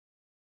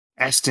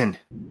Eston,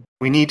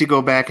 we need to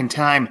go back in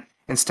time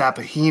and stop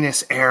a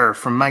heinous error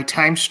from my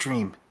time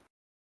stream.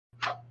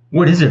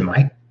 What is it,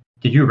 Mike?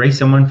 Did you erase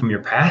someone from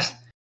your past?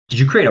 Did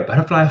you create a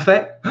butterfly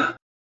effect?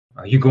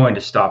 Are you going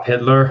to stop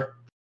Hitler?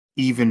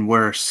 Even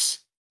worse.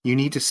 You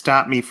need to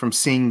stop me from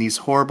seeing these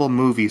horrible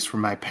movies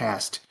from my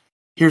past.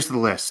 Here's the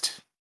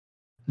list.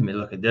 Let me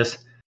look at this.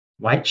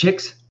 White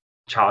Chicks,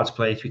 Child's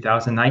Play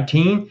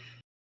 2019,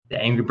 The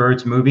Angry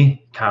Birds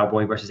movie,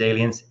 Cowboy vs.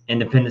 Aliens,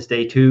 Independence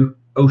Day 2,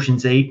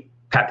 Ocean's 8,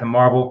 Captain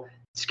Marvel,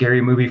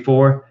 Scary Movie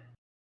 4.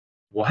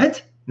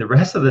 What? The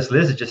rest of this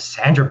list is just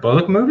Sandra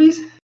Bullock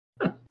movies?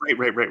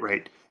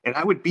 Right. And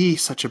I would be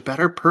such a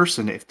better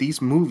person if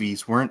these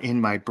movies weren't in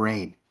my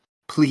brain.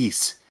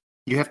 Please,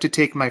 you have to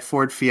take my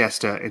Ford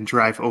Fiesta and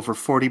drive over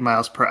 40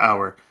 miles per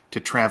hour to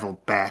travel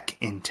back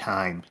in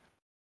time.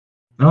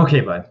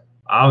 Okay, bud.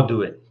 I'll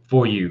do it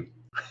for you.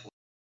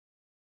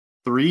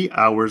 3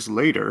 hours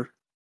later.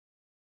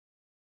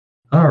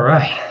 All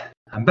right.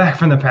 I'm back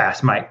from the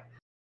past, Mike.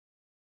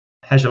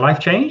 Has your life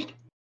changed?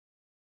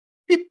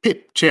 Pip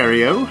pip,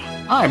 Cheerio.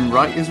 I'm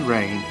right as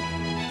rain.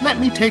 Let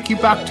me take you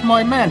back to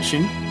my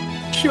mansion,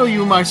 show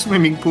you my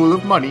swimming pool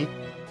of money.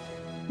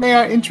 May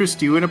I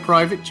interest you in a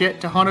private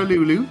jet to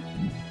Honolulu?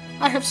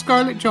 I have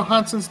Scarlett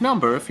Johansson's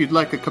number if you'd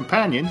like a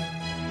companion.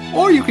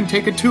 Or you can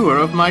take a tour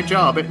of my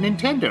job at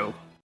Nintendo.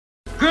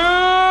 Good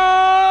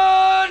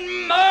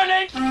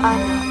morning! I'm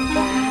not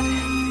bad.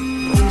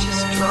 I'm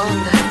just drawn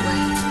that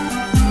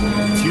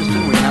way.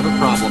 Houston, we have a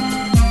problem.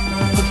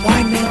 But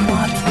why name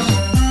models?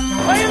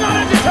 Are you not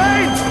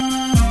entertained?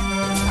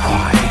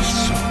 Why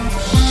so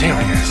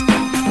serious?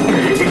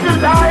 It's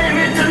alive!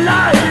 It's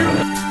alive!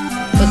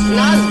 The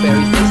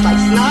snozberry tastes like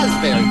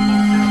snozberry.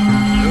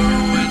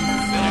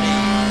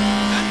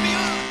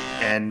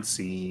 End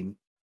scene.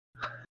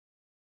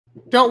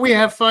 Don't we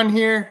have fun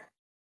here?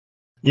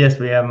 Yes,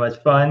 we have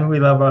much fun. We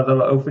love our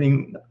little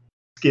opening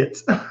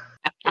skits.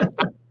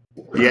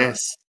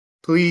 Yes.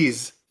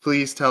 Please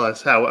tell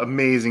us how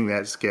amazing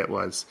that skit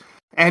was.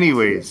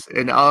 Anyways,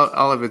 and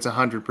all of it's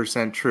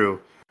 100% true.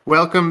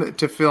 Welcome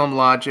to Film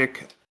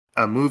Logic,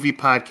 a movie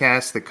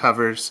podcast that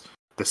covers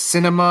the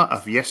cinema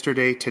of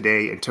yesterday,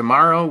 today, and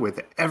tomorrow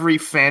with every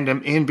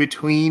fandom in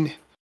between.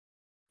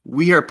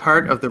 We are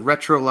part of the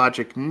Retro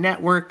Logic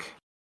Network,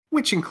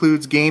 which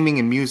includes gaming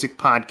and music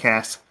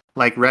podcasts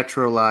like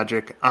Retro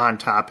Logic, On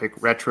Topic,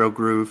 Retro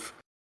Groove.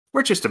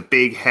 We're just a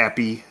big,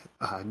 happy,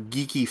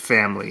 geeky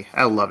family.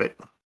 I love it.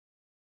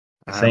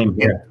 Same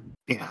here.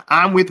 Yeah,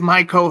 I'm with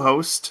my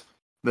co-host,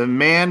 the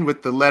man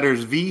with the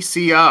letters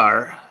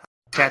VCR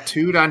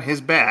tattooed on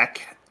his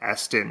back,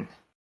 Aston.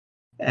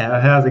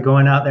 How's it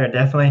going out there?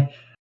 Definitely.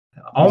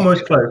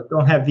 Almost close.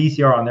 Don't have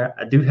VCR on there.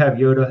 I do have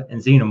Yoda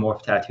and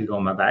Xenomorph tattooed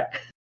on my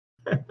back.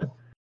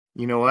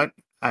 You know what?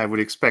 I would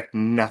expect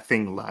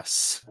nothing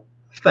less.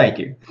 Thank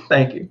you.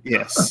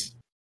 Yes.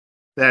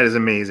 That is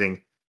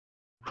amazing.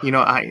 You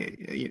know,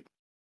 I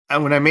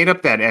when I made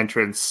up that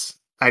entrance,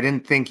 I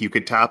didn't think you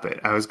could top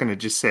it. I was going to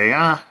just say,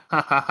 ha,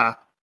 ha, ha.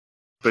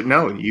 But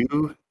no,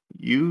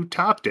 you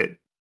topped it.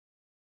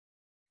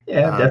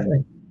 Yeah,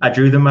 definitely. I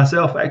drew them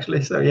myself,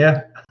 actually. So,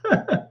 yeah.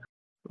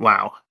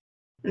 Wow.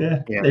 Yeah.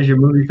 There's your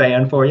movie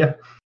fan for you.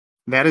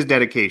 That is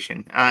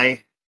dedication.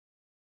 I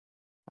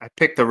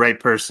picked the right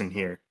person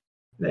here.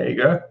 There you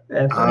go.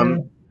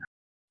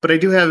 But I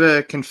do have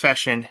a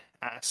confession,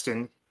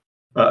 Aston.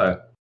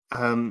 Uh-oh.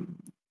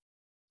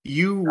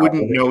 You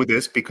wouldn't know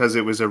this because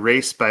it was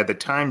erased by the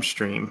time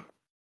stream,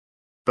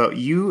 but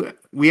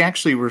we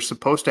actually were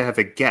supposed to have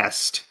a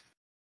guest,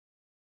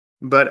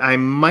 but I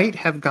might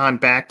have gone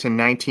back to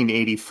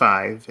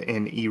 1985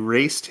 and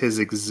erased his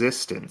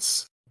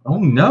existence. Oh,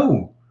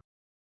 no.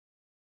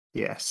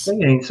 Yes.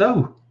 That ain't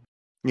so.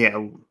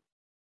 Yeah.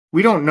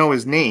 We don't know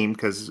his name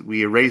because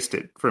we erased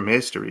it from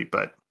history,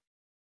 but,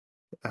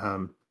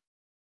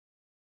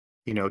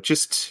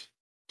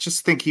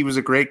 just think he was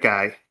a great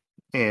guy,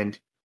 and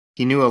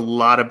he knew a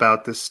lot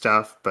about this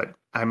stuff, but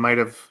I might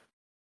have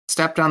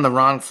stepped on the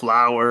wrong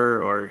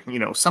flower or,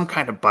 some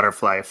kind of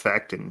butterfly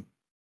effect, and,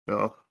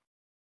 well,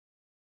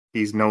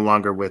 he's no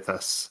longer with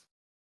us.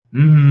 I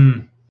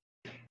don't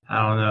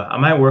know. I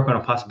might work on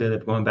a possibility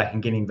of going back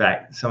and getting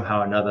back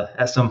somehow or another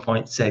at some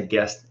point, said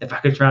guest, if I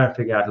could try and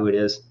figure out who it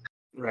is.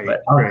 Right.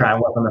 But I'll try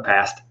and work on the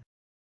past.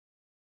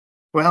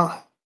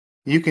 Well,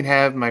 you can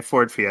have my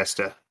Ford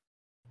Fiesta.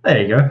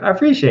 There you go. I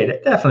appreciate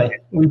it. Definitely.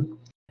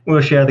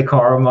 We'll share the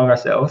car among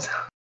ourselves.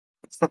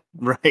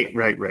 Right.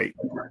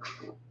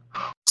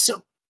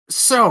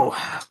 So,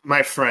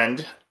 my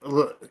friend,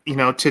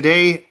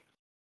 today,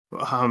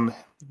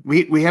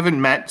 we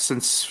haven't met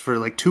since for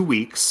like 2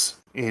 weeks,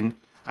 and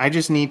I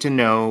just need to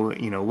know,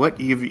 what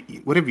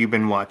have you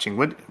been watching?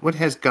 What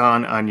has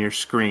gone on your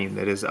screen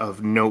that is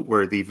of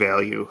noteworthy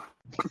value?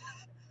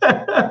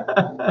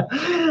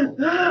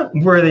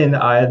 Worthy in the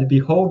eye of the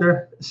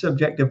beholder,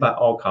 subjective by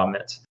all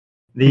comments.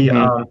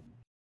 I've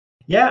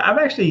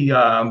actually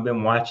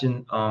been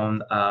watching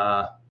on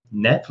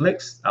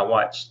Netflix. I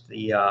watched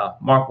the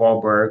Mark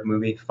Wahlberg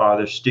movie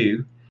Father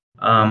Stu.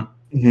 Some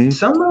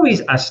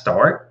movies I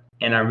start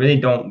and I really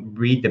don't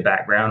read the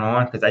background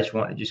on because I just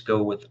want to just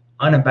go with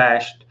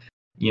unabashed,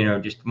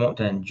 just want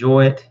to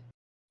enjoy it,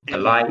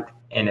 delight.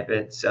 And if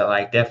it's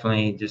like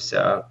definitely just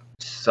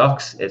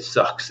sucks, it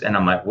sucks. And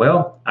I'm like,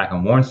 well, I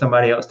can warn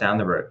somebody else down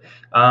the road.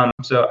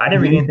 So I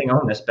didn't read anything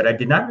on this, but I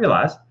did not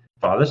realize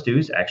Father Stu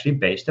is actually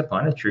based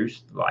upon a true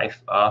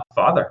life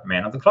father,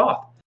 man of the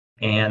cloth,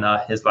 and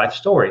his life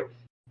story.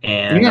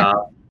 And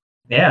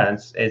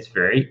it's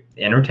very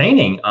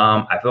entertaining.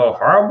 I feel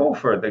horrible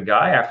for the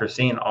guy after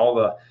seeing all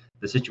the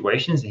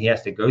situations that he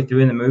has to go through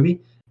in the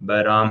movie.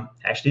 But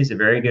actually, it's a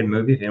very good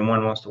movie if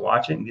anyone wants to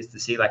watch it and gets to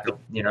see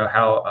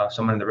how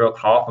someone in the real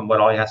cloth and what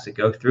all he has to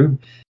go through,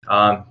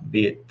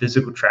 be it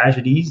physical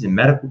tragedies and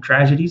medical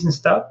tragedies and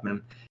stuff.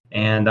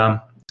 And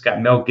it's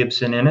got Mel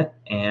Gibson in it,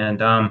 and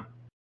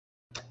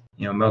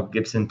Mel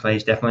Gibson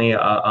plays definitely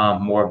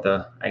more of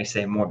the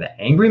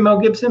angry Mel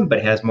Gibson, but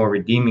it has more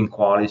redeeming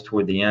qualities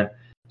toward the end.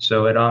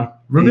 So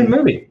real good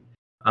movie.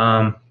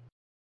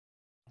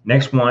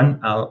 Next one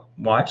I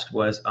watched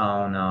was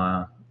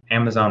on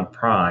Amazon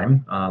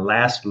Prime,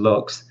 Last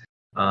Looks.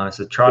 It's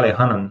a Charlie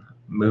Hunnam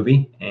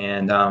movie,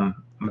 and I'm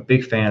a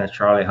big fan of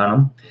Charlie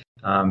Hunnam.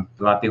 A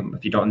lot of people,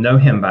 if you don't know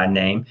him by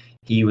name,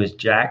 he was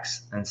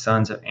Jax and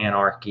Sons of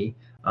Anarchy.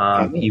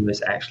 He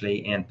was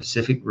actually in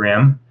Pacific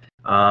Rim.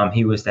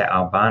 He was that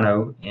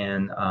albino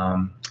in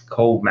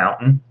Cold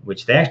Mountain,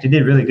 which they actually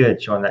did really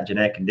good showing that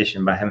genetic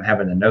condition by him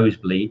having a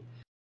nosebleed.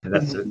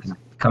 That's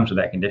comes with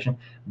that condition.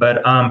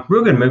 But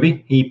real good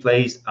movie. He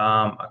plays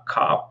a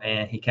cop,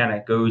 and he kind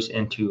of goes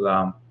into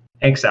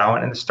exile.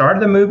 And at the start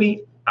of the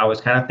movie, I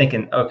was kind of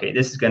thinking, okay,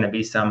 this is going to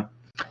be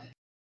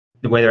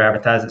the way they're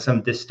advertising,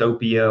 some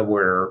dystopia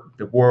where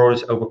the world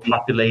is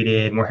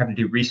overpopulated and we're having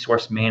to do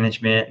resource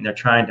management, and they're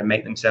trying to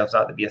make themselves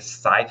out to be a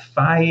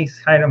sci-fi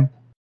kind of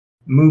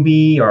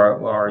movie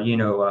or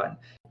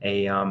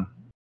a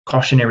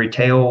cautionary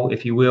tale,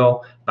 if you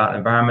will, about an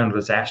environmental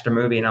disaster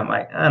movie. And I'm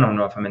like, I don't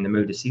know if I'm in the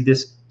mood to see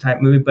this type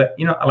movie, but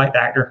I like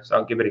the actor, so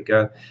I'll give it a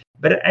go.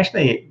 But it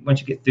actually,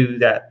 once you get through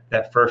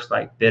that first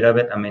bit of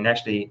it, I mean,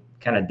 actually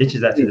kind of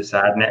ditches that to the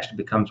side and actually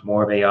becomes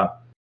more of a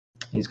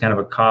he's kind of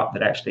a cop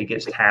that actually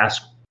gets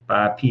tasked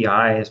by a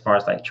PI as far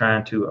as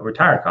trying to a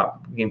retired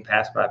cop getting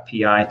tasked by a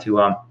PI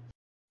to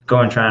go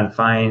and try and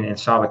find and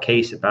solve a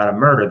case about a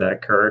murder that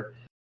occurred.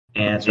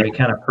 And so he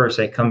kind of per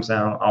se comes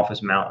down off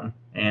his mountain,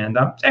 and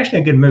it's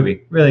actually a good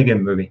movie, really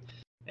good movie.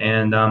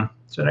 And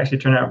so it actually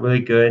turned out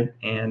really good.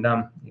 And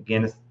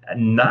again, it's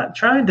not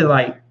trying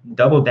to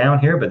double down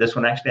here, but this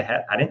one actually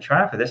I didn't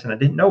try for this and I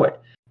didn't know it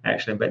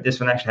actually, but this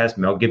one actually has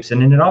Mel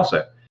Gibson in it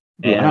also.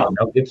 And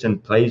Mel Gibson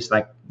plays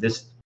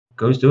this,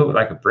 goes to it with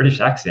a British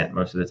accent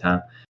most of the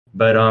time.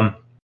 But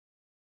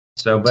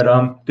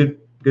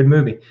good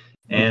movie.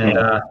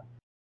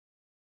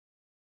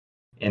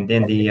 And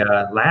then the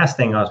last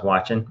thing I was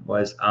watching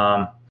was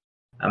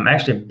I'm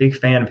actually a big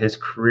fan of his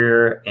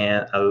career,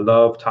 and I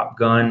love Top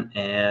Gun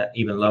and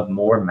even love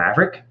more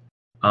Maverick.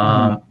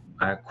 I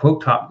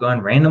quote Top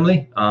Gun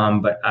randomly,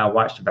 but I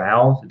watched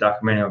Val, the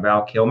documentary on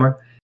Val Kilmer.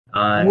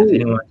 And if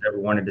anyone's ever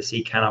wanted to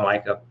see kind of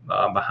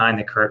a behind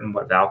the curtain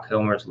what Val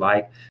Kilmer is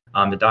like,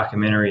 the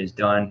documentary is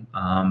done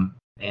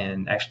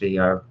and actually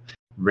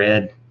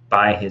read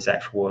by his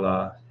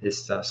actual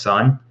his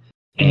son.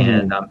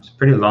 And it's a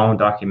pretty long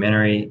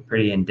documentary,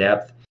 pretty in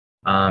depth.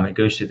 It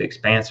goes through the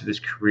expanse of his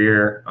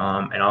career,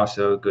 and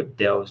also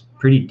delves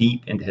pretty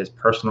deep into his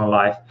personal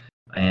life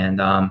and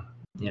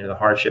the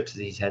hardships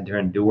that he's had to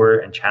endure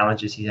and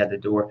challenges he had to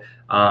endure.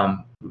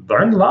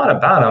 Learned a lot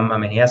about him. I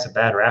mean, he has a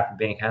bad rap of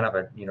being kind of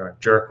a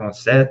jerk on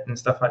set and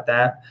stuff like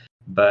that.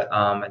 But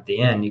at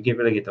the end, you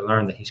really get to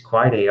learn that he's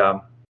quite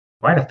a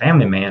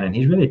family man, and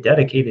he's really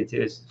dedicated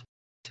to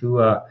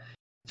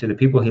the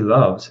people he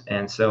loves.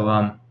 And so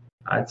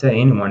I'd say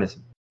anyone is,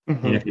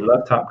 if you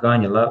love Top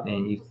Gun,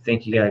 and you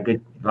think you got a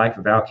good life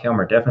of Val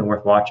Kilmer, definitely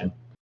worth watching.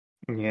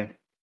 Yeah.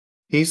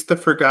 He's the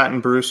forgotten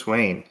Bruce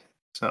Wayne.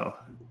 So.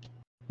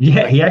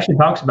 Yeah, he actually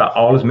talks about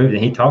all his movies,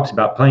 and he talks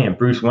about playing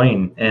Bruce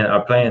Wayne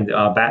and playing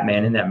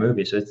Batman in that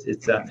movie. So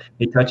it's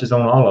he touches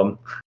on all of them.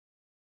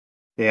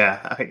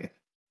 Yeah,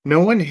 no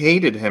one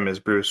hated him as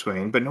Bruce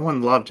Wayne, but no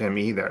one loved him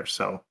either.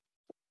 So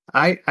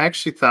I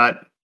actually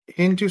thought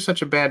he didn't do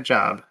such a bad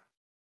job.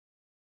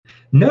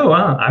 No,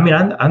 I mean,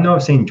 I know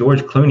I've seen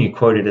George Clooney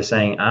quoted as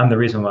saying, "I'm the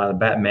reason why the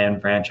Batman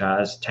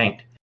franchise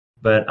tanked."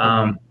 But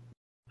I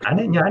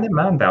didn't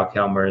mind Val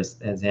Kilmer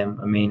as him.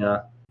 I mean,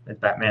 as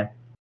Batman.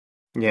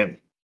 Yeah.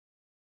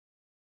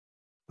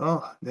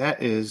 Oh,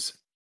 that is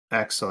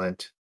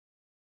excellent.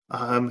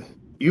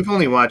 You've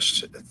only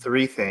watched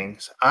 3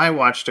 things. I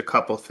watched a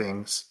couple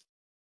things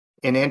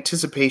in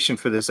anticipation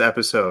for this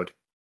episode.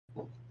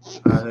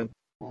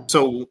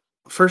 So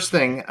first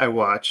thing I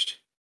watched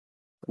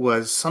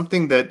was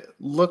something that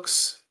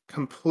looks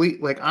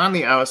complete, on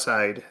the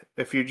outside,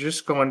 if you're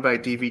just going by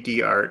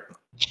DVD art,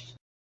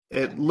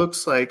 it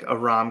looks like a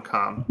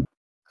rom-com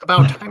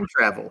about time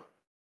travel.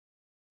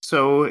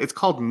 So it's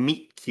called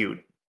Meet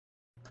Cute.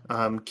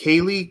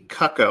 Kaylee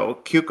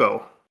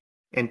Cuoco,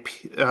 and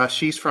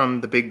she's from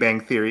The Big Bang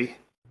Theory,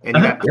 and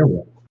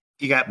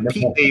you got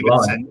Pete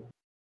Davidson.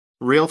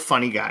 real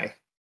funny guy.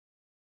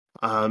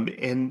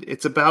 And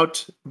it's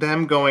about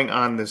them going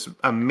on this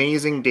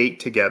amazing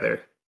date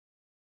together.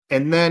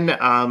 And then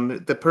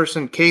the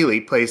person,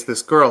 Kaylee, plays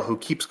this girl who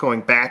keeps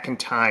going back in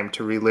time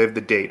to relive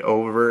the date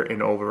over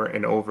and over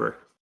and over.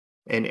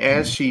 And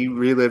as she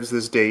relives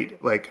this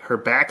date, like her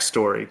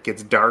backstory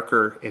gets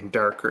darker and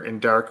darker and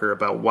darker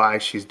about why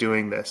she's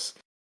doing this.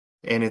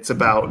 And it's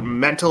about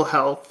mental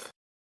health.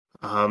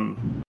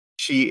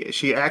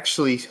 She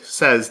actually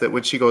says that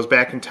when she goes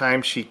back in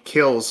time, she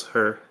kills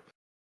her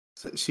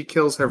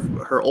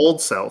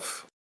old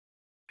self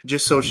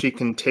just so she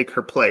can take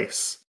her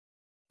place.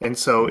 And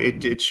so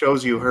it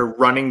shows you her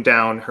running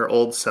down her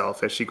old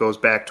self as she goes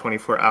back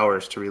 24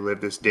 hours to relive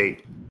this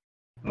date.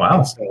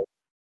 Wow. So,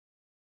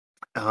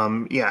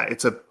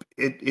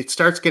 it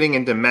starts getting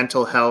into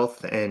mental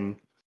health, and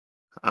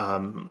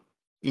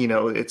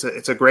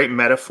it's a great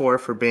metaphor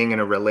for being in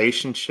a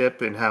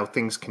relationship and how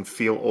things can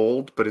feel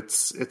old, but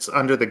it's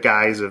under the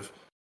guise of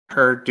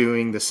her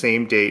doing the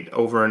same date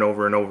over and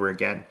over and over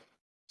again.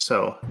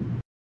 So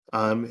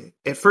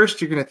at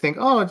first you're gonna think,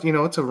 oh,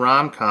 it's a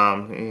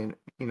rom-com, and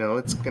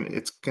it's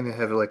gonna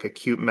have like a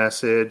cute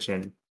message,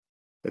 and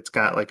it's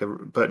got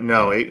but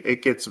no,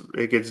 it gets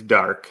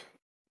dark.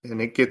 And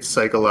it gets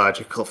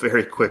psychological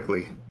very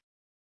quickly.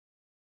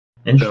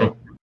 Interesting.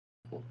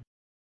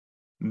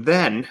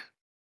 Then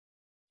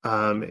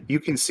you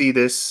can see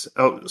this.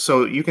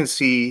 So you can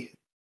see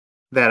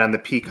that on the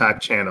Peacock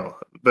channel.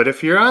 But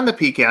if you're on the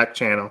Peacock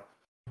channel,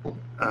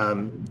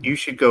 you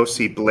should go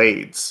see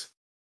Blades.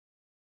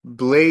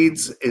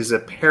 Blades is a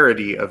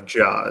parody of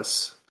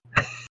Jaws.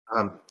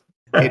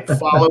 It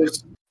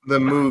follows the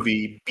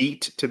movie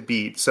beat to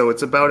beat. So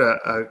it's about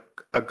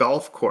a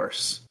golf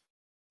course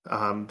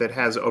that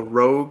has a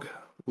rogue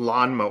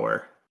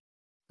lawnmower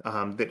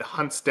that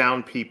hunts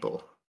down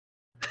people.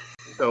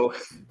 So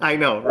I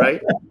know,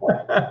 right?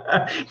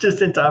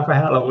 Just in time for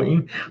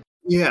Halloween.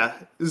 Yeah.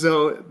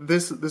 So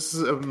this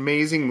is an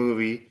amazing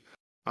movie.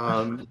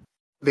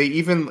 They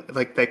even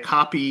they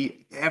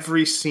copy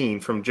every scene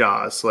from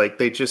Jaws. Like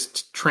they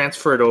just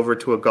transfer it over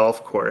to a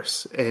golf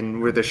course,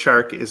 and where the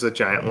shark is a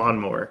giant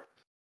lawnmower.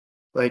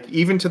 Like,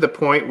 even to the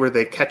point where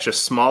they catch a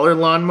smaller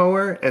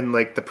lawnmower, and,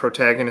 the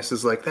protagonist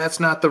is like, that's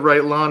not the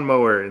right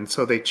lawnmower. And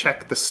so they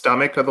check the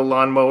stomach of the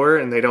lawnmower,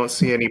 and they don't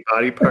see any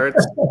body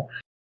parts.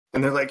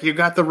 And they're like, you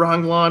got the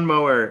wrong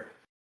lawnmower.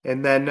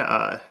 And then,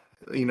 to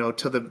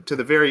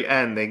the very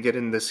end, they get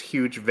in this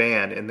huge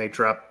van, and they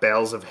drop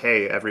bales of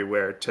hay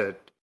everywhere to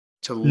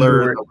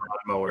lure the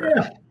lawnmower.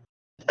 Yeah.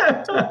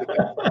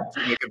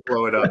 to make it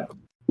blow it up.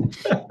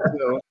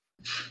 So,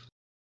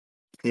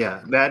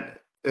 yeah, that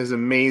is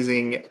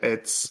amazing.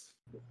 It's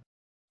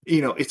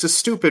it's a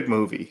stupid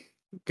movie,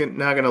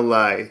 not gonna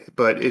lie,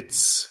 but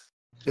it's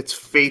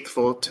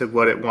faithful to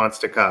what it wants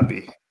to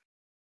copy.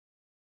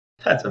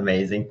 That's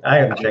amazing. I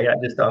have to check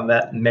out just on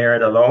that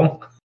merit alone.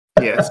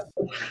 Yes.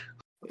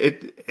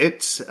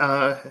 It's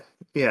a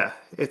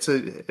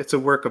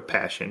work of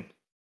passion.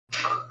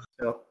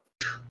 So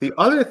the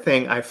other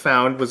thing I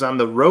found was on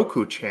the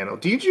Roku channel.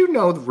 Did you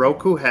know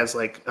Roku has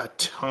a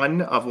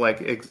ton of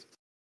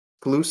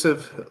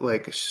exclusive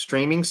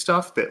streaming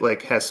stuff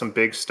that has some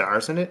big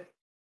stars in it?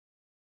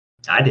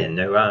 I didn't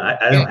know.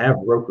 I don't have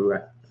Roku.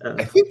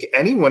 I think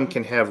anyone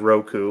can have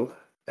Roku.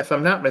 If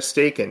I'm not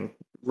mistaken,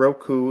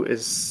 Roku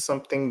is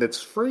something that's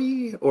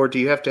free, or do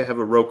you have to have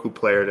a Roku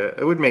player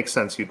it would make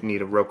sense you'd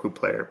need a Roku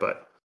player,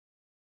 but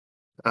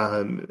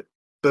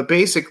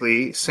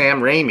basically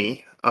Sam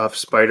Raimi of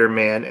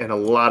Spider-Man and a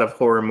lot of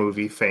horror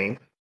movie fame,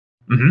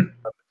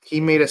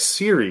 he made a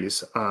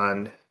series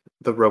on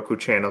the Roku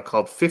channel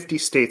called 50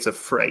 States of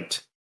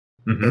Fright.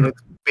 And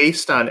it's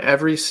based on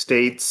every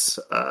state's,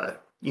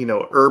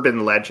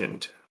 urban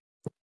legend.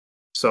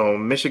 So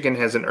Michigan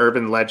has an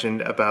urban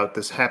legend about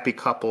this happy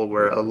couple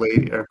where a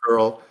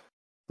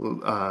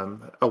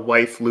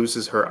wife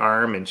loses her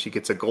arm and she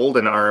gets a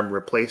golden arm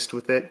replaced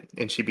with it.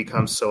 And she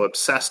becomes so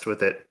obsessed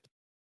with it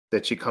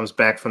that she comes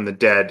back from the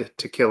dead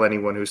to kill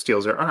anyone who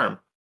steals her arm.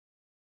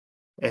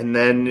 And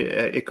then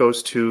it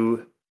goes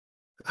to...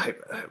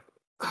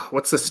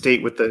 what's the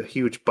state with the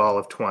huge ball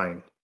of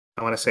twine?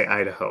 I want to say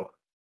Idaho.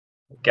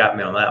 Got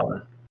me on that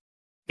one.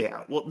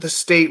 Yeah, well, the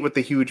state with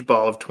the huge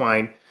ball of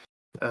twine,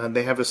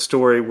 they have a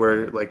story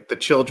where, the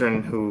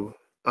children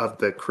of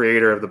the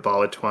creator of the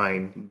ball of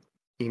twine,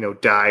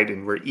 died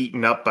and were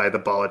eaten up by the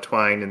ball of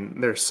twine,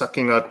 and they're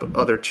sucking up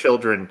other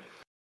children,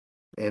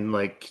 and,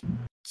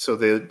 so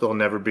they'll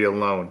never be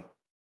alone.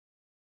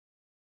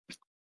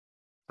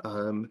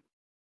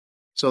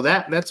 So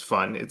that's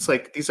fun. It's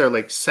these are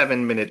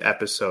 7-minute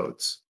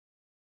episodes,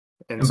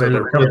 and so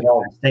they're covering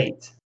all the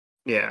states.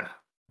 Yeah.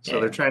 So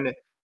they're trying to,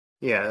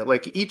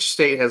 each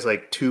state has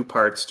 2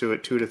 parts to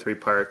it, 2 to 3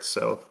 parts.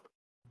 So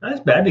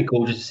that'd be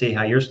cool just to see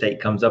how your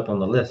state comes up on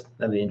the list.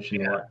 That'd be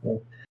interesting. Yeah,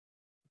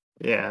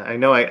 yeah, I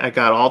know. I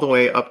got all the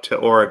way up to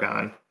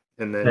Oregon,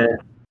 and then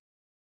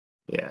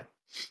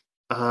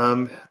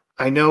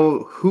I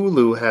know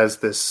Hulu has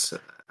this.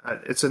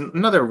 It's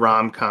another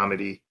rom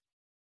comedy.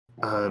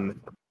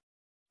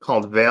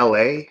 Called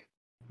Valet,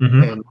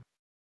 and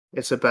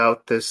It's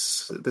about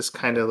this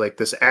kind of like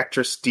this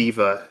actress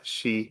diva.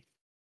 She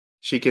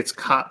gets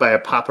caught by a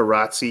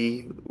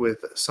paparazzi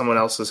with someone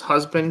else's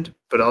husband,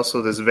 but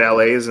also this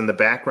valet is in the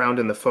background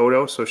in the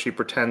photo, so she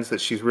pretends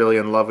that she's really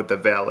in love with the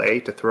valet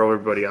to throw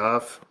everybody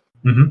off.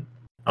 Mm-hmm.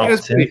 Oh,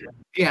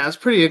 It's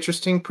pretty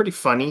interesting, pretty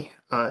funny.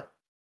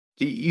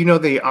 You know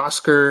the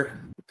Oscar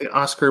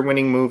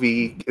winning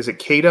movie, is it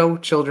Cato,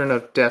 Children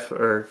of Deaf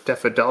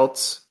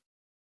Adults?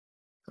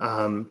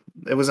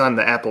 It was on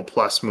the Apple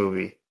Plus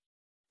movie.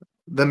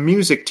 The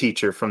music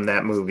teacher from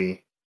that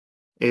movie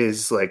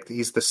is like,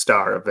 he's the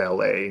star of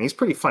Valet, and he's a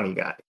pretty funny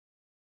guy.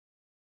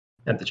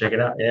 Have to check it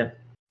out. Yeah.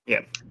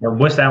 Yeah. Now,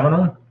 what's that one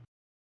on?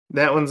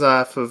 That one's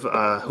off of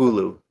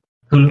Hulu.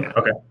 Hulu. Yeah.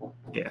 Okay.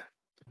 Yeah.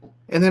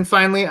 And then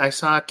finally, I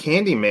saw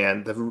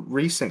Candyman, the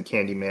recent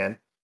Candyman,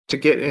 to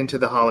get into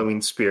the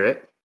Halloween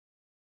spirit.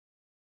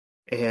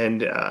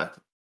 And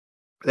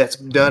that's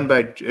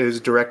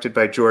is directed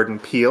by Jordan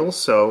Peele,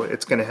 so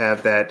it's going to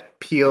have that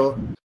Peele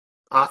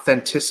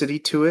authenticity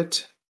to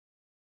it.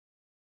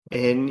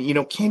 And, you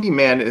know,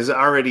 Candyman is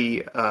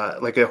already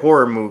like a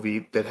horror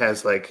movie that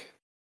has like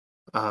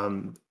a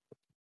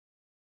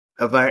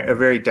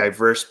very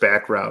diverse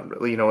background.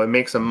 You know, it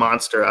makes a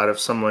monster out of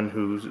someone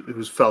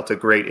who's felt a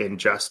great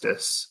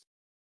injustice.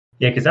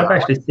 Yeah, because I've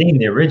actually seen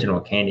the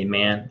original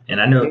Candyman, and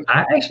I know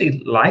I actually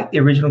like the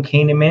original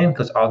Candyman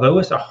because although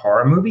it's a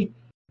horror movie,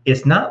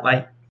 it's not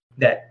like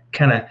that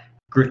kind of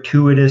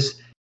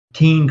gratuitous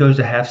teen goes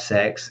to have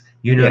sex,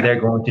 they're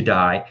going to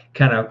die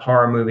kind of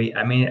horror movie.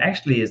 I mean, it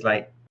actually is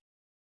like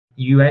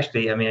you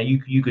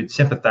could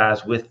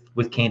sympathize with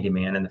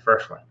Candyman in the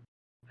first one.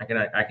 I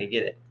could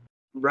get it.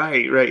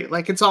 Right.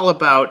 Like it's all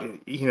about,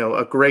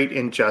 a great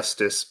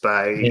injustice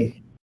by,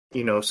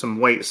 some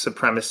white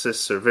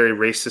supremacists or very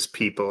racist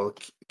people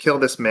kill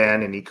this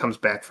man and he comes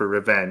back for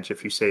revenge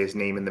if you say his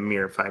name in the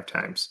mirror 5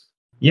 times.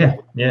 Yeah.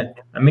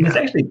 I mean, it's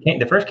actually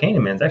the first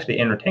Candyman is actually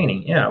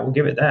entertaining. Yeah, we'll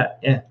give it that.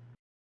 Yeah.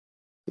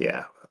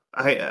 Yeah.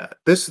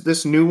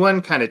 This new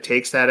one kind of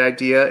takes that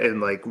idea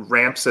and like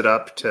ramps it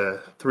up to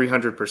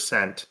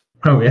 300%.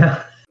 Oh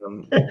yeah.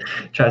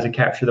 Tries to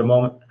capture the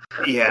moment.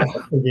 Yeah.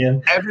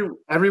 Again.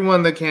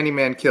 Everyone the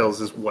Candyman kills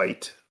is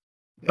white.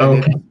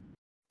 Okay.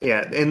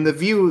 And the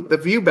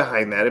view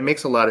behind that, it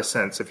makes a lot of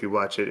sense if you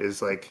watch it,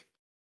 is like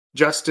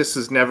justice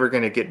is never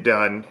going to get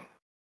done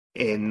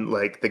in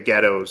like the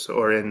ghettos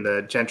or in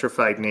the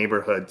gentrified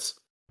neighborhoods.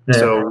 Yeah.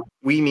 So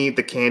we need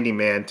the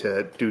Candyman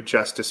to do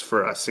justice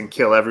for us and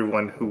kill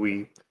everyone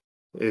who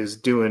is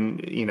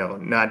doing,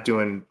 not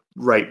doing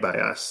right by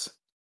us.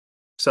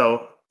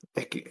 So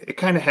it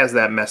kind of has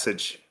that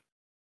message.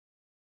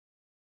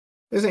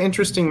 It's an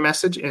interesting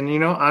message,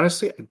 and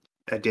honestly,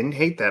 I didn't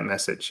hate that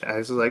message. I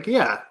was like,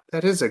 yeah,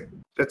 that's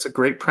a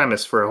great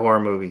premise for a horror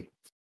movie.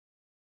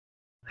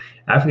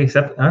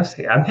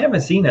 Honestly, I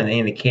haven't seen any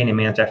of the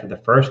Candymans after the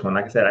first one.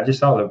 Like I said, I just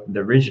saw the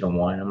original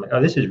one. I'm like,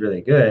 oh, this is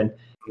really good.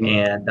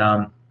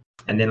 Mm-hmm.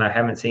 And then I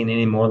haven't seen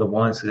any more of the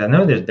ones because I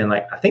know there's been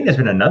I think there's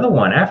been another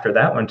one after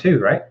that one too,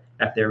 right?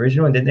 After the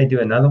original one, didn't they do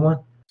another one?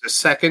 A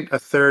second, a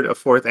third, a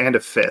fourth, and a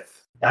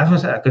fifth. I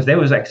was because there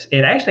was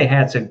it actually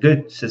had some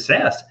good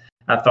success.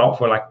 I thought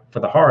for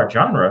the horror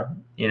genre,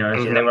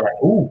 mm-hmm. And they were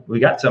like, "Ooh, we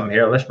got something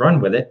here. Let's run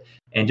with it."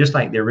 And just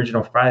like the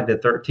original Friday the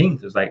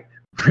 13th was like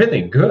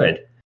really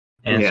good,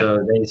 and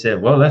so they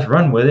said, "Well, let's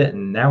run with it."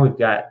 And now we've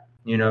got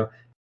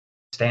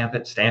stamp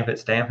it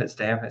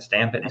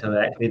until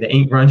actually the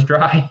ink runs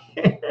dry.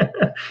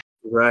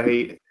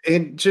 Right.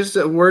 And just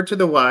a word to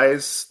the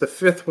wise: the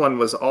fifth one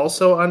was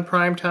also on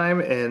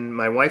Primetime, and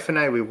my wife and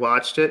I we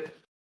watched it,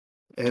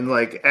 and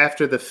like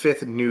after the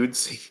fifth nude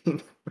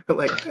scene. We're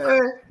like,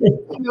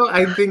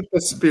 I think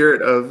the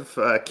spirit of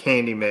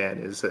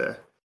Candyman is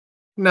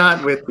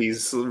not with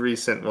these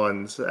recent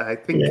ones. I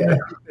think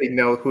they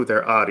know who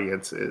their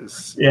audience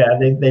is. Yeah,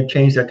 they've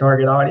changed their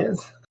target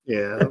audience.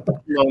 Yeah,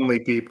 lonely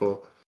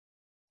people.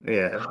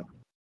 Yeah.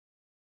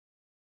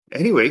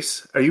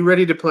 Anyways, are you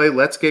ready to play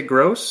Let's Get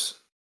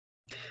Gross?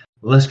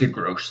 Let's get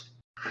gross.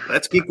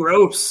 Let's get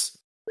gross.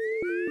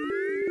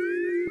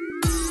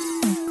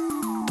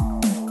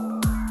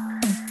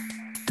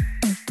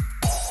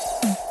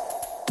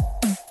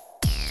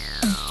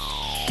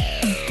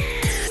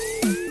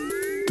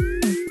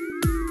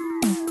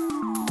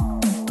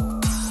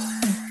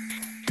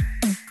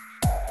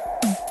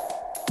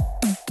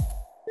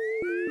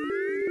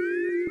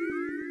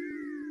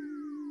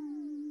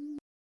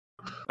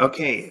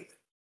 Okay,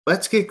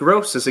 Let's Get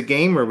Gross is a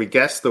game where we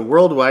guess the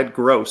worldwide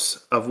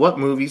gross of what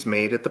movies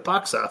made at the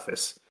box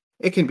office.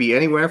 It can be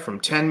anywhere from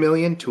 10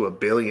 million to $1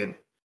 billion.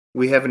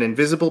 We have an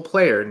invisible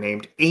player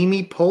named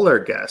Amy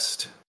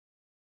Poehlergest.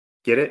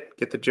 Get it?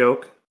 Get the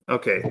joke?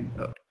 Okay.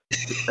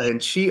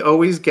 And she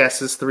always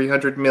guesses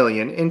 300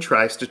 million and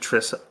tries to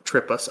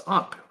trip us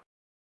up.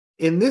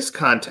 In this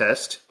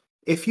contest,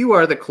 if you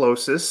are the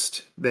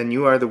closest, then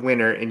you are the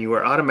winner and you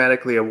are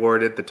automatically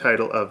awarded the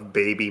title of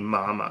Baby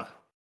Mama.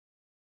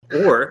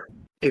 Or,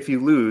 if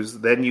you lose,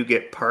 then you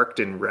get parked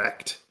and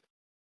wrecked.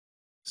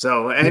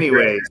 So,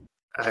 anyways,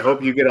 I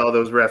hope you get all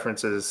those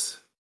references.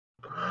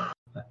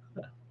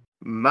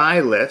 my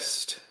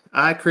list.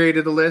 I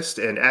created a list,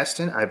 and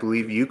Aston, I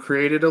believe you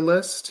created a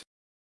list.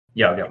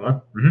 Yeah, I got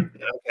one. Mm-hmm.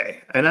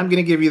 Okay, and I'm going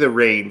to give you the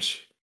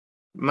range.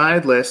 My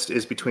list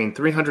is between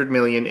 300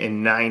 million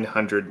and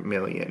 900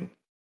 million.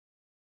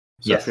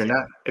 So Yes.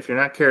 if you're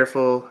not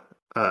careful,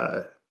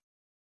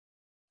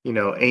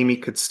 Amy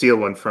could steal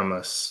one from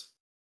us.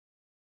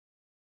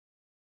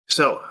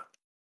 So,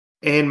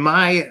 and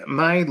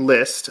my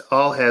list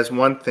all has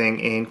one thing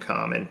in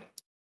common,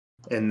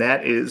 and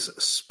that is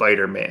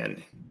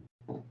Spider-Man.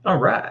 All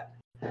right.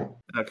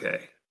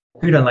 Okay.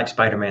 Who doesn't like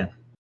Spider-Man?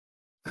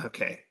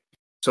 Okay.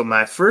 So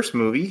my first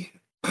movie,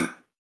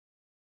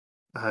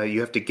 you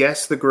have to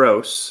guess the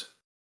gross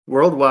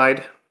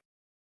worldwide,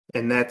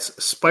 and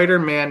that's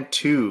Spider-Man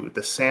 2,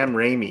 the Sam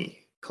Raimi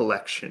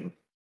collection.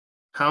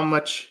 How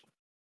much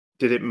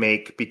did it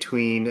make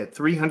between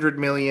 300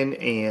 million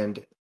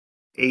and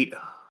 8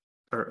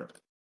 or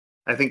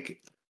I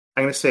think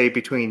I'm going to say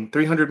between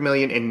 300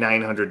 million and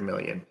 900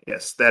 million.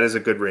 Yes, that is a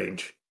good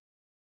range.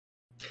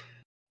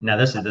 Now,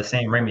 this is the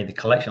Sam Raimi, the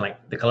collection,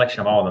 like the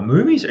collection of all the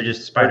movies, or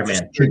just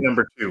Spider-Man 2?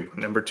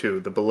 Number two,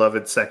 the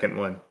beloved second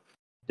one.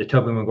 The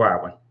Tobey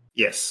Maguire one.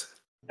 Yes.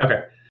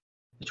 Okay.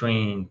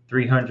 Between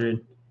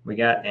 300 we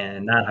got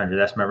and 900.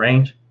 That's my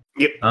range.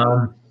 Yep.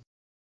 Well,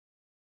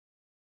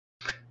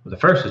 the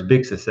first was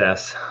big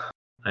success,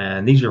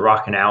 and these are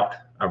rocking out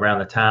around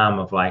the time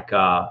of like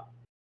the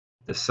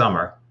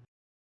summer.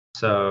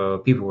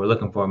 So people were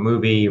looking for a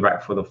movie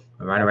right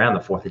around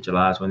the 4th of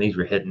July is when these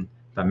were hitting,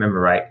 if I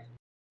remember right.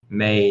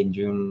 May,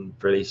 June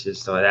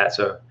releases, stuff like that.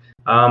 So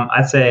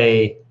I'd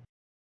say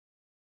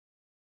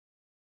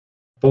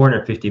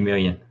 450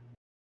 million.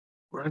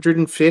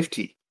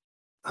 450.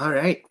 All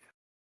right.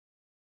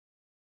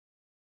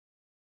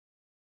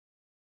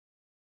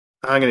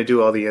 I'm going to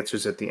do all the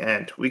answers at the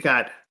end. We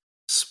got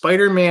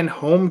Spider-Man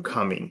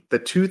Homecoming, the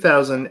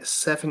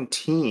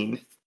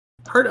 2017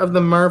 part of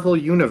the Marvel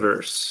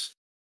Universe.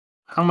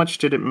 How much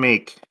did it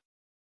make?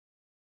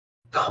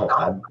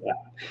 Oh,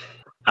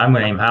 I'm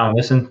going to aim high on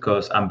this one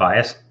because I'm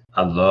biased.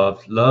 I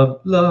love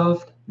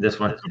this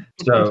one.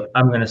 So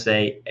I'm going to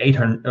say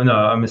 800. No,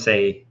 I'm going to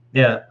say,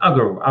 yeah, I'll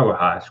go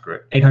high. Screw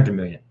it. 800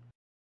 million.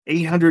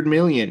 800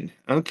 million.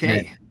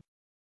 Okay. Yeah.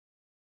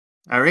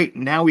 All right.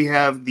 Now we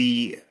have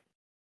the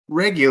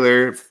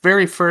regular,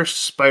 very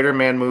first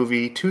Spider-Man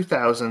movie,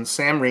 2000,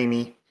 Sam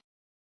Raimi.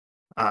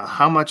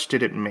 How much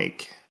did it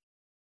make?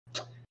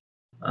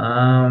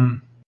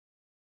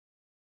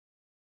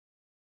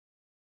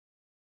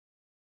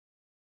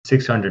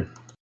 600.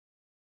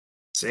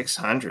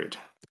 600.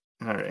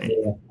 All right.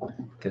 Yeah.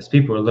 Because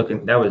people were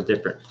looking, that was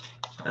different,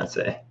 I'd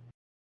say.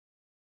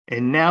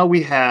 And now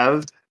we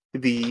have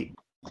the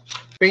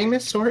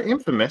famous or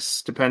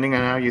infamous, depending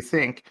on how you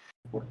think,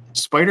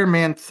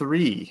 Spider-Man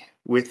 3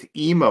 with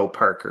Emo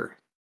Parker.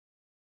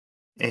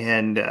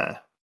 And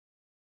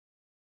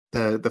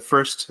the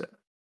first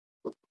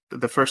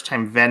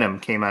time Venom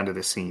came onto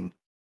the scene.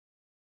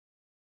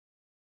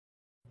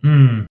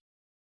 I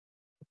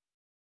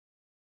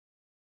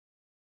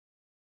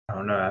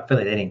don't know. I feel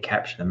like they didn't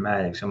capture the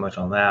magic so much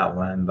on that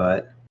one,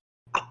 but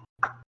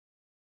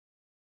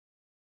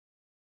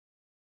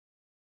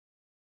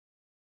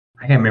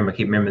I can't remember.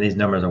 Keep remembering these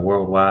numbers are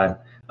worldwide.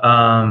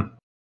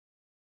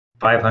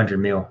 500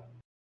 mil.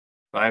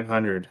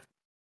 500.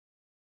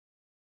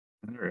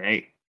 All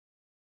right.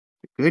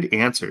 Good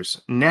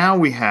answers. Now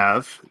we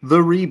have the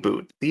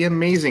reboot, The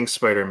Amazing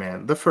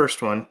Spider-Man, the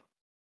first one.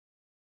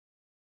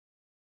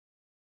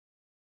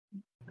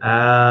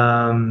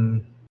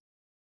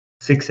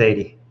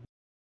 680.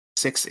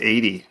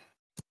 680.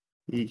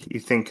 You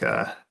think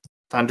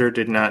thunder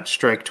did not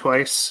strike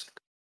twice?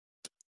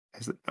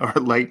 Or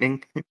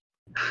lightning?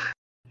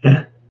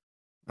 Yeah.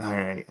 All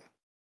right.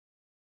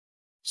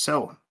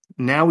 So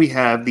now we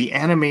have the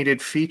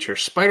animated feature,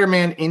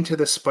 Spider-Man Into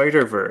the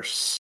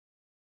Spider-Verse.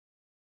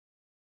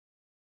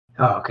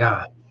 Oh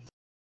God,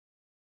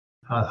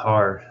 that was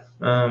hard.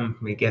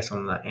 Let me guess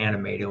on the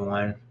animated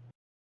one.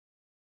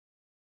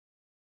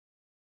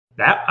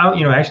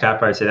 Actually, I'd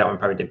probably say that one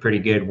probably did pretty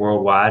good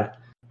worldwide.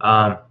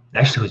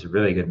 Actually, it was a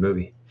really good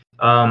movie.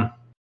 So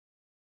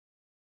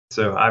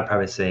I'd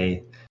probably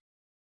say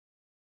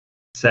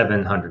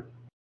 700.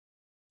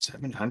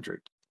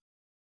 700.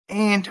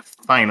 And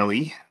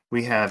finally,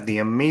 we have The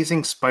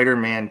Amazing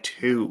Spider-Man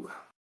 2.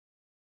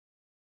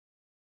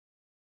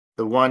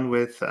 The one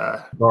with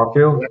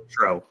Garfield?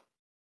 Electro.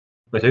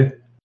 With who?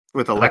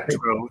 With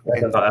Electro. I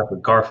thought that was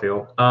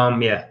Garfield.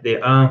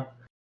 Yeah,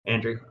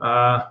 Andrew.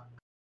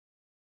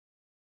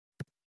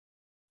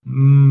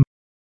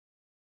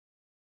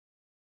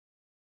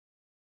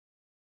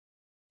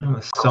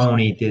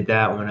 Sony did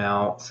that one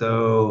out,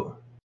 so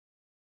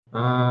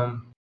I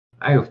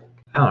go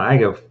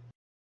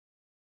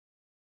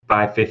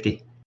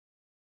 550.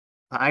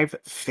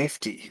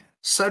 550.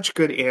 Such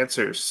good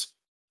answers.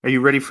 Are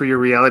you ready for your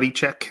reality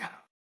check?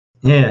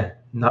 Yeah,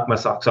 knock my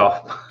socks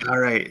off. All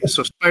right.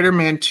 So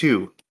Spider-Man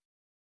 2.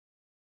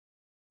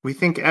 We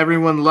think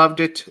everyone loved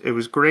it. It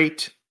was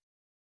great.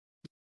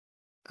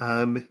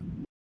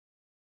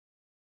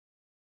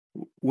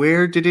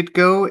 Where did it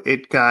go?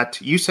 It got,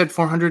 you said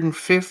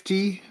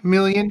 450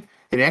 million.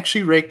 It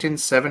actually raked in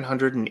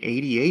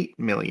 788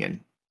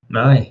 million.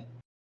 Aye.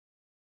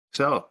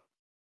 So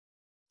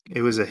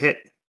it was a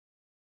hit.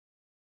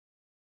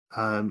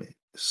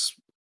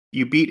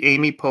 You beat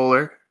Amy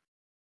Poehler,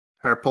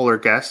 our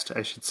Poehler guest,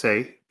 I should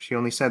say. She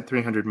only said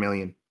 300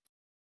 million.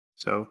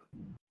 So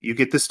you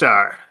get the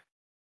star.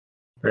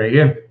 Very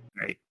good.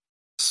 Right.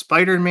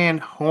 Spider-Man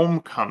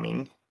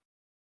Homecoming.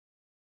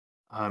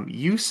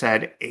 You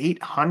said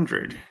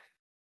 800.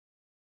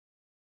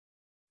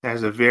 That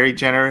is a very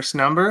generous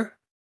number,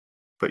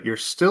 but you're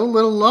still a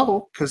little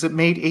low because it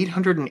made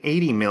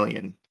 880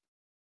 million.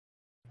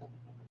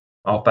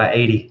 Off by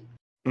 80.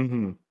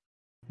 Mm-hmm.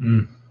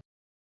 Mm.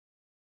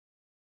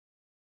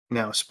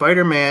 Now,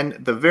 Spider-Man,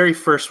 the very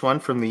first one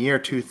from the year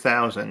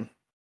 2000,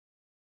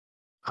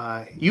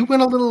 you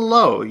went a little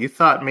low. You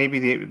thought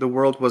maybe the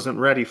world wasn't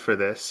ready for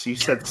this. You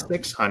said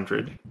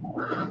 600.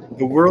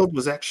 The world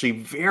was actually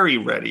very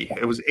ready.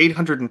 It was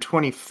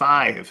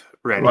 825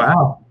 ready.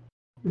 Wow.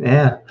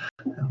 Yeah.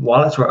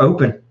 Wallets were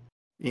open.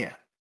 Yeah.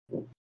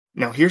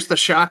 Now, here's the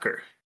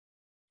shocker.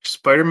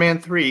 Spider-Man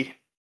 3,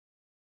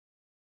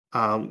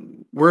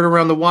 word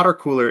around the water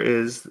cooler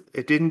is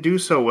it didn't do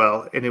so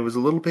well, and it was a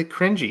little bit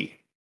cringy.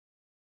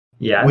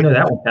 Yeah, I know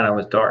that one kind of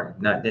was dark.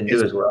 Didn't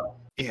do as well.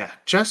 Yeah,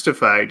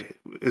 Justified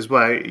is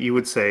why you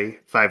would say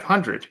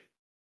 500,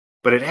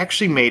 but it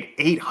actually made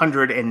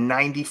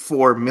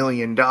 $894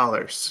 million.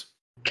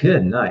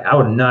 Good night. I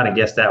would not have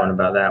guessed that one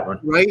about that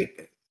one. Right?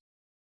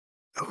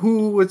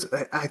 Who was?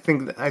 I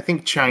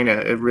think China.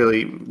 It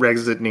really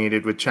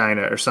resonated with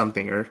China or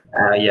something, or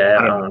Yeah,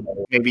 I don't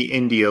know. maybe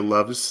India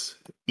loves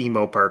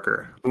emo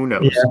Parker. Who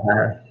knows?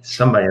 Yeah,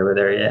 somebody over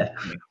there. Yeah.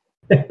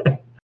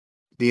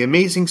 The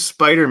Amazing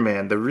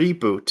Spider-Man, the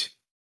reboot.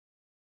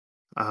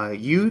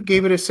 You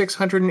gave it a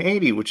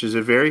 680, which is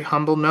a very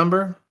humble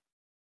number.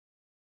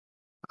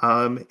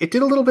 It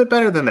did a little bit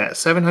better than that,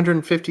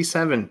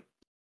 757.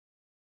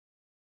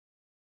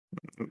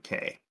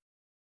 Okay.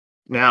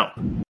 Now,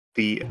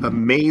 the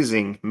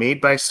amazing, made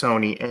by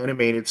Sony,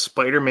 animated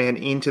Spider-Man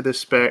Into the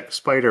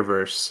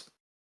Spider-Verse.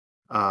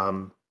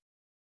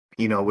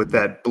 With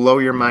that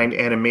blow-your-mind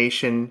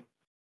animation,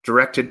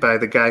 directed by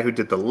the guy who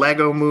did the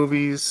Lego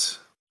movies.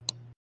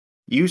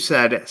 You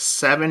said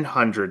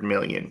 700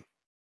 million.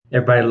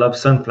 Everybody loves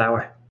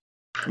Sunflower.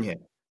 Yeah.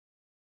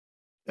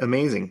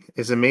 Amazing.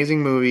 It's an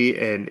amazing movie,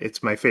 and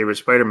it's my favorite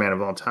Spider-Man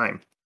of all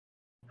time.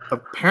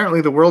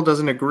 Apparently, the world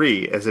doesn't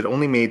agree, as it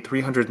only made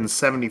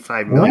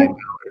 $375 million.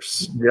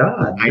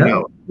 God, I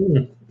know.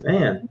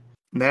 Man.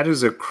 That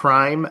is a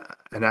crime,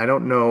 and I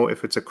don't know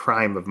if it's a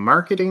crime of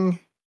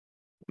marketing.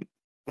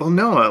 Well,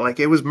 no,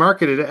 it was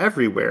marketed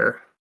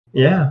everywhere.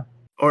 Yeah.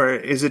 Or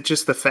is it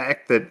just the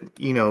fact that,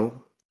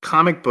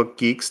 comic book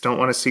geeks don't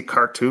want to see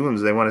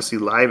cartoons. They want to see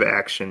live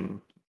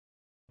action.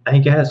 I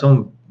think it has its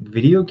own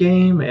video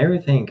game,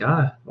 everything.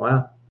 God,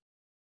 wow.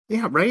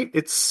 Yeah, right?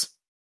 It's,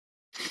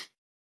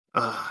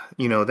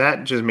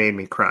 that just made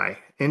me cry.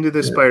 Into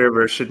the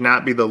Spider-Verse should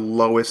not be the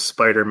lowest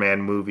Spider-Man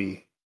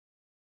movie.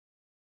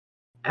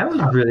 That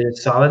was really a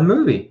solid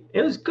movie.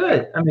 It was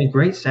good. I mean,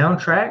 great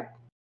soundtrack,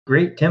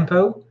 great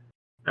tempo.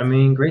 I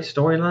mean, great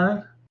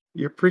storyline.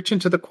 You're preaching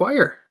to the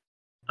choir.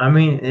 I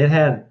mean, it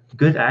had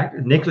good actor.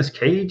 Nicolas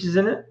Cage is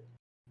in it.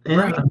 Yeah,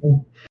 Right. I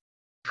mean,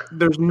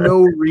 There's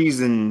no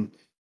reason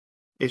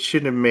it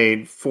shouldn't have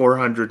made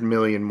 $400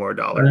 million more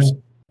dollars.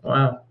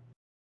 Wow.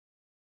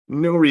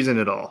 No reason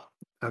at all.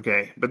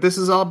 Okay, but this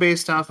is all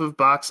based off of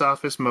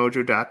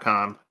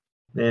boxofficemojo.com.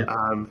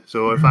 Yeah.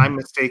 So if I'm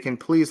mistaken,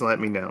 please let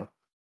me know.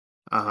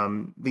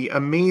 The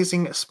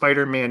Amazing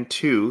Spider-Man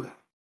 2,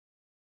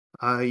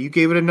 you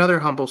gave it another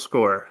humble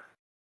score.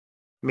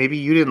 Maybe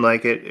you didn't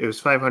like it. It was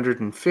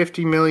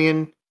 550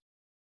 million.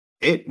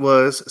 It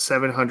was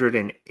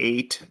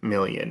 708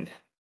 million.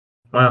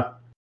 Wow.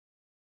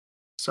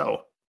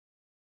 So,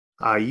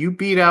 you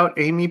beat out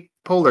Amy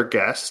Poehler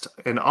guest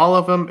and all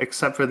of them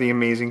except for The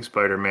Amazing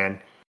Spider-Man.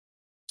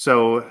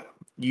 So,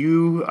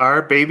 you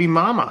are baby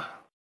mama.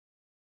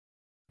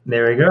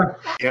 There we go.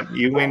 Yep,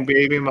 you win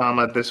baby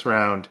mama this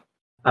round.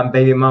 I'm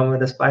baby mama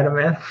with the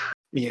Spider-Man.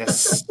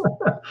 Yes.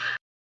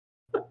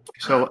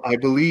 So, I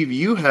believe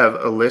you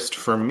have a list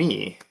for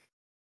me.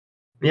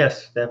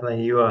 Yes,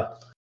 definitely. You now,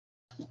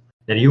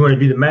 do you want to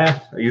do the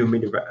math, or you want me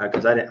to?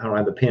 Because I don't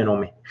have the pen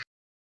on me.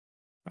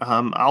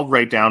 I'll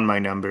write down my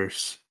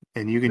numbers,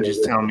 and you can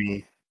just tell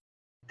me.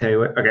 Tell you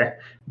what. Okay,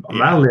 on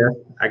my list,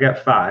 I got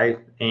 5,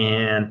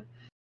 and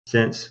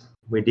since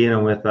we're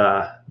dealing with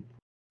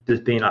this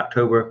being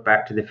October,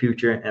 Back to the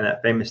Future, and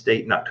that famous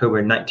date in October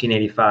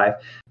 1985,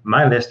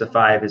 my list of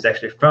 5 is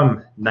actually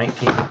from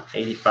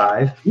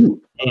 1985,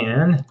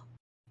 and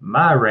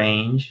my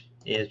range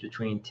is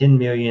between 10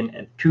 million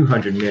and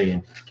 200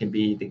 million. Can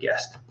be the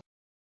guest.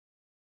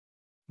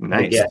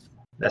 Nice. The guest.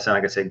 That sounds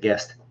like I said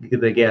guest.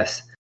 The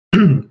guest.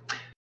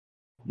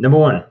 Number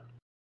 1,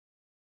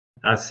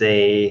 I'd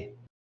say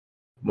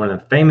one of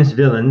the famous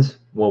villains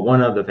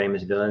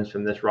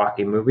from this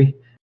Rocky movie,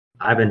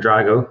 Ivan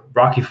Drago,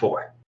 Rocky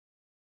 4.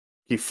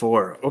 Rocky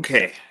 4.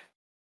 Okay.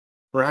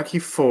 Rocky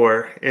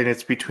 4, and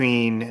it's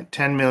between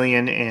 10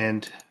 million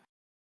and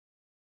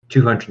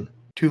 200.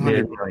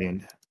 200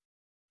 million.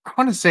 I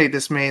want to say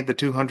this made the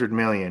 200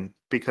 million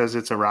because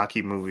it's a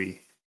Rocky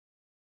movie.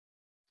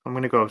 I'm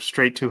going to go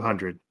straight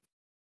 200.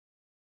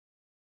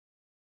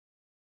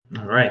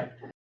 All right.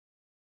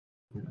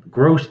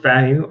 Gross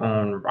value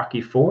on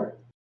Rocky 4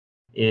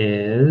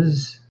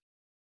 is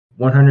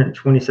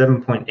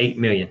 127.8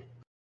 million.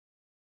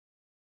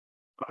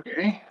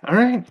 Okay. All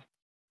right.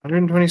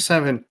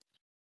 127.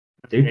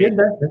 Dude, good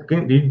there. That's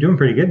good. You're doing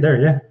pretty good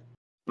there, yeah.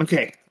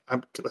 Okay.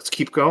 Let's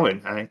keep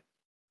going. I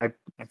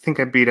think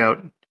I beat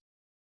out.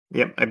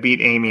 Yep, I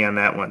beat Amy on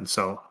that one.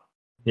 So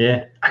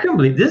Yeah. I couldn't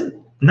believe this.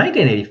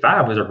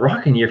 1985 was a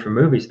rocking year for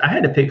movies. I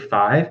had to pick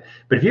 5,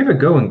 but if you ever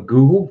go and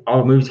Google all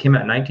the movies that came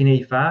out in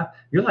 1985,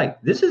 you're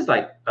like, this is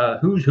like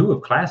who's who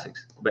of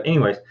classics. But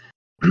anyways,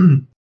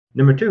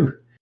 number 2,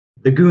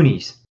 The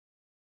Goonies.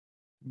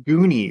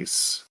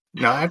 Goonies.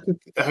 Now I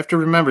have to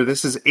remember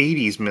this is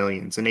 80s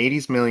millions, and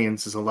 80s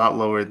millions is a lot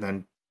lower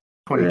than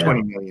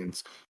 2020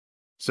 millions.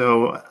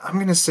 So I'm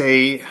gonna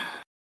say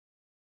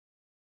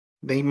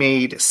they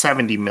made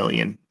 70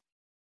 million.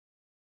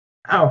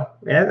 Oh,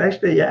 yeah,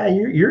 actually, yeah,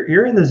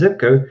 you're in the zip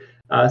code.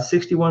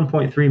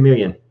 61.3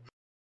 million.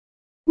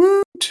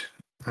 Woot!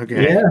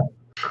 Okay.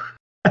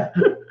 Yeah.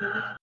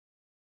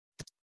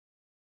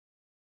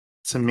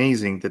 It's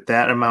amazing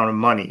that amount of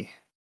money.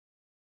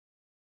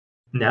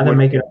 Now they're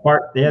making a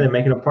part. Yeah, they're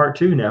making a part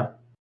 2 now.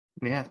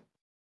 Yeah.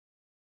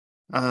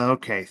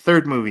 Okay,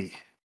 third movie.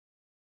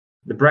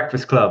 The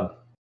Breakfast Club.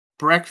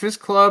 Breakfast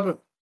Club.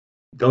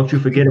 Don't you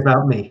forget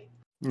about me.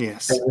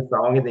 Yes. Sing the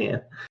song at the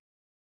end.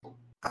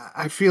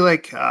 I feel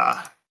like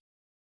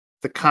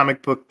the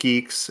comic book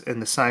geeks and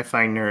the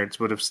sci-fi nerds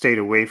would have stayed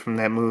away from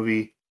that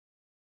movie.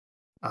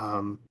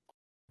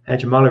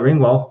 Had your Molly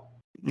Ringwald.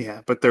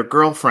 Yeah, but their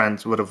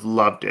girlfriends would have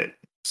loved it.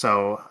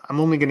 So I'm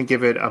only going to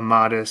give it a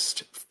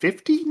modest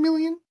 50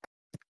 million.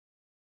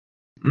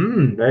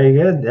 Very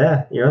good.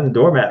 Yeah, you're on the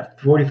doormat.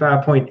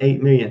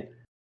 45.8 million.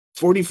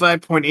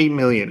 45.8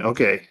 million.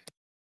 Okay.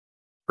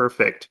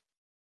 Perfect.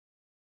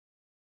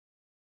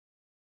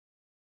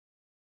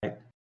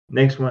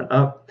 Next one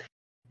up.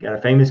 Got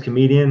a famous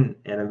comedian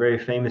and a very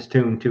famous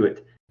tune to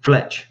it.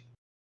 Fletch.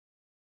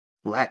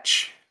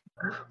 Fletch.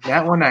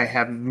 That one I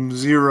have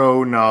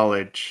zero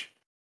knowledge.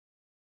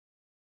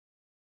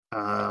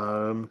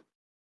 I'm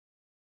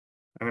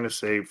going to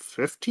say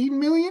 15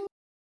 million?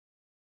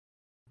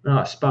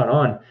 Oh, spot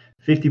on.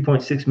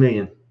 50.6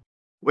 million.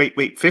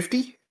 Wait,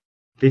 50?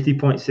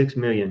 50.6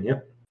 million.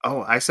 Yep.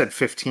 Oh, I said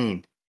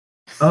 15.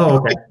 Oh,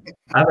 okay.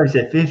 I already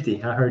said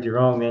 50. I heard you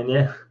wrong, man.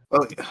 Yeah.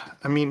 Well,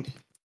 I mean,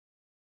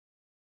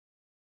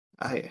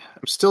 I'm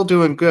still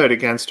doing good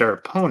against our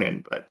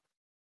opponent, but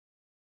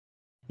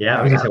yeah,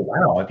 I was gonna say,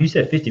 wow. If you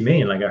said 50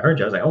 million, like I heard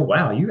you, I was like, oh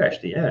wow, you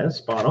actually, yeah, that's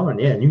spot on.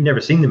 Yeah, and you've never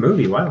seen the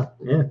movie. Wow.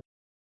 Yeah.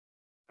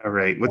 All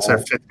right. What's our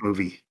fifth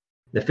movie?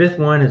 The fifth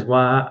one is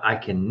why I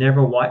can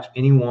never watch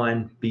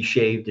anyone be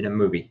shaved in a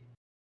movie.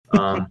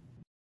 The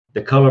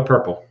Color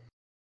Purple.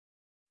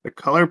 The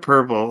Color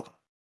Purple,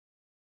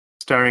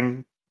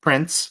 starring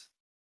Prince.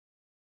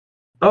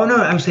 Oh no,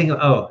 I was thinking.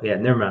 Oh yeah,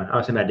 never mind. I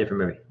was thinking about a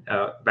different movie.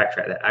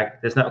 Backtrack that.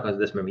 That's not because of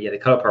this movie. Yeah, The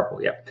Color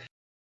Purple. Yeah.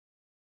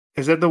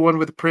 Is that the one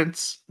with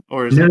Prince,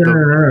 or is No, that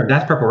no.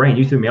 That's Purple Rain.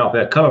 You threw me off.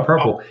 The Color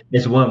Purple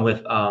is the one with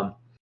with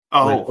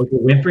Oprah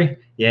Winfrey.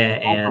 Yeah,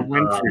 and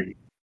Winfrey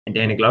and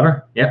Danny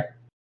Glover. Yep.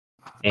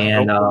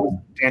 And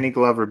Danny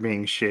Glover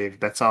being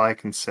shaved. That's all I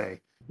can say.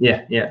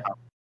 Yeah.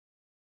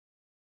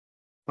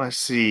 Let's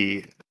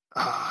see.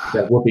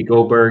 Got Whoopi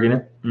Goldberg in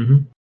it. Mm-hmm.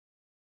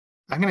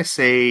 I'm gonna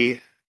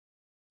say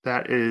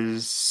that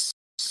is.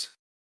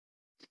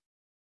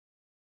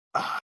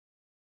 I'm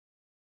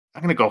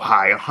gonna go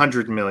high,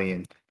 100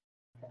 million.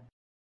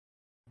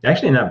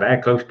 Actually, not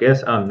bad. Close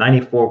guess.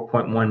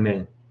 94.1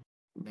 million.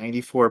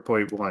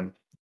 94.1.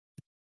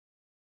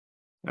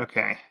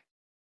 Okay.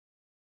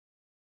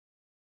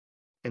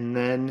 And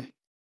then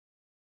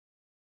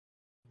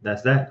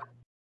That's that.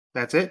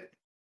 that's it.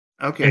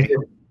 Okay.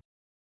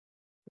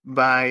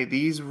 By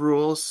these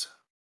rules,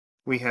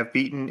 we have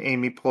beaten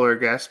Amy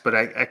Poehler-Guest, but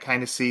I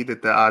kind of see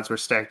that the odds were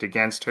stacked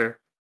against her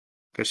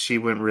because she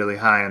went really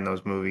high on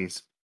those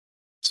movies.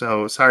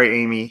 So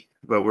sorry, Amy,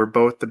 but we're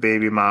both the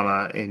baby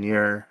mama, and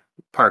you're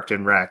parked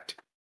and wrecked.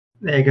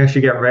 There you go.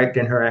 She got wrecked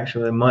in her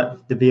actually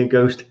month to be a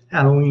ghost.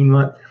 Halloween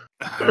month.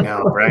 I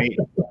know, right?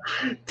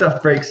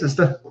 Tough break,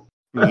 sister.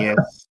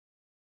 Yes.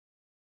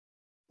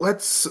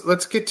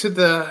 Let's get to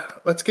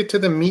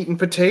the meat and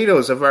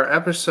potatoes of our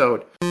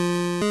episode.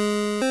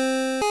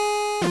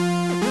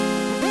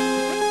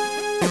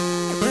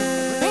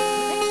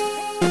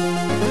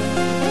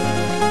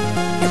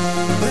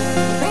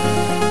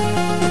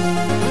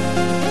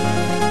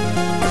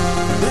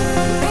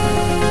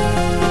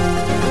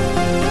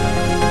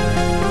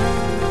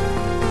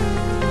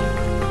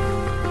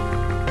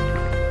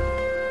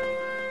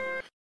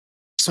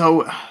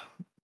 So,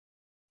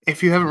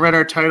 if you haven't read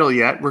our title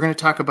yet, we're going to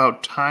talk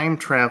about time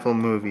travel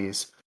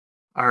movies.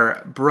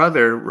 Our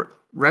brother,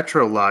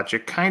 Retro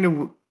Logic, kind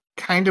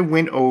of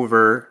went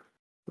over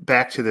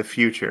Back to the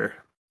Future.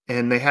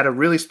 And they had a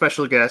really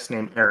special guest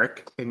named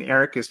Eric. And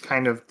Eric is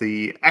kind of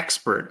the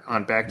expert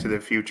on Back to the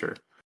Future.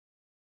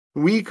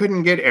 We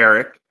couldn't get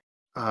Eric.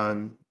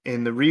 And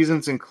the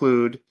reasons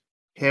include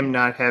him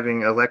not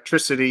having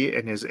electricity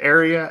in his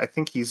area. I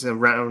think he's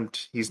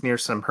near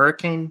some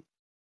hurricane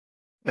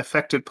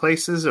affected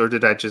places, or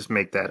did I just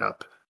make that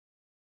up?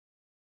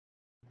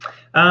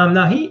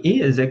 No,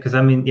 he is it, because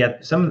I mean,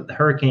 yeah, some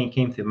hurricane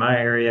came through my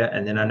area,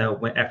 and then I know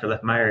after it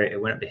left my area,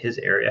 it went up to his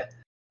area.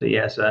 So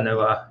yeah, so I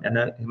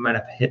know he might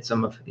have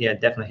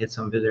definitely hit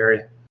some of his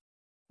area.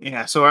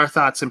 Yeah, so our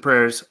thoughts and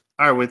prayers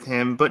are with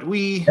him, but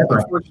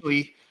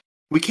unfortunately,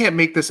 we can't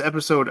make this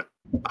episode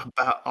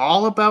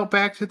all about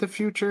Back to the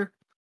Future,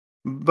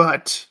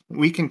 but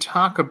we can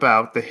talk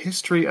about the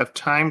history of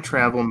time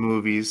travel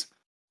movies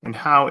and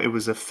how it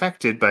was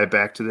affected by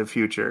Back to the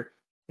Future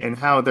and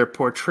how they're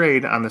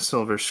portrayed on the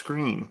silver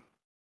screen.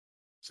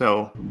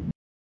 So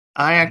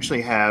I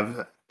actually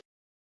have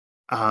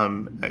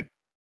a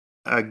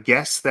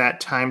Guess That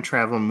Time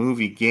Travel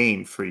Movie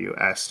game for you,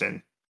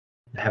 Aston.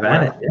 Have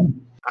at it. Yeah.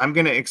 I'm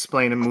going to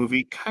explain a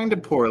movie kind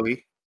of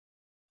poorly,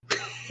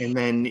 and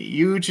then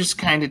you just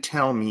kind of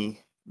tell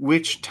me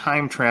which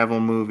time travel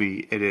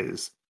movie it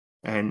is.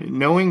 And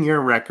knowing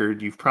your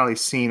record, you've probably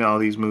seen all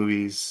these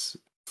movies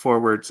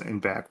forwards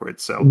and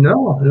backwards. So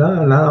No.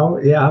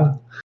 Yeah,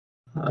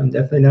 I'm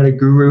definitely not a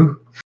guru.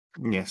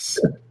 yes.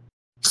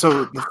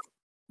 So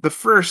the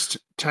first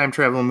time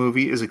travel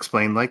movie is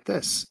explained like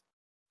this.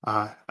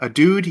 A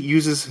dude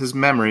uses his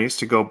memories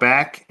to go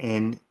back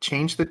and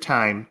change the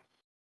time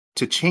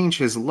to change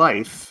his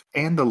life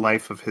and the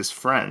life of his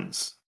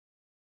friends.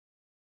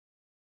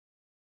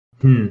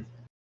 And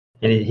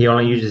he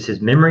only uses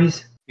his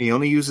memories? He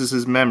only uses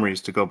his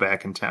memories to go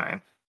back in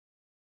time.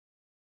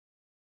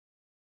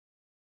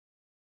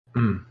 I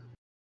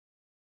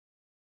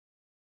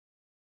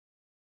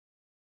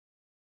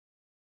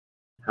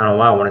don't know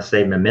why I want to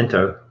say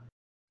Memento,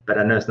 but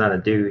I know it's not a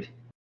dude.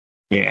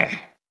 Yeah.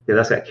 Yeah,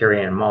 that's got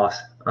Carrie-Anne Moss.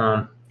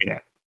 Yeah.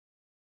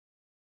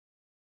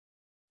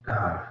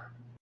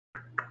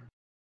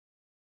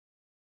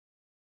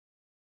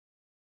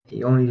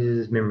 He only uses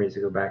his memories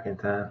to go back in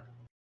time.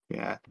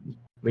 Yeah.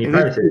 When you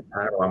probably say the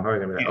title, I'm probably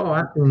gonna be like, "Oh,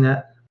 I've seen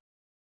that."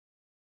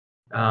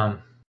 I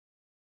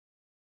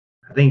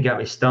think you got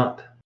me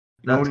stumped.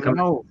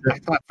 No, I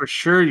thought for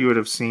sure you would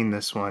have seen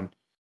this one.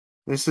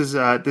 This is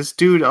this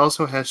dude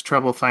also has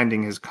trouble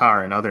finding his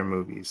car in other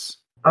movies.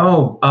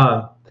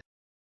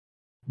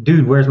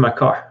 Dude, where's my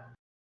car?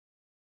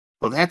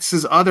 Well, that's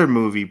his other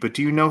movie, but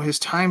do you know his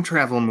time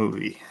travel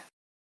movie?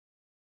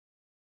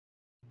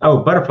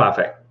 Oh, Butterfly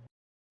Effect.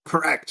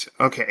 Correct.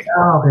 Okay.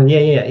 Oh,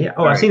 okay. Yeah.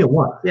 Oh, I've seen it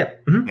once. Yeah.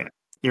 Mm-hmm. Yeah.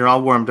 You're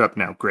all warmed up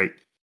now. Great.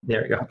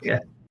 There we go. Yeah.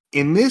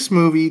 In this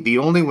movie, the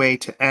only way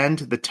to end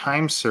the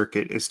time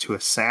circuit is to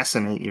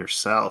assassinate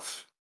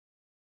yourself.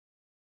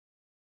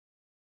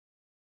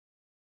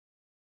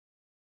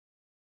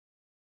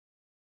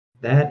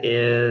 That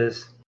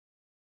is...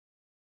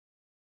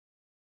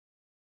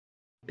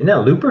 Isn't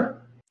that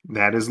Looper?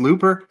 That is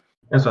Looper.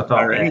 That's what I thought.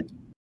 All right.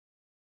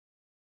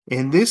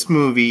 In this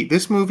movie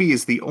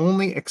is the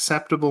only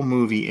acceptable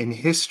movie in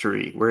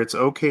history where it's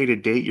okay to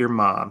date your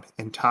mom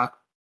and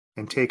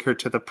take her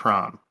to the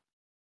prom.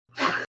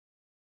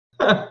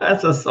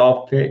 That's a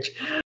soft pitch.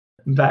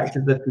 Back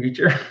to the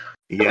Future.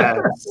 Yes.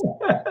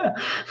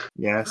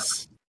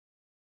 Yes.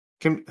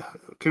 Can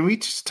we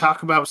just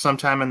talk about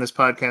sometime in this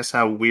podcast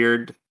how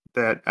weird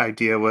that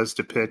idea was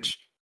to pitch?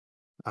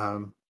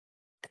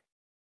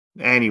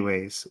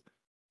 Anyways,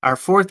 our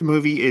fourth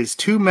movie is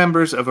two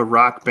members of a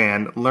rock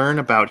band learn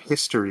about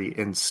history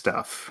and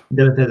stuff.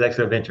 Dylan Says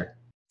Extra Adventure.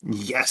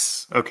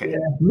 Yes. Okay. Yeah.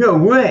 No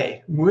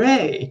way.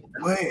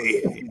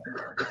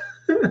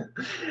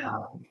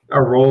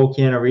 A role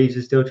Keanu Reeves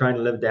is still trying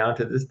to live down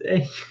to this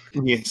day.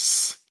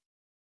 Yes.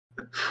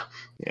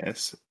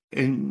 Yes.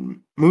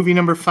 In movie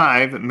number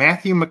 5,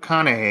 Matthew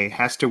McConaughey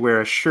has to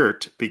wear a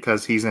shirt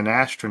because he's an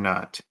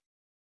astronaut.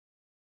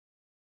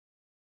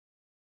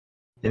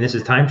 And this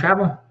is time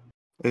travel?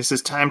 This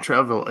is time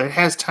travel. It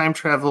has time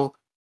travel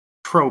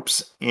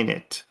tropes in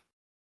it.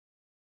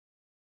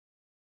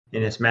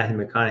 And it's Matthew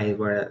McConaughey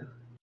wearing it.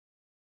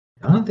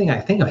 The only thing I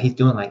think of he's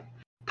doing like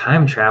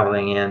time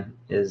traveling in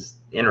is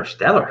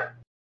Interstellar.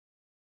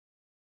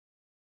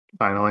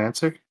 Final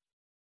answer?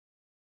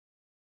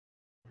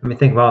 Let me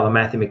think of all the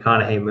Matthew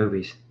McConaughey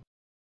movies.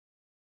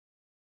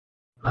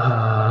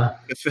 The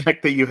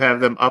fact that you have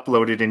them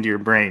uploaded into your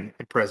brain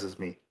impresses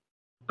me.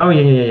 Oh,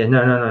 yeah.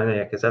 No,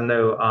 yeah. Because I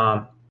know,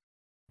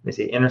 let me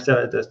see,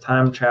 Interstellar does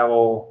time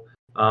travel.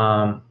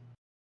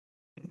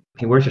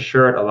 He wears a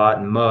shirt a lot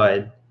in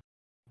Mud.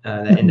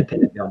 That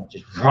independent film, which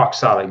is rock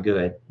solid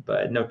good,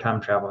 but no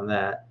time travel in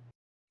that.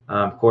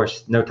 Of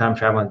course, no time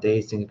travel in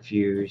Dazed and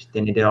Confused.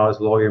 Then he did all his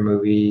lawyer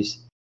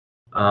movies.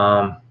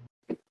 Then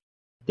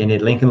he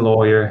did Lincoln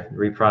Lawyer,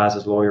 reprised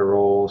his lawyer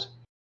roles.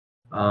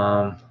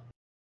 Then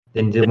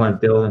he did one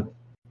with Bill and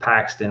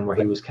Paxton, where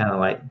he was kind of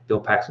like Bill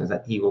Paxton was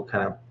that evil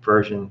kind of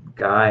version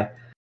guy.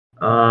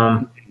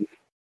 Then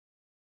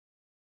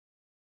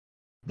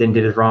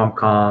did his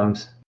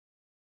rom-coms.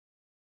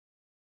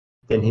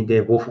 Then he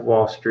did Wolf of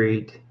Wall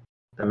Street.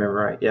 If I remember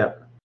right.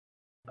 Yep.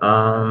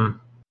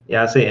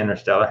 Yeah, I say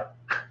Interstellar.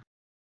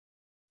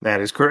 That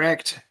is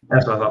correct.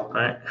 That's what I thought. All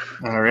right.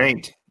 All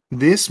right.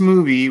 This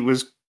movie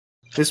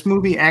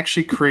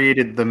actually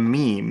created the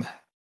meme,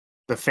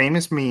 the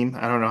famous meme.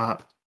 I don't know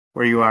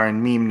where you are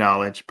in meme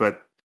knowledge,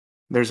 but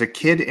there's a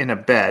kid in a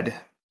bed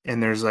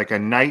and there's like a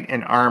knight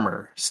in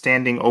armor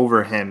standing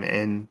over him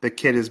and the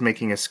kid is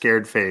making a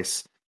scared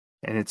face.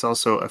 And it's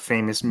also a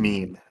famous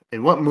meme.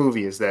 And what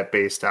movie is that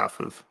based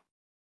off of?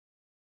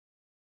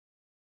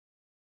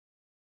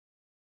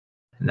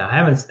 No, I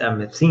haven't.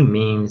 I've seen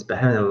memes, but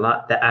I haven't a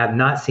lot. That I have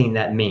not seen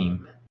that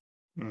meme.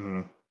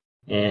 Mhm.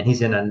 And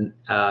he's in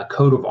a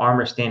coat of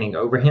armor standing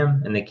over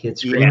him, and the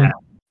kid's screaming.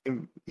 Yeah.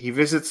 He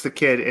visits the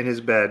kid in his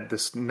bed,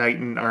 this knight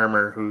in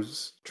armor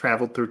who's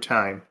traveled through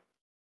time.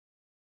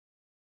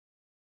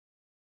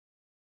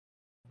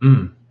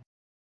 And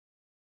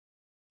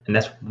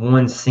that's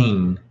one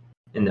scene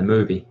in the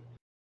movie.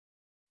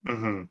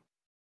 Mm-hmm.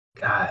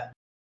 God.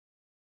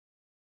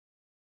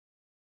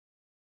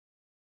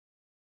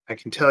 I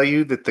can tell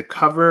you that the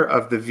cover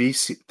of the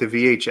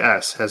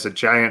VHS has a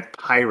giant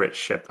pirate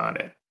ship on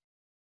it.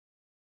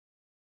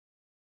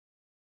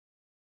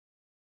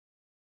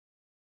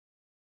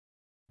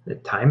 The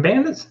Time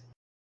Bandits?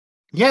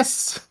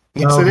 Yes.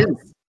 Yes, No. it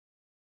is.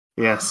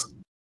 Yes.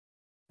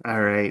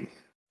 All right.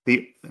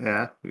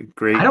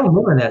 Great. I don't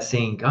remember that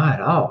scene. God,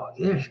 oh,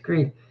 yeah,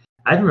 great.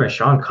 I remember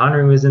Sean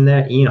Connery was in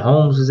that. Ian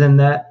Holmes was in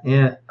that.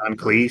 Yeah. John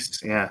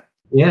Cleese, yeah.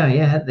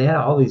 Yeah. They had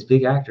all these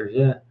big actors.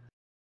 Yeah.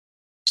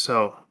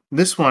 So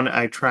this one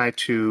I try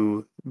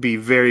to be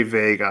very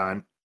vague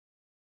on.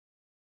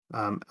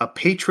 A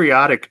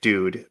patriotic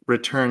dude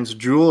returns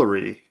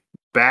jewelry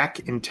back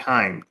in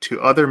time to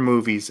other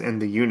movies in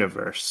the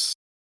universe.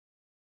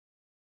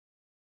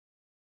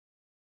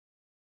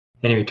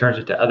 And he returns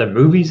it to other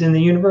movies in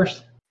the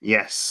universe?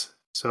 Yes.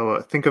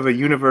 So think of a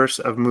universe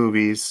of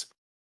movies.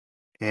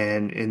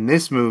 And in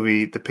this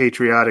movie, the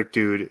patriotic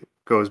dude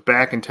goes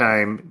back in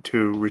time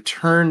to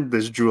return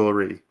this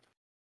jewelry.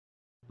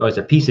 Oh, it's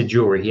a piece of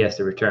jewelry he has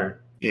to return.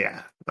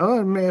 Yeah.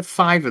 Oh, man,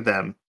 5 of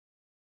them.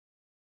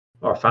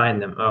 Or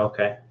find them. Oh,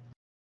 okay.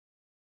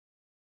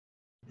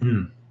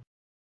 I'm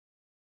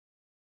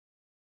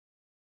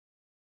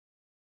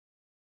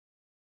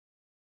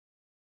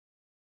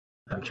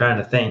trying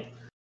to think.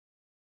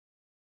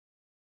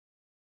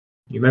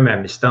 You remember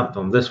I stumped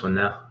on this one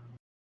now.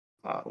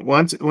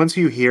 Once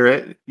you hear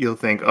it, you'll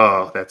think,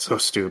 "Oh, that's so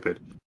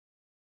stupid."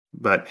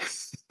 But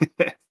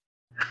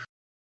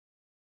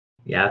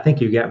yeah, I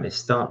think you got me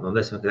stumped on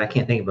this one because I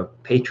can't think of a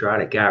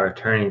patriotic guy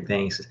returning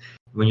things.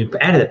 When you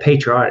added the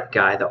patriotic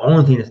guy, the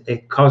only thing that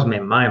it caused me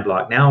a mind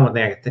block. Now, the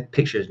only thing I can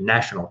picture is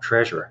National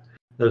Treasure.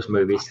 Those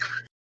movies,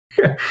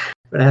 but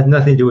it has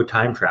nothing to do with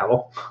time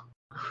travel.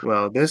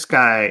 Well, this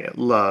guy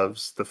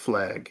loves the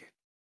flag,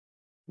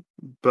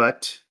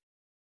 but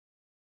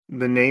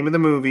the name of the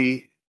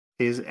movie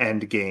is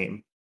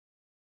Endgame.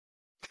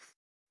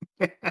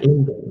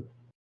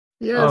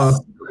 Yes,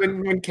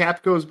 when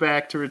Cap goes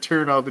back to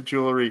return all the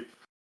jewelry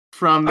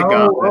from the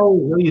gauntlet.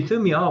 Oh, you threw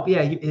me off.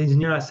 Yeah,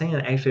 you're not saying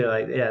actually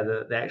like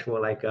the actual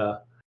like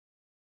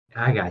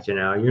I got you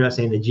now. You're not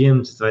saying the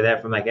gems stuff like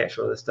that from like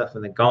actual the stuff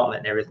in the gauntlet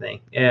and everything.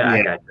 Yeah.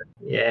 I got you.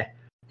 Yeah.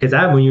 Because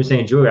when you were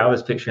saying jewelry, I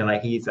was picturing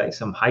like he's like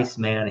some heist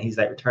man and he's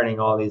like returning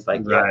all these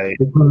like Right.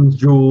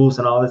 jewels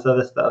and all this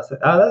other stuff. So,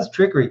 that's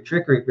trickery.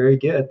 Very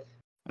good.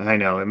 I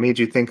know. It made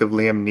you think of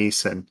Liam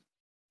Neeson.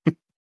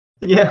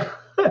 Yeah.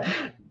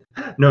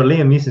 No,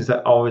 Liam Neeson's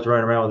always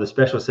running around with a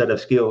special set of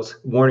skills,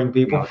 warning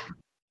people.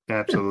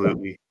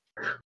 Absolutely.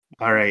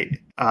 All right.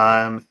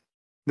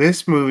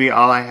 This movie,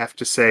 all I have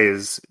to say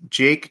is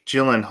Jake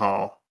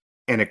Gyllenhaal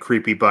and a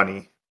creepy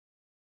bunny.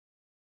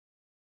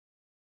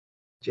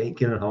 Jake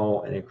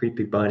Gyllenhaal and a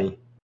creepy bunny.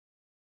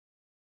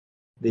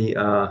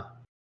 And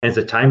it's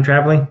a time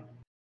traveling?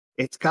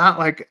 It's got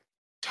like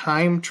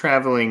time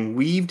traveling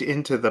weaved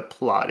into the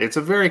plot. It's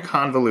a very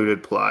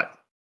convoluted plot.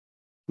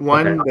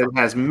 One that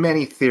has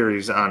many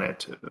theories on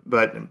it,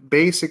 but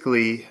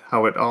basically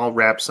how it all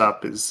wraps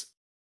up is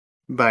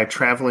by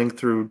traveling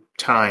through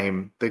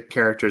time, the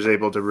character is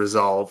able to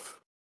resolve.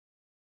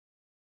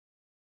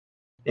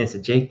 It's a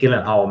Jake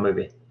Gyllenhaal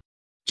movie.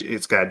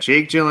 It's got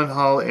Jake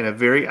Gyllenhaal and a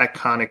very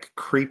iconic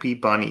creepy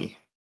bunny.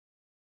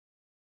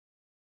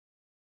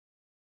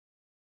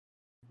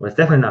 Well, it's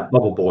definitely not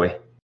Bubble Boy.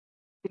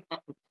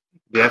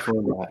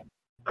 Definitely not.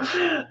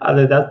 I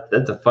think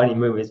that's a funny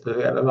movie. It's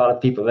got a lot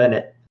of people in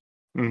it.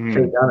 Mm-hmm.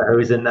 Trey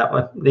Donahoe's in that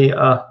one.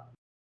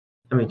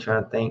 Let me try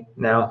to think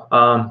now.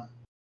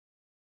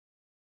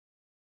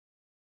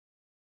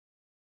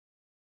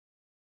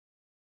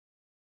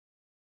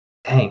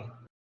 Dang.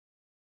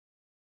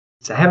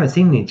 So I haven't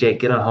seen any Jake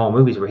Gyllenhaal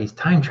movies where he's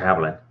time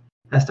traveling.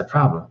 That's the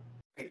problem.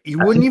 You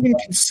wouldn't even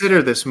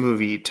consider this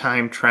movie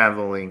time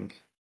traveling.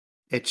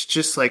 It's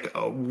just like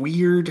a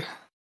weird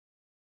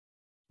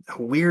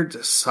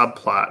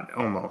subplot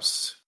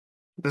almost.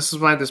 This is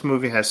why this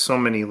movie has so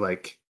many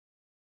like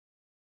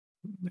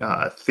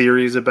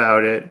theories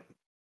about it.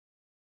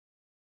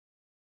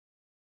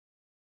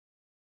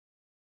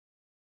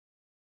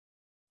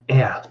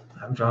 Yeah,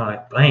 I'm drawing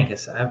like blank.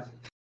 I'm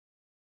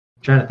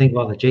trying to think of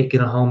all the Jake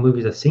Gyllenhaal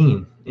movies I've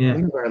seen. Yeah,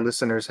 One of our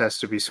listeners has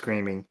to be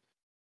screaming.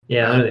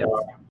 yeah, there they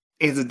are.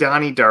 It's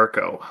Donnie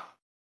Darko.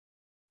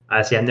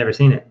 I see. I've never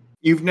seen it.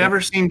 You've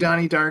never seen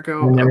Donnie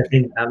Darko?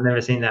 I've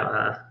never seen that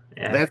one.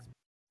 Yeah,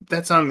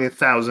 That's on the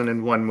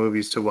 1,001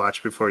 movies to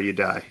watch before you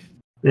die.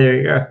 there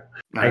you go.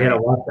 I gotta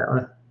Alright. watch that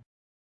one.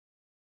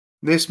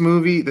 This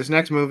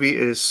next movie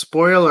is,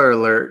 spoiler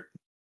alert,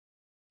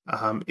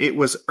 it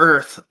was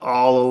Earth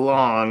all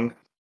along.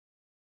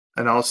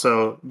 And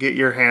also, get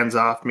your hands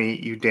off me,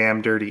 you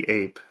damn dirty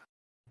ape.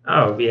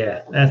 Oh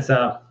yeah, that's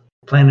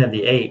Planet of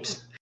the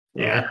Apes.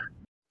 Yeah.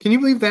 Can you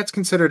believe that's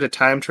considered a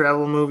time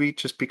travel movie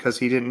just because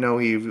he didn't know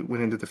he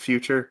went into the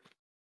future?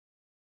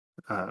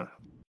 Yeah,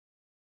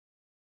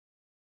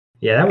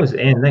 that was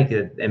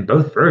in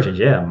both versions.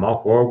 Yeah,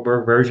 Mark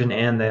Wahlberg version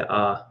and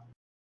the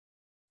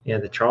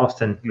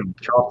Charleston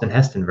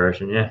Heston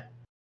version. Yeah.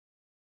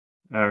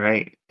 All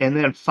right. And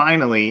then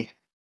finally,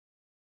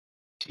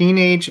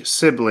 teenage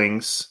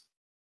siblings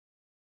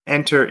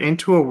enter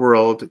into a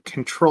world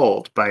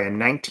controlled by a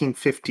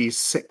 1950s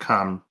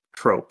sitcom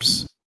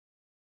tropes.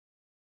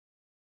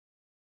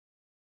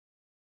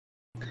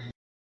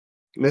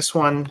 This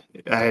one,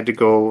 I had to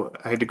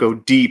go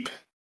deep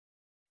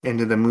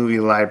into the movie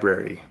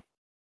library.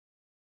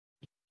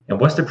 And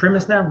what's the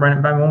premise now? Run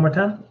it by one more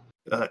time.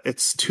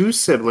 It's two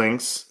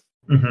siblings.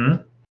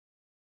 Mm-hmm.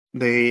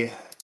 They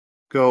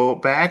go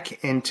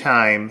back in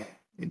time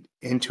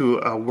into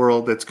a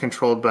world that's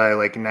controlled by the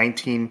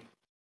 1950s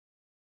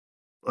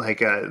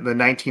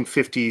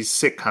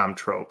sitcom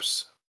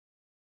tropes.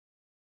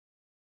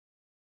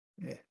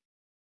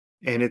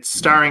 And it's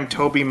starring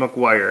Tobey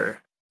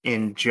Maguire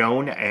in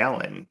Joan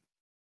Allen.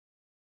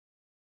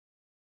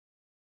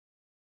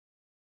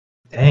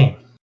 Dang.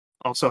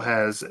 Also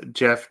has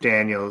Jeff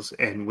Daniels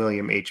and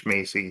William H.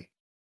 Macy.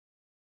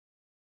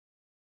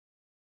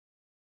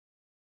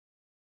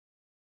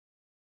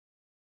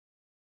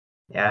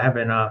 Yeah, I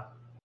haven't. I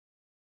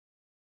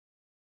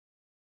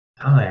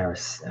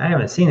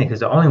haven't seen it because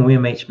the only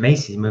William H.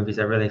 Macy movies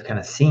I really kind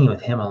of seen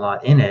with him a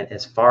lot in it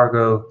is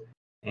Fargo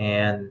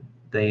and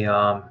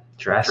the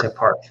Jurassic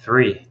Park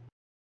 3.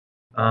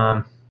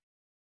 Yeah,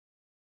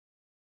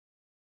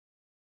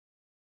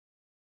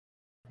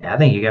 I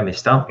think you got me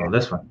stumped on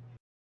this one.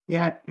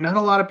 Yeah, not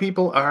a lot of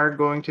people are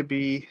going to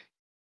be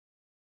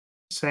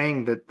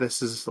saying that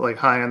this is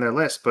high on their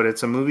list, but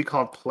it's a movie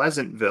called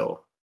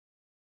Pleasantville.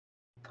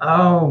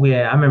 Oh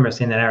yeah, I remember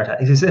seeing that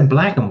advertised. It's in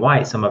black and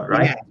white, some of it,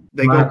 right? Yeah,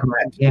 they go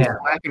into Yeah. this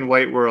black and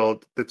white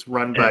world that's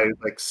run by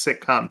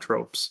sitcom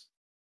tropes.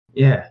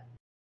 Yeah.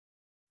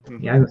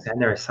 Mhm. Yeah, I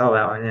never saw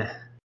that one. Yeah.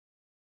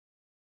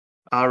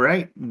 All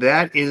right,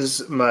 that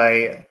is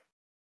my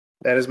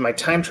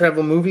time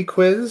travel movie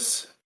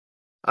quiz.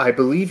 I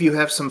believe you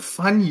have some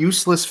fun,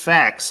 useless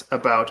facts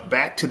about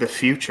Back to the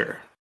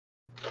Future.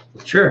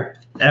 Sure,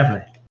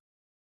 definitely.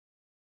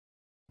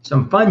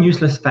 Some fun,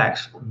 useless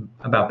facts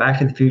about Back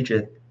to the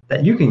Future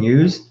that you can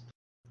use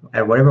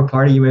at whatever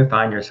party you may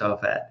find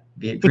yourself at,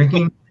 be it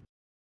drinking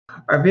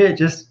or be it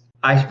just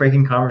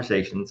ice-breaking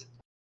conversations.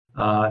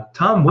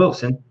 Tom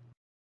Wilson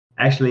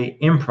actually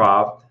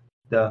improv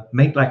the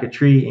 "Make Like a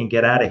Tree and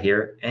Get Out of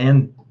Here"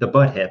 and the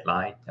 "Butthead"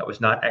 line that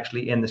was not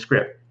actually in the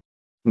script.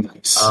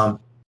 Nice.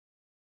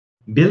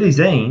 Billy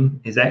Zane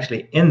is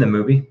actually in the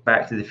movie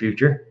Back to the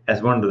Future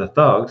as one of the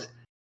thugs,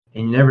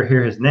 and you never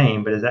hear his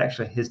name, but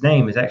his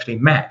name is actually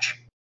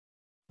Match.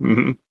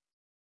 Mhm.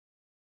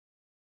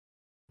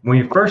 When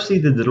you first see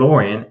the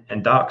DeLorean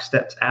and Doc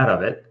steps out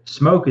of it,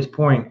 smoke is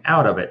pouring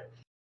out of it.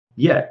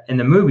 Yet in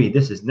the movie,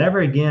 this is never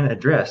again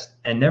addressed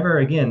and never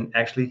again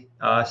actually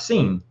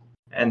seen,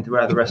 and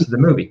throughout the rest of the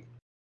movie.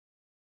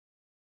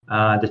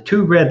 The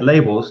two red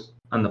labels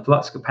on the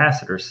flux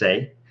capacitor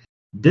say,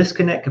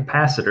 "Disconnect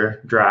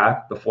capacitor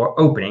drive before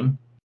opening,"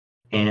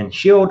 and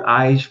 "Shield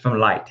eyes from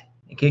light,"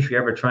 in case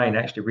you're ever trying to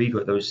actually read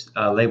what those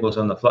labels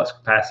on the flux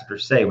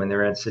capacitors say when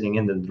they're sitting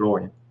in the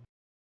DeLorean.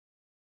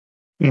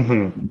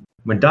 Mm-hmm.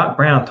 When Doc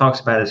Brown talks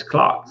about his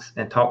clocks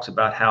and talks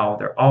about how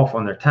they're off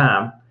on their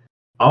time,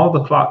 all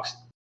the clocks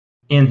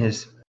in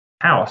his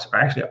house are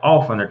actually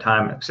off on their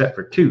time except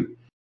for two.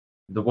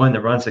 The one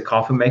that runs the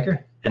coffee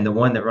maker and the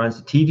one that runs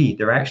the TV.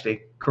 They're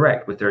actually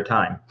correct with their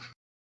time.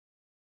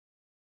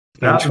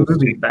 Throughout the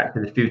movie Back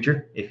to the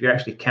Future, if you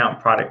actually count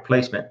product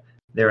placement,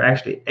 there are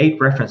actually 8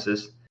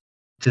 references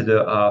to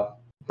the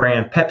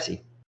brand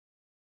Pepsi.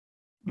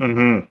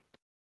 Mm-hmm.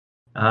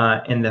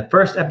 In the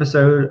first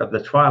episode of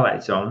The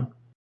Twilight Zone,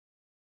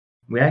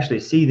 we actually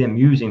see them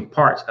using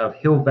parts of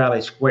Hill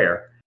Valley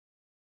Square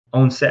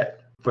on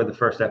set for the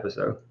first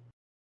episode.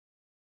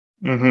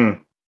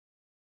 Mm-hmm.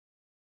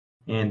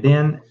 And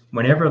then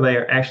whenever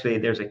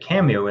there's a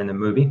cameo in the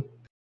movie,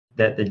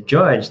 that the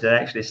judge that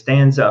actually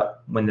stands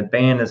up when the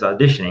band is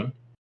auditioning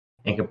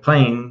and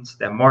complains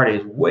that Marty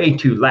is way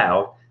too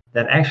loud,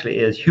 that actually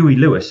is Huey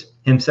Lewis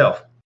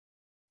himself.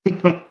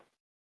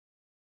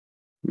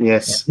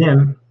 Yes.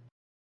 And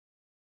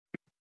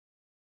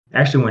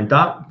Actually, when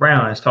Doc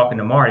Brown is talking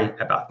to Marty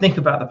think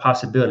about the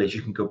possibilities,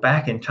 you can go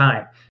back in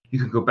time. You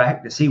can go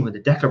back to see when the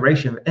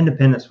Declaration of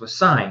Independence was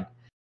signed.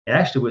 It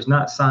actually was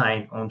not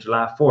signed on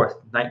July 4th,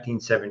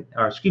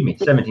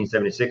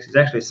 1776. It's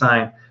actually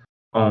signed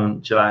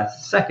on July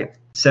 2nd,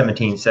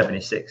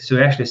 1776. So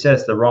he actually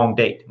says the wrong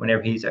date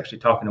whenever he's actually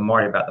talking to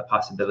Marty about the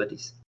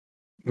possibilities.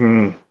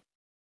 Mm.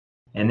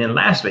 And then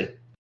lastly,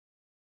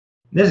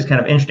 this is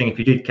kind of interesting if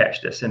you did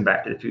catch this in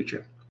Back to the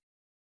Future.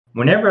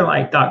 Whenever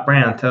like Doc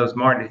Brown tells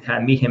Marty to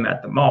kind of meet him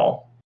at the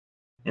mall,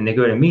 and they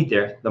go to meet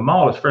there, the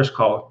mall is first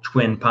called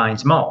Twin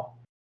Pines Mall.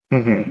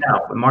 Mm-hmm.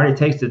 Now, when Marty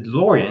takes the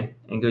DeLorean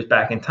and goes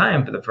back in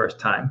time for the first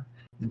time,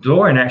 the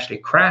DeLorean actually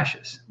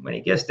crashes. When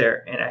he gets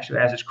there, and actually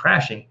as it's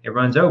crashing, it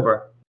runs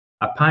over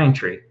a pine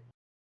tree.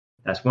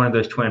 That's one of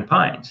those twin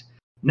pines.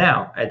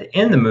 Now, at the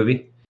end of the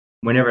movie,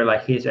 whenever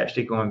like he's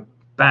actually going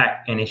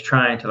back and he's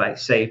trying to like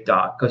save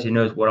Doc because he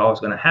knows what all is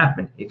going to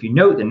happen. If you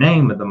note the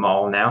name of the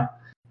mall now,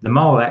 the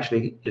mall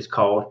actually is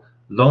called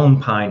Lone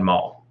Pine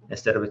Mall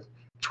instead of a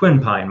Twin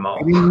Pine Mall.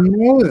 I didn't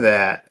know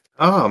that.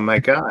 Oh my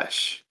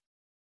gosh.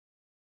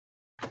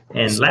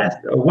 And last,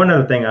 one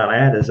other thing I'll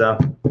add is I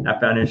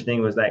found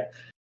interesting was like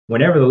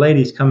whenever the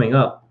lady's coming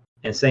up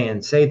and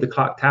saying save the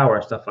clock tower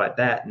and stuff like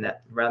that, and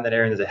that around that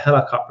area there's a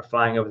helicopter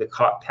flying over the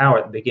clock tower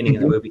at the beginning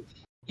of the movie.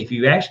 If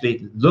you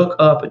actually look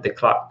up at the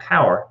clock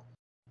tower,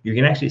 you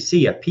can actually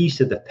see a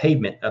piece of the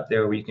pavement up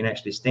there where you can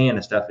actually stand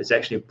and stuff. It's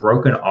actually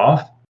broken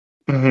off.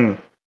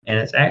 Mm-hmm. And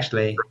it's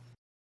actually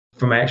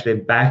from actually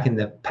back in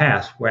the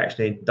past where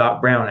actually Doc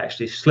Brown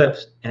actually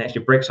slips and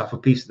actually breaks off a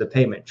piece of the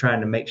pavement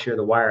trying to make sure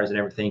the wires and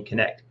everything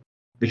connect.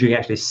 But you can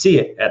actually see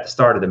it at the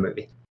start of the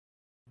movie.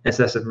 And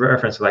so that's a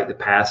reference to like the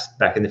past,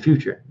 back in the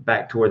future,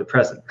 back toward the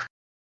present.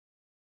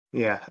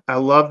 Yeah, I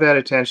love that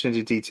attention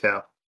to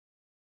detail.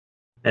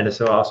 And it's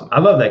so awesome.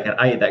 I love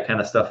that I eat that kind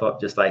of stuff up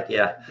just like,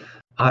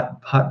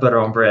 hot butter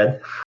on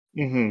bread.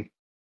 Mm-hmm.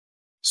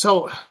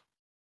 So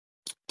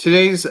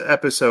today's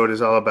episode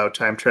is all about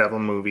time travel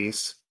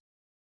movies.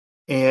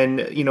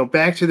 And, you know,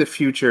 Back to the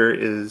Future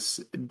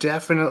is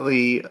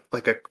definitely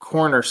like a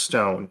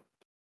cornerstone.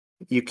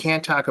 You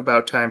can't talk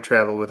about time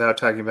travel without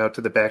talking about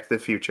the Back to the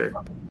Future.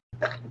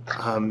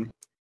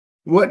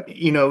 What,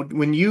 you know,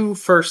 when you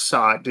first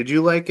saw it, did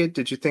you like it?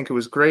 Did you think it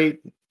was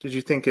great? Did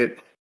you think it...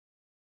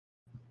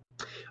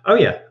 Oh,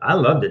 yeah. I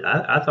loved it.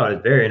 I thought it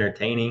was very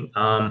entertaining.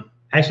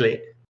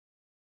 Actually,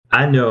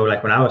 I know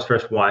like when I was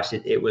first watched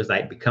it, it was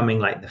like becoming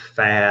like the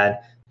fad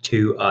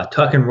to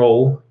tuck and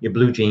roll your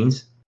blue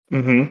jeans.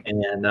 Mm-hmm.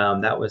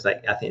 And that was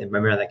like, I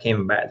remember that came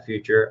in Back to the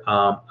Future.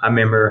 I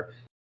remember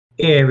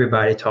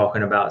everybody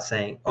talking about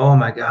saying, oh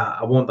my God,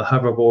 I want the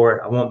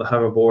hoverboard. I want the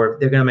hoverboard.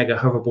 They're going to make a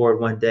hoverboard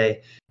one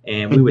day.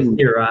 And we would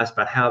theorize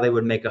about how they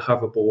would make a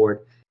hoverboard.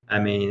 I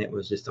mean, it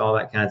was just all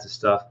that kinds of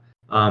stuff.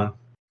 I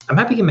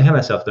might be getting ahead of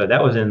myself though.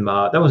 That was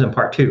in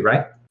part 2,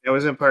 right? That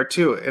was in part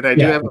 2. And I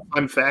do have a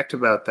fun fact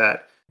about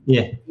that.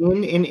 Yeah.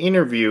 In an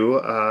interview,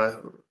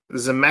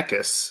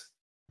 Zemeckis,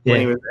 when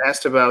he was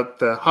asked about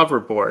the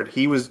hoverboard,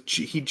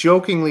 he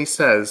jokingly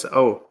says,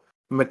 "Oh,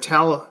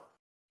 Mattel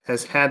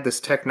has had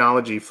this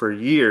technology for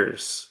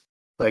years.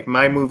 Like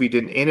my movie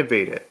didn't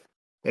innovate it."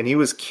 And he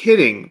was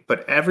kidding,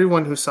 but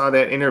everyone who saw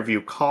that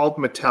interview called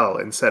Mattel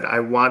and said, "I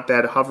want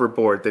that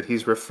hoverboard that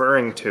he's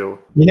referring to."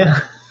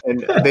 Yeah.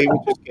 And they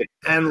would just get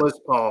endless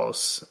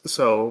calls.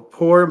 So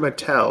poor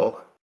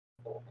Mattel.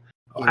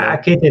 You know. I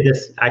can't say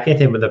this. I can't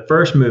say, but the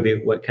first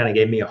movie, what kind of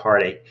gave me a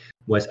heartache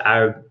was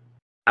I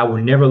will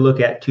never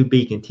look at To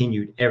Be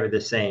Continued ever the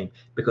same,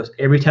 because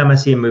every time I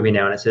see a movie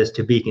now and it says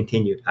To Be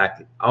Continued, I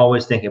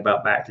always think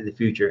about Back to the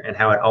Future and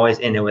how it always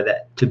ended with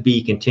that To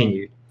Be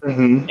Continued.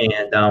 Mm-hmm.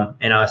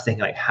 And I was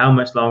thinking like, how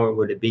much longer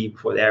would it be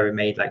before they ever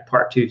made like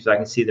part 2 so I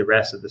can see the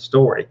rest of the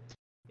story?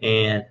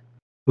 And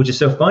which is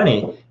so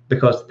funny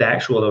because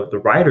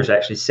the writers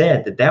actually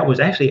said that was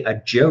actually a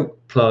joke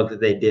plug that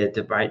they did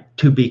to write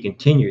To Be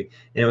Continued.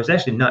 And it was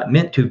actually not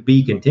meant to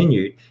be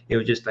continued. It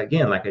was just,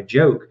 again, like a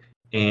joke.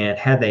 And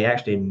had they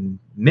actually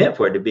meant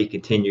for it to be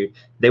continued,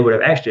 they would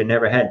have actually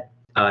never had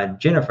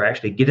Jennifer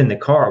actually get in the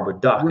car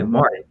with Doc and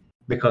Marty,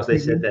 because they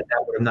said that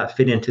would have not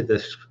fit into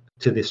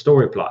the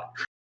story plot.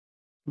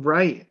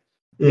 Right.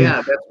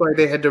 Yeah, that's why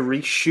they had to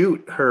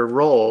reshoot her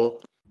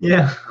role.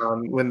 Yeah.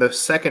 When the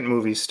second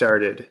movie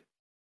started.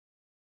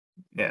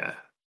 Yeah.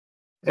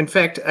 In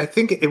fact, I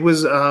think it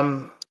was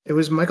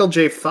Michael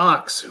J.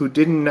 Fox who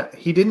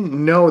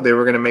didn't know they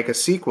were going to make a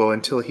sequel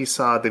until he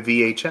saw the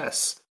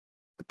VHS.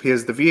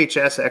 Because the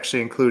VHS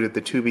actually included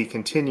the To Be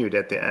Continued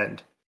at the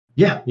end.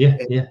 Yeah.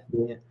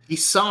 He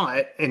saw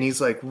it and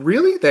he's like,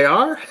 "Really? They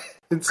are?"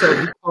 And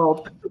so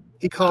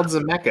he called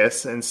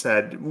Zemeckis and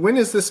said, "When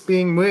is this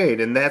being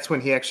made?" And that's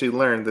when he actually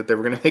learned that they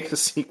were going to make a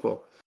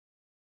sequel.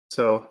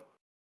 So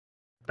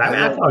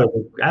I thought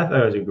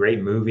it was a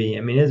great movie.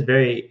 I mean, it's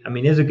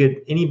a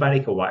good, anybody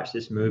could watch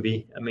this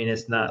movie. I mean,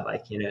 it's not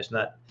like,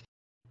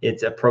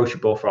 it's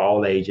approachable for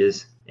all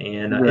ages.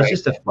 And Right. it's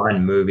just a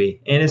fun movie,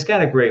 and it's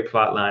got a great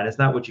plot line. It's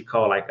not what you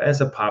call like it's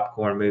a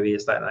popcorn movie.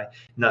 It's like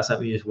not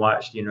something you just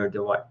watch,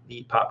 to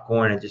eat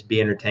popcorn and just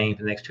be entertained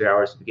for the next 2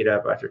 hours to get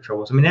up after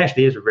troubles. I mean, it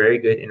actually is a very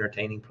good,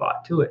 entertaining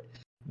plot to it,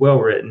 well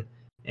written,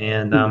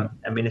 and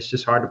I mean, it's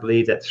just hard to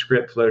believe that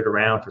script floated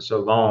around for so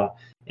long,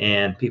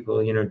 and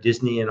people,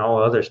 Disney and all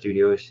other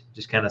studios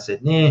just kind of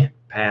said, nah,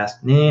 pass,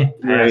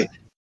 Right.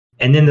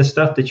 and then the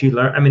stuff that you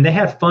learn. I mean, they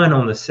had fun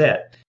on the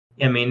set.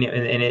 I mean,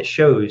 and it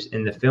shows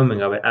in the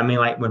filming of it. I mean,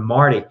 like when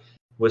Marty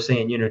was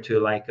saying,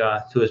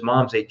 to his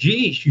mom, say,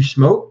 geez, you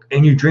smoke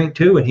and you drink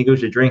too. And he goes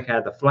to drink out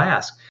of the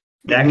flask.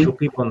 The actual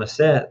people on the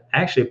set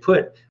actually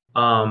put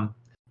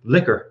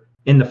liquor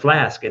in the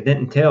flask and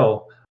didn't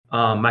tell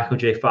Michael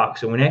J. Fox.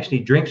 So when he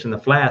actually drinks from the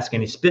flask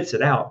and he spits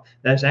it out,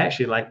 that's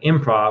actually like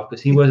improv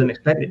because he wasn't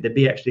expected to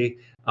be actually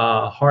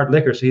hard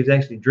liquor. So he was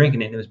actually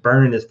drinking it and it was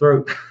burning his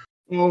throat.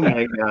 Oh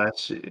my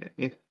gosh.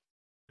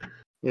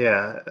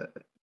 Yeah.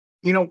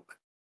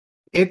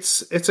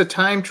 It's a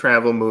time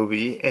travel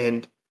movie,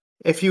 and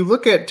if you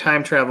look at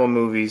time travel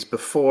movies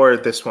before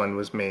this one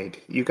was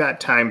made, you got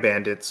Time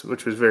Bandits,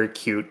 which was very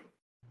cute.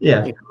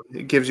 Yeah.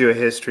 It gives you a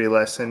history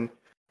lesson.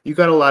 You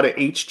got a lot of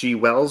H.G.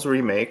 Wells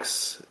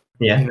remakes.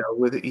 Yeah.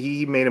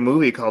 He made a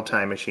movie called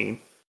Time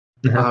Machine.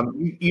 Uh-huh.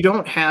 You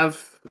don't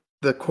have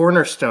the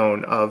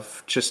cornerstone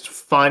of just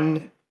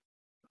fun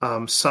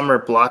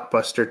summer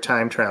blockbuster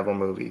time travel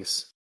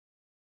movies.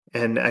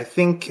 And I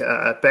think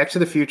Back to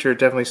the Future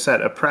definitely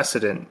set a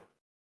precedent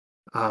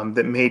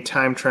that made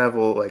time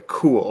travel like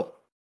cool.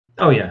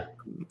 Oh yeah.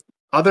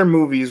 Other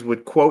movies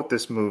would quote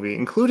this movie,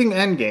 including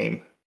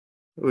Endgame,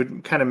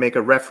 would kind of make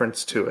a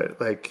reference to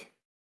it. Like,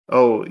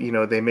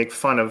 they make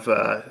fun of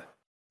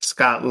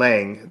Scott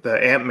Lang,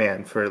 the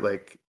Ant-Man, for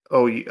like,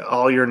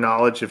 all your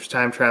knowledge of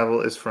time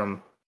travel is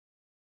from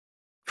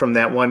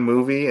that one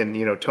movie,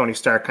 and Tony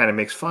Stark kind of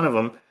makes fun of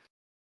him.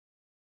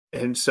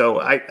 And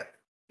so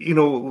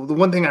the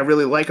one thing I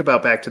really like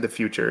about Back to the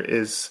Future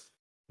is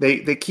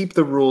they keep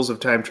the rules of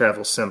time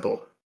travel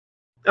simple.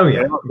 Oh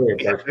yeah.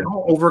 They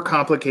don't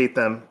overcomplicate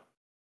them.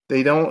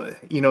 They don't,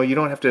 you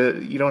don't have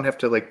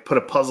to like put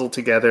a puzzle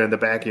together in the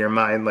back of your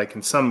mind like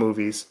in some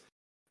movies.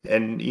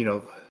 And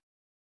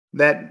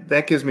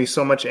that gives me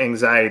so much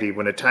anxiety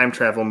when a time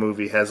travel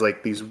movie has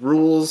like these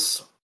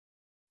rules,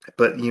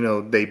 but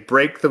they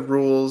break the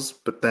rules,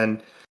 but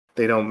then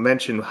they don't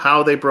mention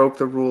how they broke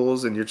the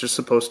rules, and you're just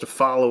supposed to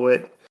follow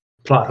it.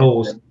 Plot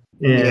holes.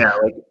 Yeah,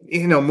 like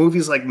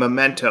movies like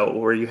Memento,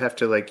 where you have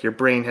to like your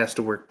brain has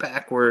to work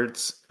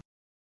backwards.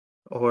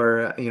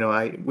 Or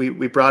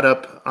we brought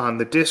up on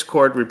the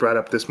Discord, we brought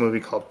up this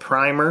movie called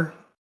Primer,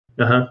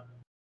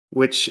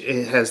 which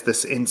it has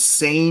this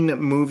insane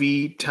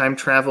movie time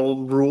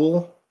travel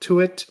rule to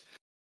it.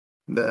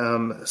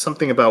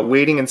 Something about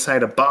waiting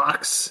inside a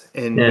box,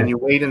 and when you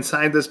wait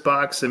inside this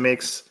box, it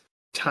makes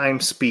time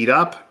speed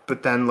up,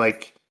 but then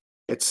like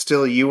it's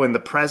still you in the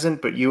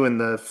present, but you in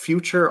the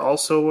future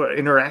also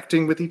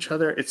interacting with each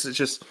other. It's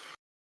just,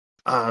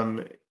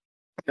 Back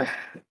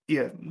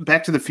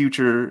to the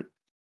Future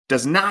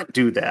does not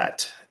do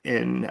that,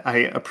 and I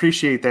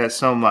appreciate that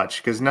so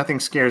much because nothing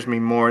scares me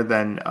more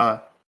than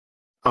a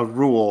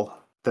rule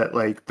that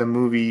like the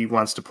movie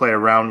wants to play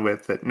around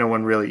with that no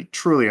one really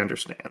truly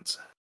understands.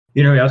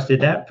 You know who else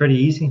did that pretty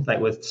easy, like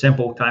with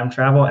simple time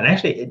travel? And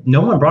actually,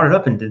 no one brought it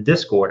up in the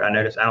Discord. I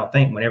noticed. I don't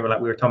think whenever like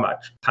we were talking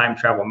about time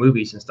travel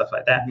movies and stuff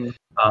like that.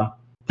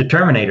 The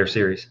Terminator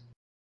series.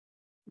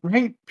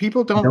 Right?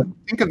 People don't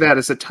think of that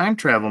as a time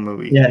travel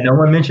movie. Yeah, no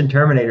one mentioned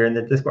Terminator in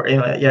the Discord.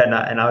 And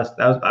I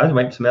was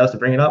waiting for somebody else to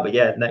bring it up,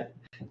 but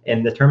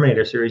in the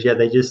Terminator series,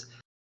 they just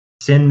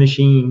send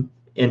machine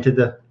into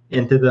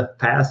the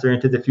past or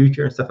into the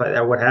future and stuff like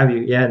that, what have you.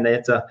 Yeah, and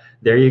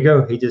there you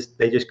go. They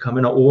just come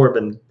in an orb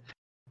and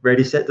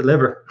ready, set,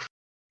 deliver.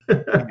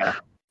 Yeah.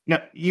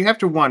 Now, you have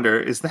to wonder,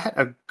 is that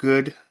a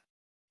good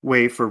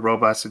way for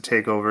robots to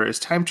take over? Is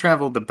time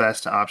travel the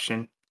best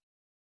option?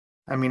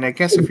 I mean, I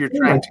guess if you're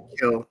trying to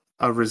kill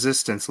a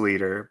resistance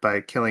leader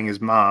by killing his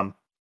mom,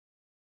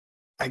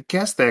 I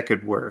guess that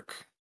could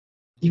work.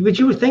 But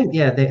you would think,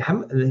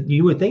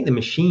 you would think the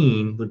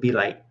machine would be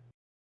like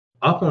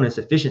up on its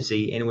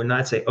efficiency and would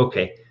not say,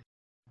 okay,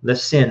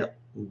 let's send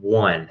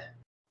one.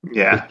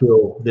 To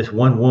kill this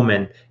one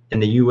woman in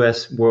the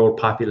U.S. world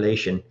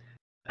population.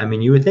 I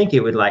mean, you would think it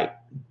would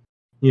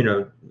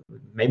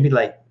maybe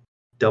like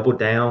double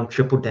down,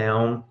 triple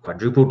down,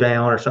 quadruple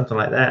down, or something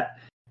like that.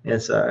 And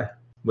so,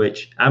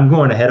 which I'm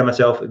going ahead of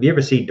myself. If you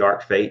ever see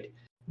Dark Fate,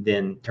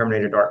 then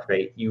Terminator Dark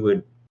Fate,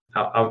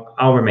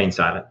 I'll remain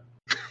silent.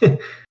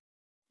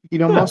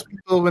 Most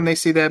people when they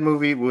see that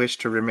movie wish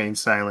to remain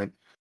silent,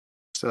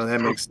 so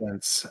that makes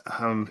sense.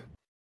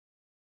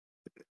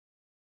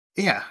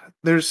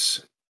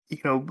 There's.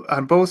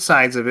 On both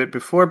sides of it,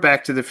 before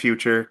Back to the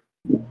Future,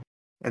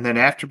 and then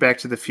after Back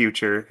to the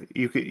Future,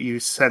 you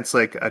sense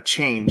like a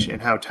change in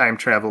how time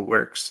travel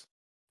works.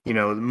 The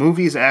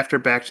movies after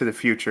Back to the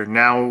Future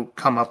now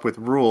come up with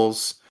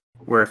rules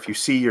where if you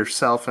see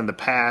yourself in the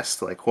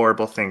past, like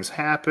horrible things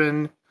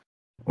happen,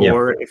 Yeah.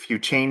 or if you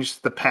change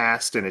the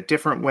past in a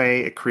different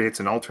way, it creates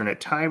an alternate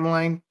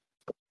timeline.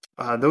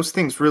 Those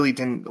things really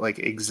didn't like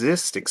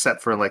exist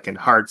except for like in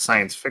hard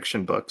science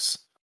fiction books.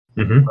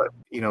 Mm-hmm.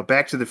 But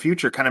Back to the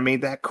Future kind of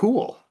made that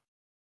cool.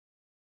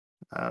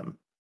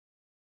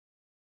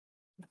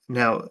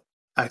 Now,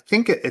 I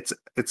think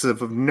it's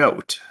of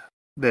note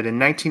that in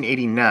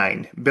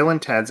 1989, Bill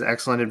and Ted's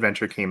Excellent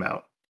Adventure came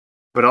out,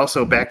 but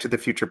also Back to the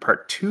Future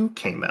Part 2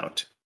 came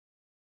out.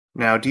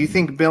 Now, do you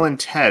think Bill and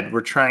Ted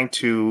were trying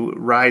to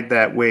ride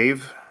that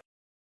wave,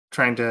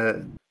 trying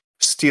to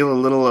steal a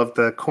little of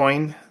the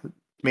coin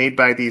made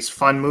by these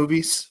fun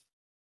movies?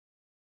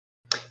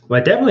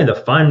 Well, definitely the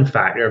fun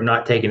factor of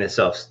not taking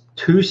itself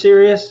too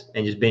serious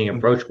and just being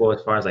approachable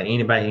as far as like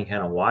anybody can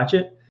kind of watch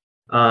it.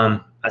 I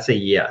say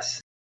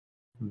yes,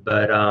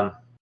 but I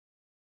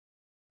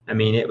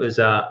mean it was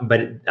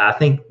I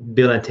think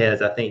Bill and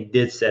Ted's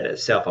did set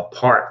itself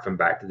apart from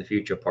Back to the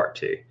Future Part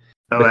 2.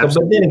 But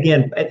then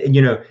again,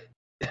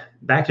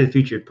 Back to the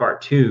Future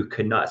Part 2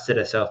 could not set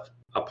itself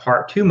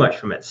apart too much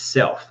from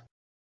itself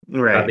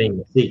by being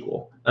a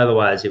sequel.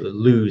 Otherwise, it would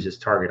lose its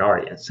target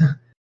audience.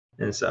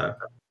 And so,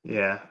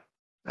 yeah,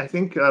 I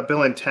think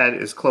Bill and Ted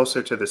is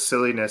closer to the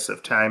silliness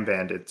of Time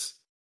Bandits.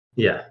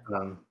 Yeah.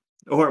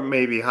 Or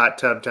maybe Hot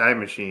Tub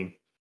Time Machine.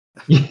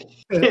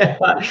 Yeah.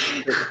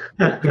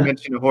 You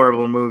mentioned a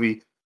horrible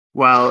movie.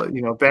 While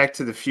Back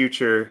to the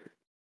Future,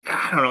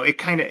 I don't know. It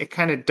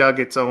kind of dug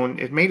its own.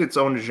 It made its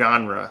own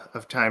genre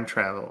of time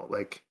travel.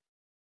 Like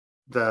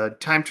the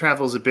time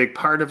travel is a big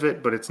part of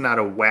it, but it's not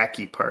a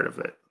wacky part of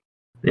it.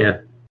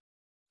 Yeah.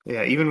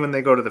 Yeah. Even when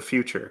they go to the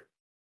future.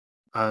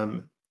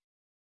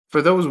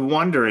 For those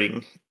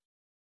wondering,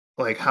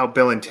 like how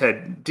Bill and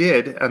Ted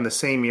did on the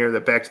same year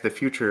that Back to the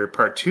Future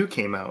Part 2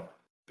 came out,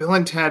 Bill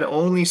and Ted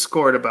only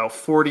scored about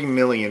 40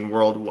 million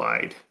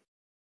worldwide,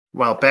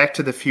 while Back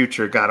to the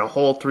Future got a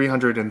whole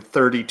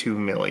 332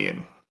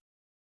 million.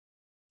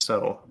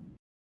 So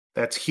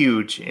that's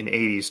huge in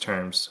 80s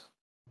terms.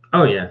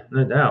 Oh yeah,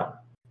 no doubt.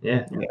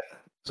 Yeah.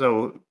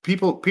 So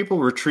people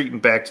were treating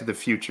Back to the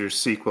Future's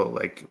sequel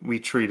like we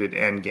treated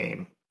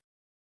Endgame.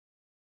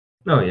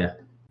 Oh yeah.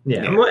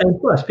 Yeah.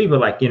 And plus people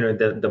like,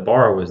 the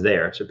bar was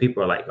there. So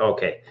people are like,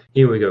 okay,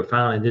 here we go.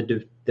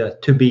 Finally the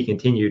to be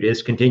continued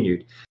is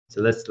continued.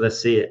 So let's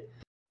see it.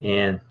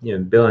 And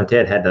Bill and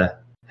Ted had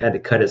to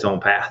cut its own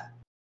path.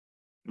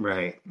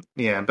 Right.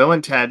 Yeah, Bill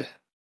and Ted.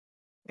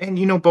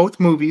 And both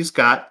movies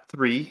got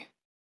 3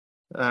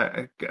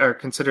 are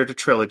considered a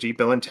trilogy,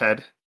 Bill and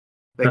Ted.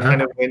 They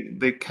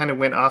kind of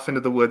went off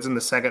into the woods in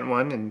the second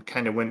one and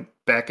kind of went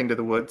back into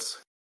the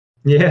woods.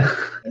 Yeah.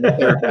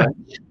 Yeah,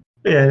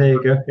 there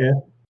you go. Yeah.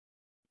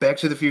 Back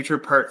to the Future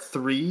Part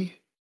 3,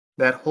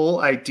 that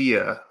whole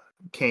idea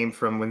came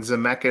from when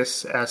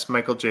Zemeckis asked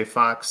Michael J.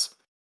 Fox,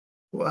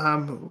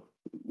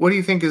 what do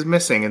you think is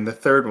missing in the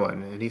third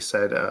one? And he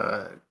said,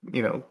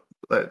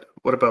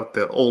 what about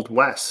the Old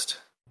West?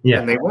 Yeah.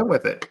 And they went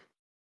with it.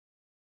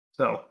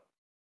 So,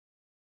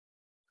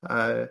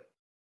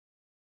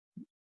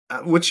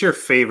 what's your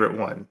favorite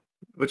one?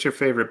 What's your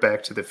favorite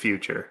Back to the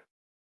Future?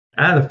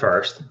 The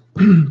first.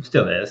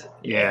 Still is.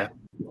 Yeah.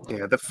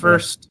 Yeah, the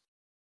first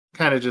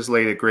kind of just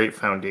laid a great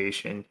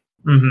foundation.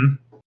 Mm-hmm.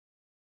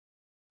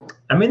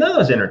 I mean, that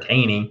was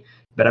entertaining,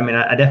 but I mean,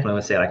 I definitely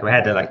would say, like, if I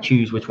had to like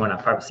choose which one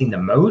I've probably seen the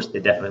most,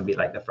 it'd definitely be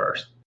like the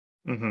first.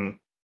 Mm-hmm.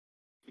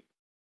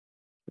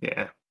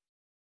 Yeah.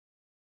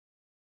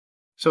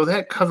 So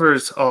that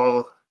covers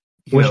all.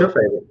 What's your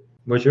favorite?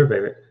 What's your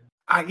favorite?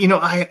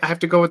 I have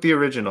to go with the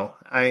original.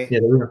 I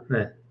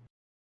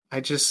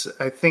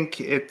think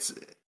it's,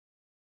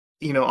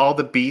 all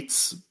the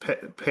beats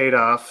paid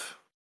off.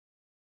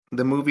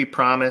 The movie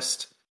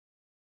promised,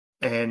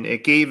 and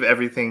it gave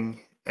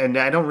everything. And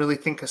I don't really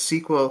think a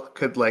sequel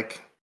could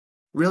like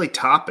really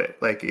top it.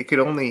 Like it could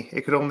only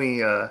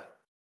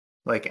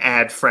like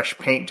add fresh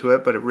paint to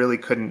it, but it really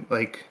couldn't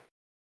like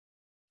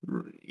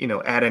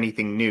add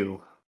anything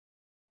new.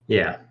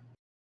 Yeah.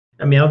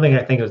 I mean,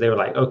 I think it was they were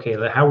like, okay,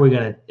 how are we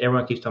going to,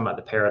 everyone keeps talking about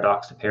the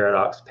paradox,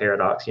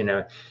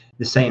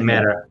 the same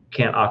matter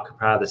can't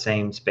occupy the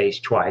same space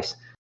twice.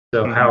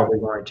 So how are we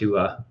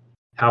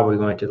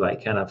going to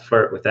like kind of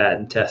flirt with that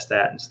and test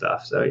that and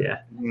stuff? So yeah.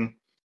 Mm-hmm.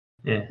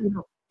 Yeah.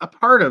 A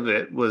part of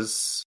it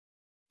was,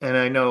 and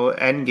I know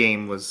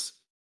Endgame was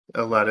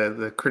a lot of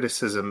the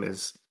criticism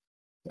is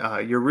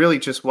you're really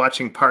just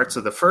watching parts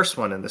of the first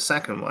one and the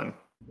second one.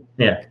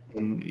 Yeah.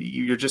 And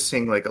you're just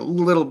seeing like a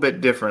little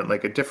bit different,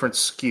 like a different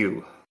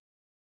skew.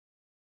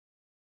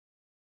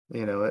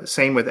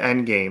 Same with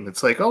Endgame.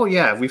 It's like, oh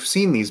yeah, we've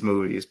seen these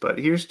movies, but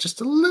here's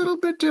just a little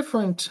bit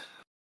different.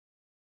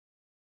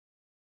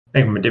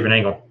 Think from a different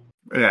angle.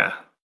 Yeah.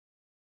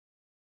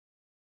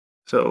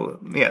 So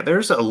yeah,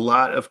 there's a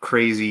lot of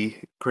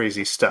crazy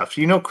stuff.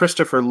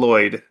 Christopher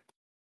Lloyd,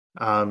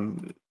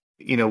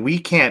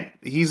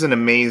 he's an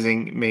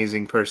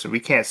amazing person. We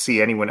can't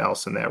see anyone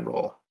else in that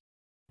role.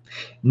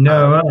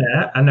 No,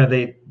 I know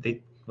they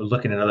were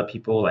looking at other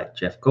people like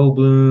Jeff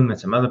Goldblum and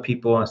some other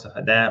people and stuff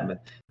like that,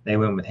 but they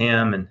went with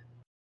him, and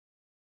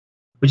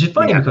which is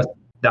funny because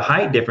the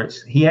height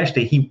difference, he had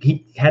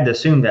to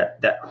assume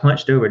that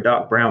hunched over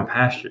Doc Brown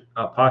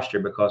posture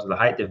because of the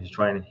height difference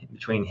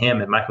between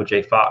him and Michael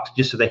J. Fox,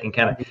 just so they can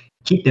kind of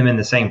keep them in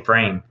the same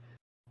frame.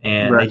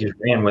 And Right. they just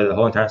ran with it the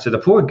whole entire. So the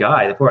poor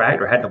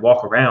actor had to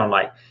walk around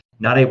like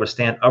not able to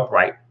stand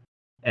upright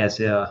as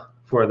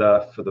for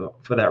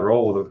that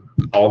role of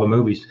all the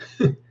movies.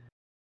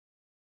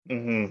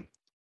 Hmm.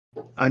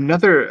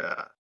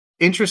 Another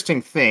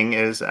interesting thing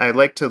is I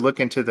like to look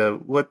into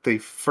what the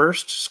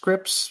first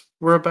scripts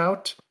were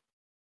about,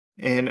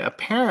 and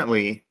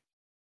apparently,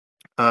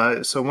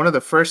 so one of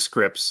the first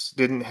scripts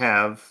didn't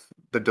have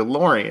the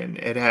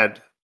DeLorean; it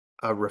had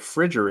a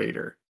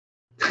refrigerator.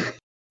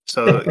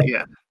 So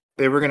yeah,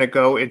 they were going to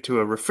go into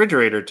a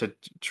refrigerator to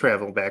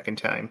travel back in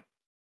time.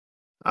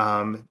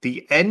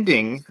 The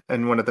ending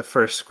in one of the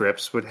first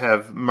scripts would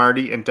have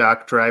Marty and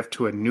Doc drive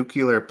to a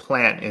nuclear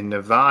plant in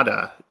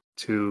Nevada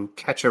to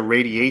catch a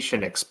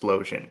radiation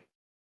explosion.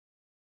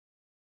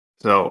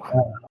 So,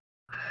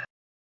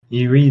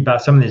 You read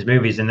about some of these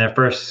movies in their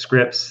first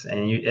scripts,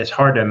 and it's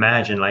hard to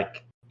imagine,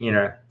 like,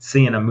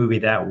 seeing a movie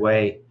that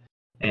way.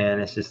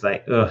 And it's just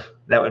like, ugh,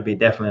 that would be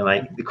definitely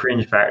like the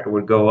cringe factor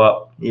would go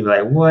up. You'd be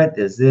like, what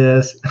is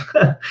this?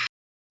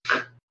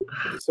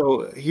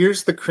 so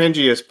here's the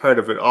cringiest part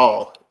of it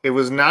all. It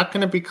was not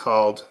going to be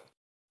called,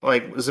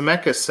 like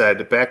Zemeckis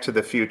said, Back to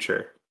the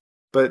Future.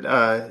 But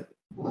the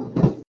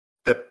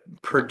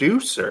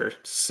producer,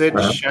 Sid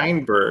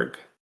Sheinberg,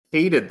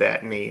 hated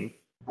that name.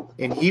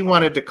 And he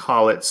wanted to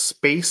call it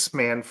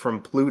Spaceman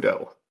from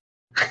Pluto.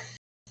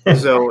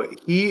 So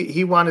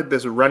he wanted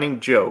this running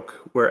joke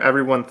where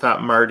everyone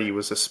thought Marty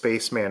was a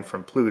spaceman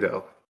from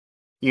Pluto.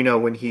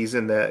 When he's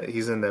in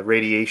the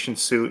radiation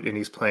suit and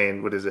he's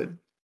playing, what is it?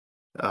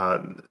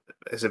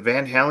 Is it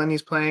Van Halen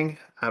he's playing?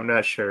 I'm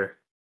not sure.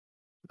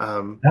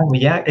 Oh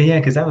yeah,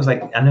 because that was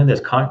like, I know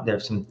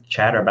there's some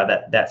chatter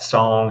about that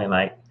song, and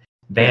like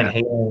Van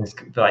Halen's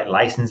like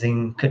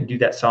licensing couldn't do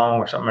that song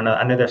or something.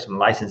 I know there's some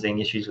licensing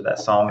issues with that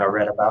song I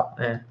read about.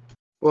 Yeah.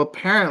 Well,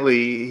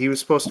 apparently he was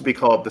supposed to be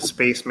called the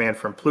Spaceman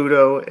from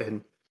Pluto,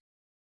 and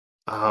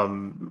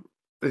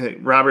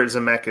Robert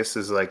Zemeckis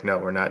is like, no,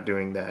 we're not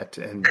doing that.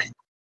 And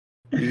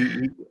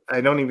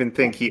I don't even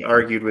think he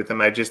argued with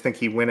him. I just think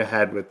he went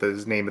ahead with the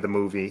name of the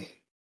movie.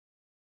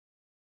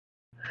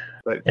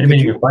 But it'd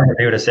be funny if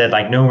they would have said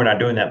like, no, we're not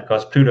doing that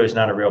because Pluto's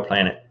not a real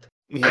planet.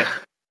 Yeah.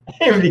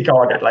 If he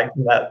called it like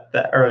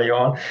that early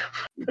on.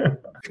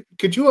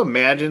 Could you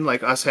imagine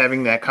like us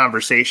having that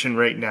conversation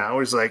right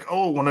now? Is like,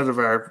 oh, one of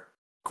our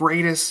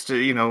greatest,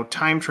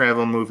 time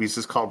travel movies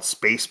is called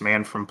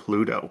Spaceman from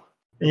Pluto.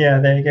 Yeah,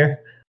 there you go.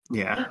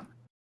 Yeah.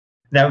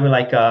 That would be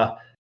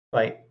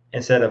like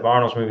instead of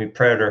Arnold's movie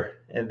Predator,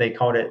 and they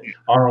called it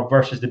Arnold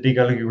versus the Big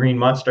Ugly Green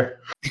Monster.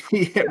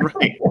 Yeah,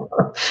 right.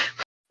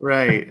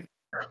 Right.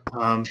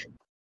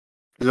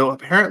 So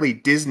apparently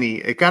Disney,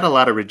 it got a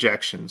lot of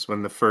rejections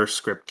when the first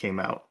script came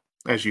out,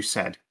 as you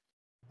said.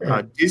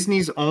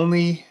 Disney's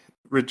only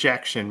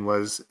rejection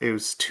was it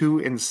was too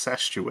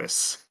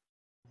incestuous.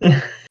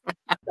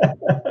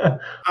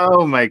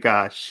 Oh my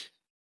gosh.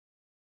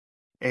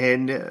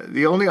 And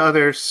the only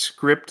other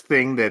script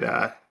thing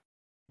that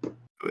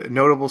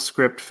notable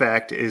script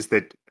fact is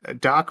that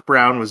Doc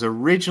Brown was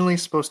originally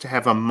supposed to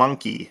have a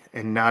monkey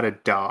and not a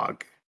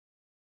dog.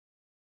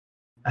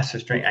 That's so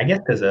strange. I guess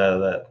because of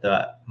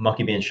the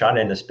monkey being shot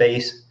into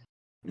space.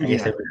 I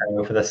guess they were trying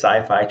to go for the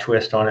sci-fi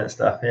twist on it and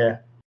stuff. Yeah.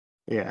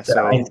 Yeah.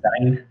 So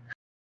Einstein.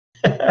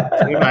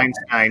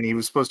 Einstein, he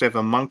was supposed to have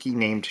a monkey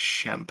named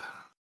Shemp.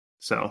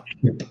 So.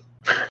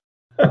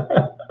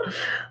 I'm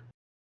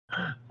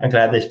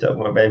glad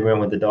they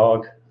went with the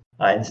dog,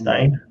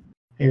 Einstein.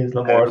 He was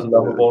the more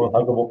lovable and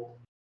huggable.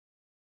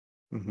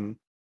 Mm-hmm.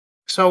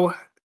 So,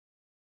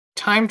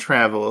 time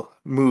travel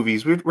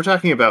movies. We're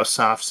talking about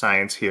soft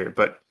science here,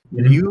 but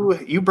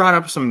you brought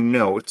up some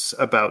notes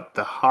about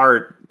the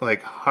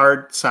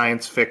hard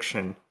science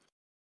fiction.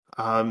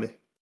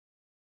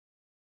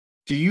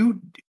 You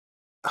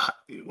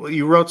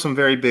wrote some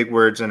very big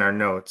words in our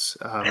notes.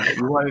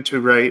 You wanted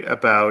to write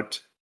about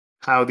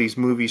how these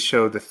movies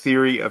show the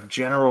theory of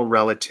general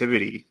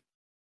relativity.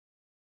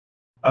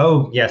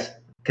 Oh, yes.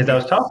 Because I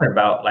was talking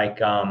about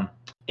like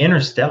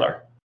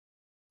Interstellar.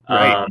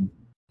 Right.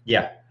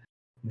 Yeah.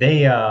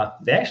 They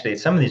actually,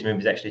 some of these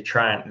movies actually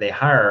they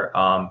hire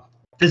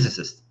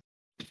physicists.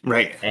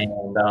 Right.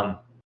 And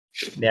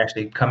they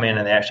actually come in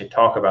and they actually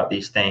talk about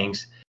these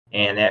things,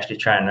 and they actually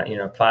try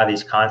and apply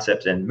these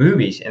concepts in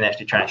movies, and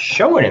actually try and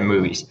show it in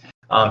movies.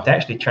 To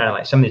actually try and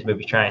like some of these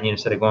movies try and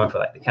instead of going for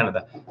like the kind of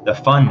the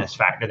funness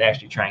factor, they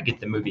actually try and get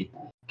the movie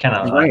kind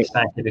of like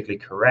scientifically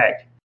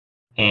correct.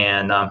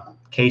 And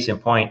case in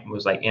point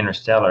was like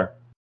Interstellar.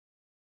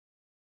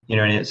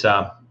 And it's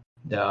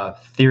the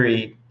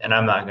theory, and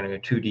I'm not going to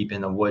go too deep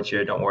in the woods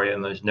here. Don't worry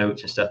on those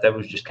notes and stuff. That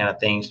was just kind of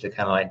things to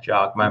kind of like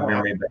jog my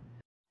memory. But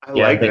I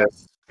like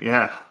this.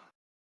 Yeah.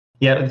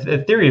 Yeah,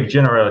 the theory of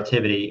general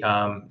relativity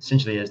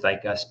essentially is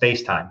like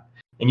space-time.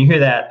 And you hear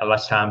that a lot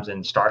of times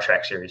in Star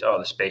Trek series,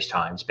 the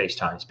space-time.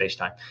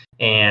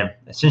 And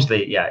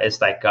essentially, yeah, it's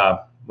like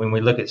when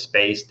we look at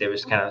space, there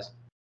was kind of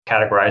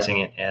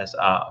categorizing it as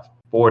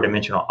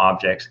 4-dimensional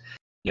objects.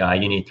 You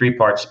need 3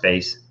 parts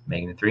space,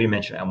 making it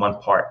 3-dimensional, and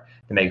 1 part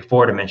to make it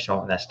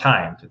 4-dimensional, and that's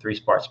time. So 3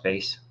 part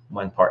space,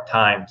 1 part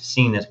time,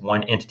 seen as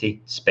one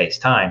entity,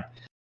 space-time.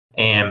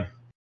 And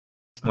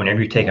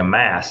whenever you take a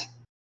mass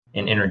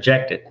and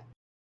interject it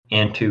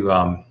into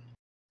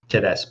to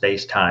that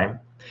space-time,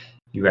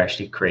 you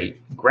actually create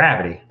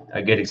gravity.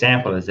 A good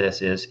example of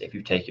this is if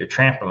you take your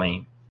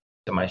trampoline,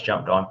 somebody's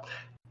jumped on,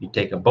 you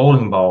take a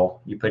bowling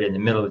ball, you put it in the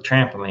middle of the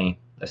trampoline.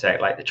 Let's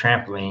act like the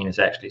trampoline is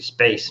actually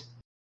space.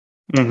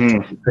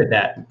 Mm-hmm. You put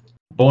that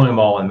bowling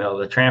ball in the middle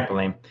of the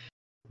trampoline,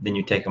 then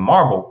you take a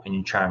marble and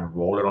you try and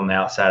roll it on the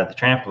outside of the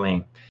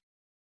trampoline.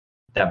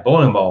 That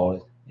bowling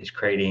ball is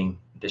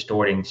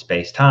distorting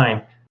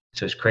space-time,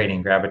 so it's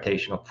creating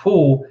gravitational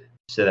pull,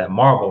 so that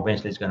marble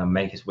eventually is going to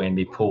make its way and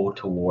be pulled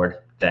toward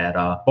that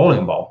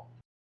bowling ball.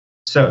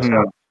 So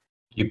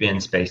you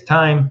bend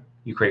space-time,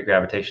 you create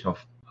gravitational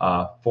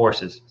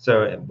forces.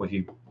 So if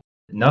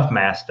enough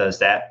mass does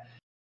that,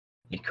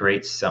 it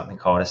creates something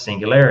called a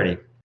singularity,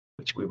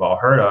 which we've all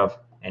heard of.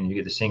 And you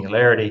get the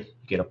singularity,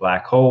 you get a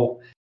black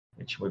hole,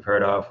 which we've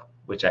heard of,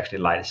 which actually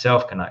light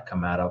itself cannot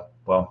come out of.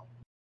 Well,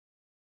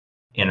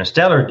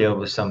 interstellar deal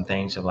with some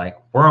things of like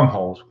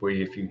wormholes, where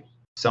if you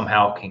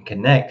somehow can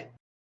connect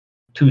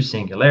 2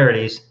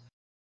 singularities,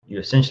 you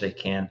essentially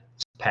can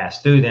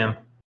pass through them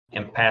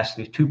and pass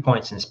through 2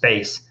 points in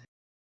space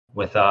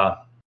with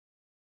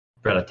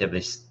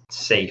relatively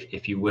safe,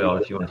 if you will,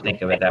 if you want to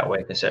think of it that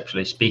way,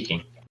 conceptually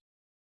speaking.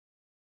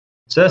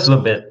 So that's a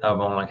little bit of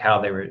on like how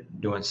they were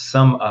doing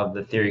some of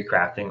the theory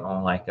crafting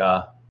on like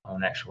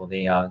on actual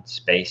the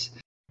space.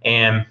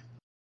 And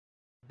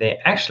they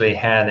actually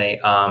had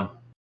a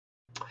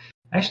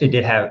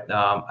did have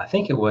I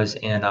think it was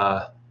in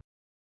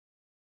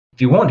if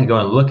you want to go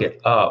and look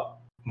it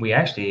up,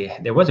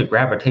 there was a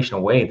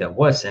gravitational wave that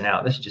was sent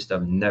out. This is just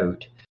of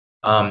note,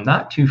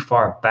 not too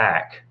far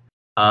back,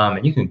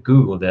 and you can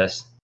Google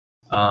this.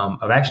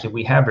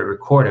 We have it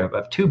recorded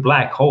of 2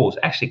 black holes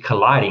actually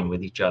colliding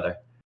with each other.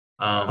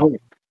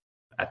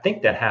 I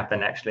think that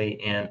happened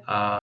actually in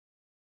I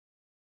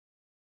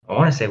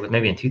want to say it was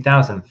maybe in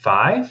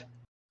 2005.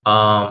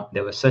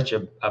 There was such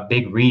a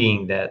big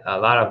reading that a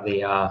lot of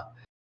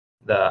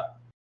the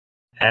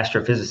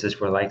astrophysicists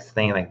were like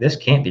saying like, this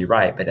can't be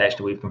right, but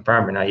actually we've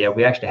confirmed it now. Yeah,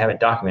 we actually have it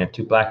documented,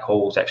 2 black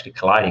holes actually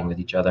colliding with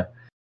each other.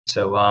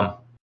 So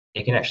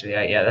it can actually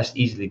that's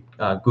easily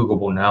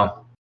Googleable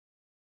now.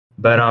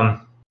 But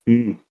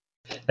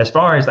as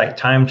far as like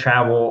time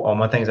travel,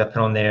 one of the things I put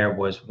on there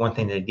was one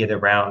thing to get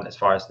around as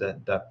far as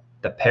the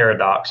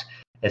paradox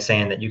is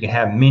saying that you can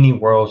have many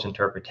worlds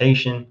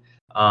interpretation.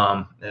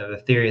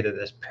 The theory that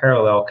there's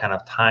parallel kind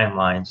of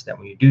timelines, that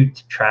when you do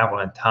travel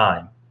in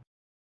time,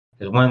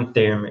 there's one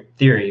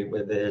theory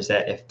where there's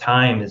that if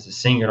time is a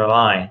singular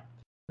line,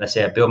 let's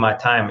say I build my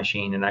time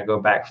machine and I go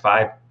back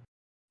 5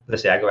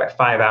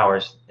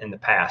 hours in the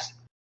past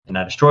and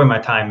I destroy my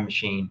time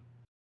machine.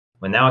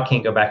 Well, now I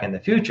can't go back in the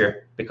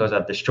future because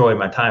I've destroyed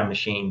my time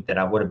machine that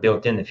I would have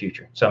built in the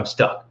future. So I'm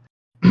stuck.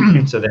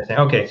 So they're saying,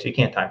 okay, so you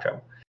can't time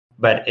travel.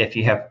 But if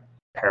you have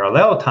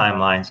parallel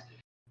timelines,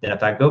 then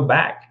if I go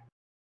back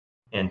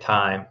in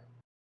time,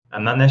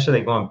 I'm not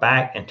necessarily going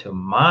back into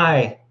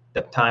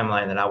the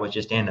timeline that I was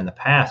just in the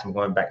past. I'm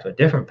going back to a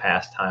different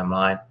past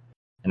timeline,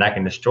 and I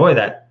can destroy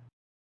that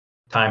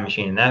time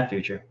machine in that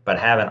future, but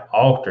haven't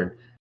altered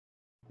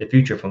the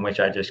future from which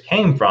I just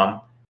came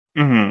from.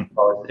 Mm-hmm.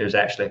 There's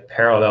actually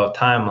parallel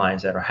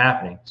timelines that are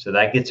happening. So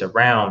that gets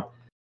around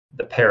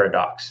the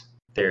paradox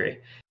theory.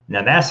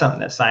 Now, that's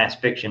something that science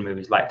fiction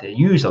movies like to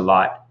use a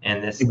lot.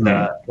 And this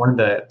one of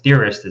the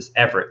theorists is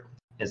Everett,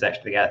 has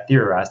actually got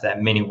theorized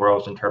that many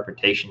worlds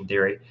interpretation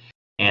theory.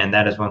 And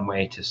that is one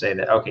way to say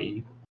that,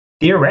 okay,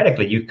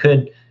 theoretically, you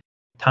could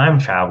time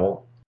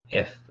travel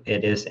if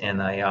it is in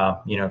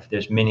a, if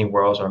there's many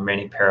worlds or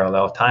many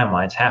parallel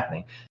timelines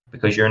happening,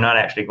 because you're not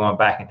actually going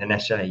back into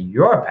necessarily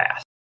your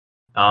past.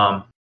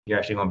 You're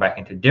actually going back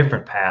into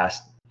different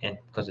past, and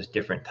because it's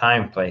different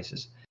time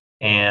places.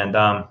 And,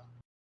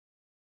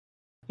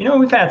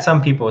 we've had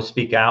some people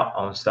speak out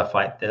on stuff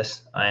like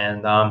this.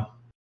 And,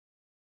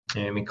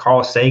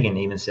 Carl Sagan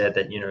even said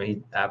that,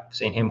 I've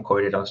seen him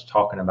quoted. I was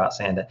talking about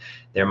saying that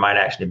there might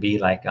actually be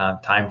like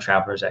time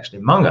travelers actually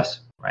among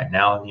us right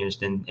now,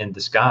 used in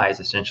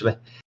disguise, essentially.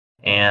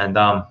 And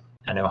I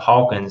know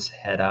Hawkins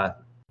had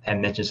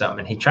mentioned something,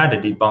 and he tried to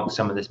debunk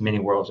some of this many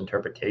worlds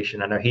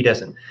interpretation. I know he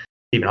doesn't.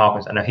 Stephen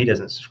Hawkins, I know he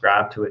doesn't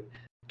subscribe to it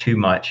too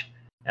much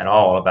at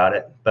all about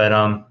it. But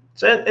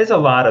so there's a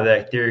lot of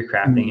that theory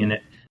crafting in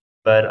it.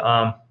 But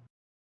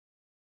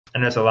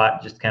and there's a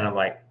lot just kind of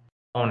like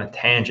on a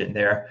tangent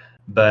there.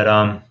 But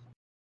I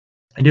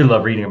do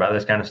love reading about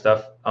this kind of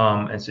stuff.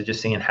 And so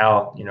just seeing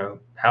how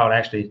it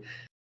actually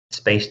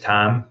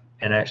space-time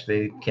and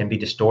actually can be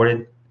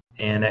distorted,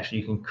 and actually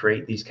you can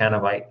create these kind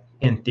of like,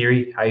 in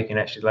theory, how you can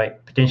actually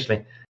like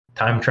potentially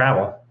time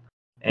travel.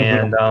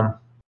 And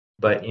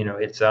but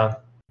it's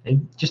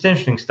just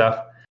interesting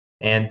stuff.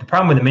 And the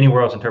problem with the many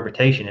worlds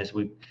interpretation is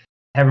we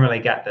haven't really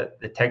got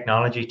the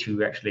technology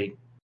to actually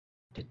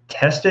to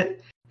test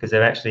it, because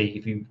they've actually,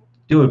 if you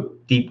do a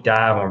deep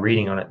dive on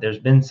reading on it, there's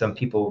been some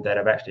people that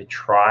have actually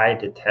tried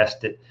to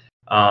test it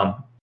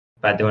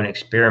by doing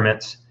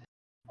experiments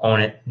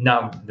on it.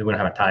 Not, they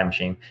wouldn't have a time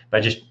machine,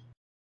 but just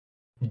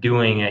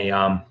doing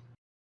a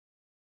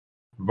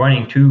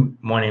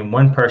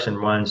one person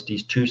runs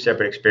these two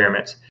separate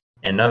experiments,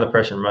 and another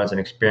person runs an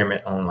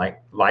experiment on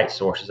like light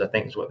sources, I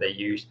think is what they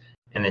use,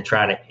 and they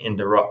try to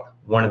interrupt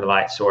one of the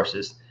light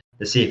sources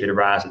to see if it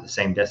arrives at the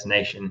same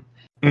destination.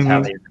 That's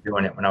how they were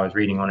doing it when I was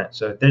reading on it.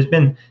 So there's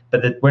been,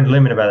 but we're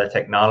limited by the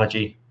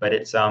technology, but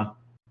it's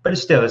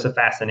still, it's a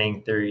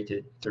fascinating theory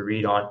to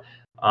read on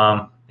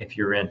if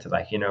you're into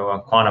like,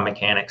 quantum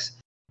mechanics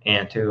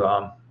and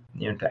to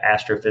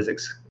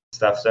astrophysics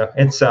stuff. So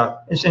it's an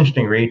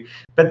interesting read,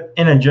 but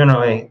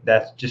generally,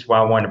 that's just why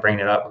I wanted to bring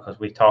it up, because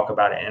we talk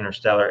about it in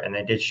Interstellar, and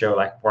they did show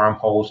like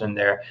wormholes in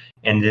there,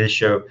 and did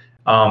show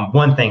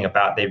one thing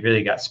about they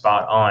really got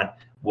spot on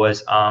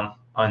was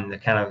on the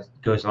kind of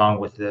goes along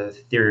with the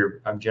theory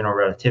of general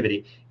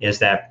relativity, is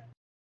that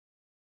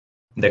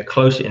the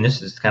closer, and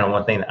this is kind of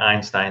one thing that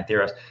Einstein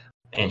theorized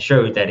and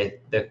showed, that if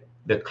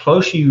the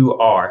closer you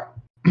are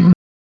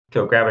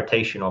to a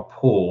gravitational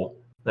pull,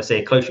 let's say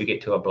the closer you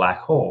get to a black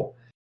hole,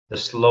 the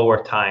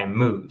slower time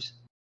moves.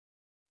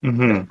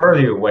 The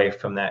further away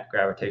from that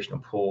gravitational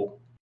pull,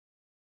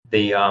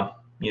 the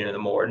the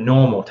more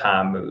normal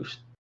time moves.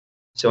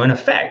 So in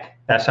effect,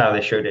 that's how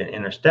they showed it in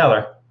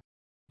Interstellar.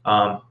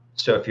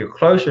 So if you're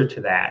closer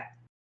to that,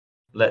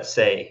 let's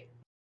say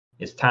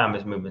its time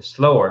is moving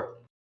slower,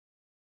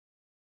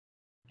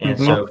 and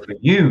so for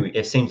you,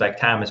 it seems like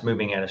time is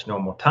moving at its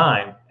normal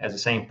time. As the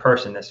same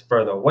person that's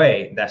further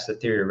away, that's the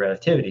theory of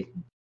relativity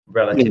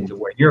relative to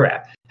where you're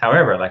at.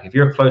 However, like if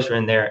you're closer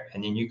in there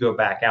and then you go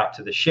back out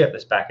to the ship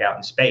that's back out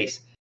in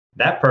space,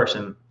 that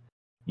person,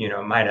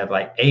 might have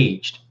like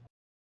aged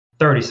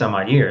 30 some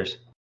odd years.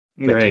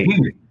 But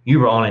to you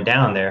were only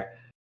down there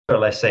for,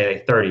 let's say,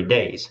 like 30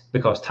 days,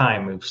 because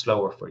time moves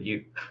slower for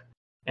you.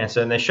 And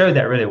so they showed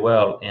that really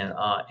well in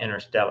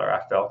Interstellar,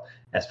 I felt,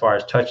 as far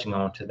as touching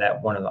on to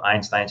that one of the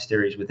Einstein's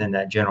theories within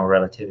that general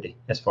relativity,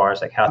 as far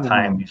as like how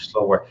time moves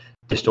slower,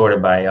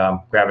 distorted by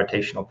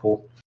gravitational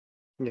pull.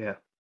 Yeah.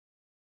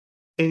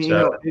 And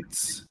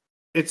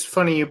it's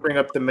funny you bring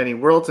up the many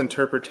worlds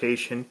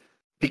interpretation,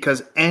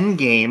 because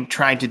Endgame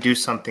tried to do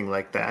something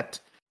like that.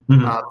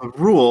 The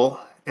rule,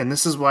 and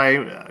this is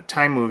why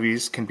time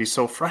movies can be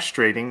so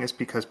frustrating, is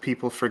because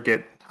people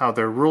forget how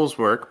their rules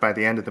work by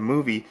the end of the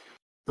movie.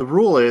 The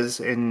rule is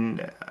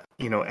in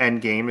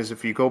Endgame is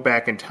if you go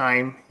back in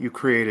time, you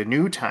create a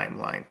new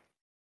timeline.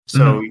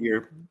 So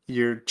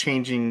you're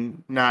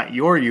changing not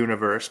your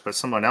universe, but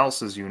someone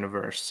else's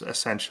universe,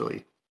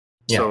 essentially.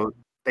 Yeah. So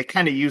they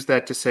kind of use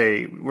that to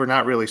say we're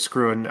not really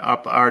screwing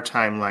up our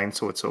timeline,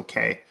 so it's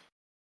okay.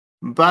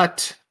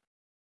 But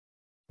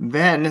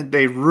then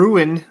they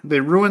ruin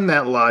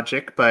that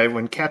logic by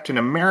when Captain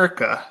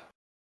America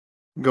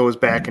goes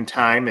back in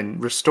time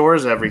and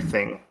restores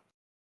everything,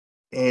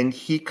 and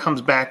he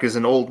comes back as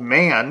an old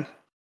man,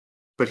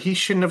 but he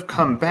shouldn't have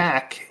come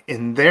back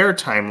in their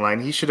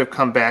timeline. He should have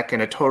come back in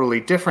a totally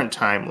different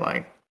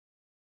timeline.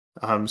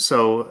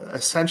 So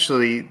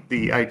essentially,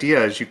 the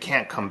idea is you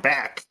can't come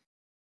back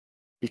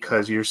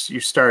because you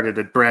started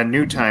a brand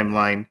new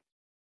timeline.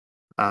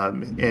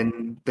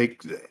 And they,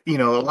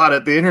 a lot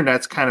of the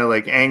internet's kind of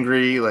like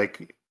angry,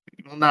 like,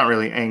 well, not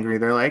really angry.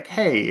 They're like,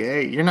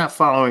 hey, you're not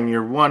following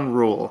your one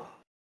rule.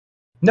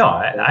 No,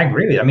 I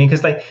agree with you. I mean,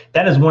 because like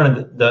that is one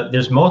of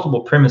there's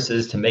multiple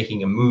premises to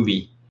making a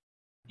movie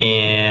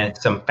and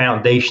some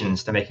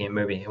foundations to making a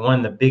movie. And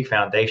one of the big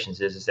foundations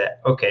is that,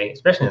 okay,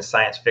 especially in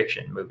science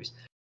fiction movies,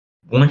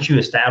 once you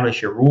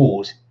establish your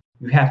rules,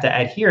 you have to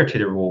adhere to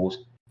the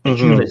rules that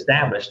you've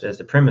established as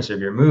the premise of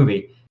your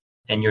movie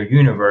and your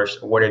universe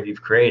or whatever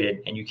you've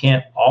created, and you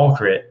can't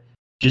alter it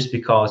just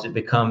because it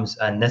becomes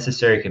a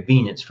necessary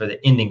convenience for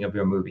the ending of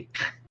your movie.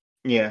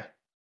 Yeah.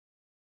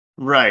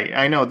 Right.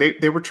 I know.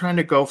 They were trying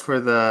to go for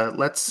the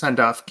let's send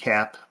off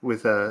Cap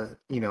with a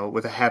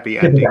happy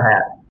ending.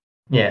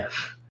 Yeah.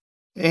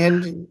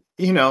 And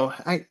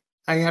I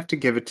have to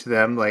give it to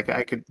them. Like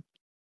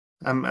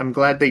I'm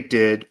glad they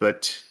did,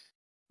 but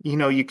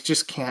you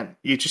just can't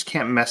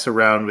mess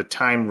around with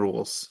time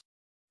rules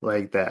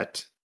like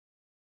that.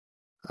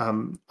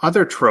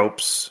 Other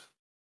tropes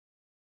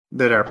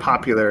that are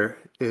popular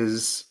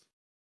is,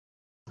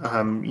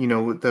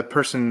 the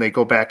person, they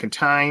go back in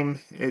time,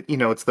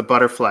 it's the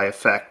butterfly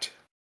effect.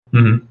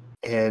 And,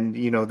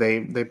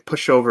 they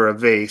push over a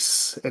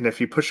vase, and if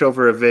you push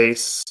over a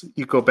vase,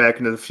 you go back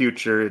into the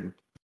future, and,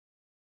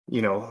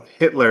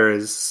 Hitler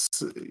is,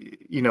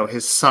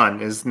 his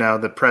son is now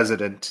the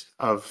president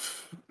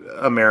of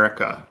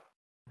America.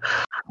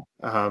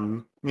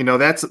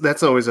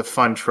 That's always a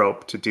fun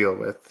trope to deal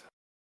with.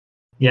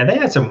 Yeah, they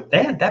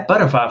had that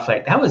butterfly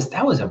effect. That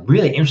was a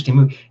really interesting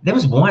movie. There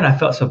was one I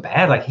felt so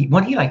bad.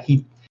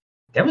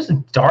 There was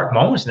some dark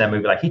moments in that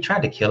movie. Like he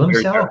tried to kill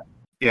himself.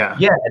 Yeah.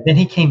 Yeah. And then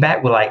he came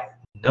back with like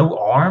no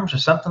arms or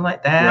something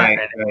like that. Right.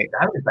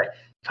 I was like,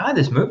 God,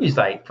 this movie's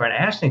like for an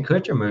Ashton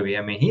Kutcher movie.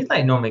 I mean, he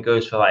like normally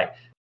goes for like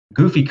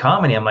goofy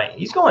comedy. I'm like,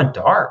 he's going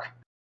dark.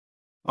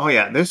 Oh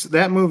yeah,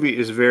 that movie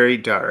is very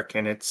dark,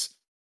 and it's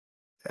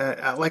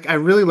I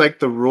really like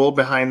the rule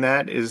behind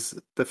that is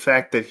the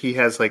fact that he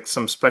has like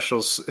some special.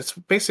 It's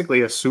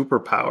basically a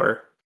superpower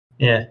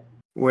Yeah.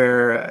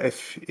 where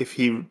if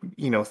he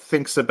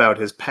thinks about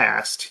his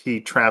past, he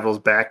travels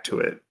back to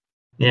it.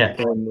 Yeah.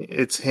 And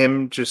it's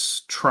him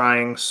just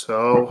trying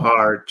so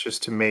hard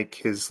just to make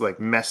his like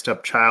messed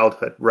up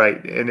childhood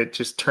right, and it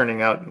just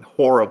turning out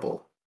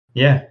horrible.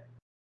 Yeah.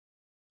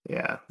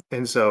 Yeah.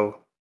 And so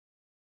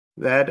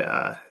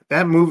that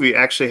movie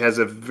actually has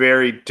a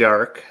very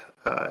dark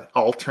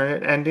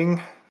alternate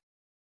ending.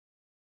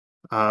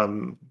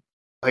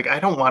 Like I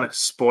don't want to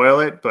spoil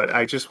it, but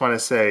I just want to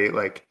say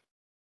like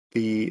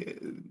the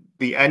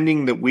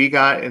ending that we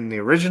got in the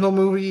original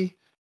movie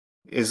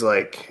is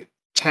like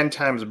 10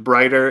 times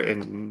brighter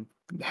and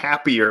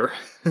happier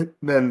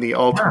than the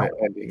alternate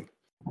ending.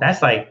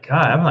 That's like,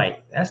 God, I'm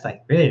like, that's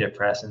like really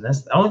depressing.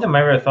 That's the only time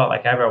I ever thought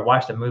like I ever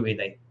watched a movie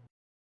like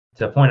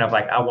to the point of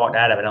like I walked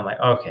out of it. I'm like,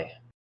 okay,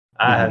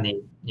 I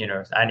need,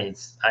 I need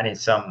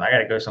something. I got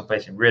to go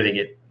someplace and really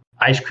get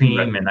ice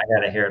cream, and I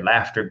got to hear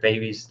laughter,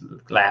 babies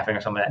laughing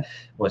or something like that.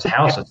 Was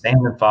House of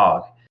Sand and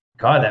Fog.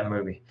 God, that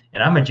movie.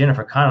 And I'm a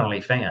Jennifer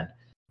Connelly fan,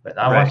 but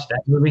I watched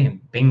that movie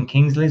and Ben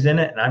Kingsley's in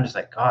it, and I'm just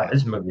like, God,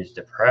 this movie is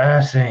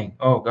depressing.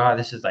 Oh God,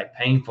 this is like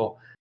painful.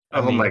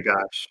 I mean, my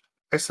gosh,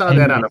 I saw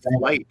that on a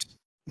flight.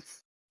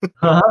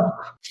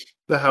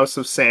 The House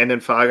of Sand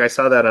and Fog. I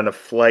saw that on a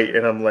flight,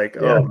 and I'm like,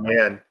 oh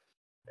man,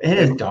 it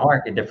is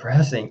dark and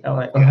depressing. I'm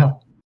like, oh.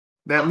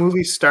 That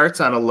movie starts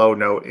on a low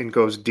note and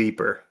goes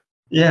deeper.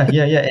 Yeah.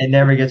 It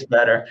never gets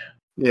better.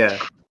 Yeah.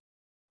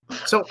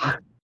 So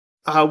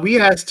we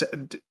asked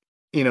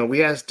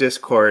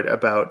Discord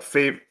about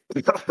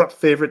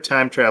favorite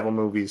time travel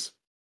movies.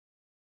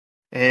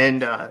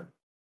 And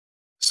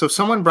so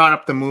someone brought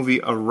up the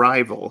movie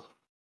Arrival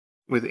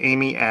with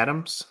Amy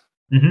Adams.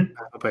 Mm-hmm.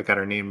 I hope I got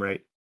her name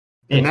right.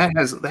 And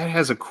that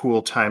has a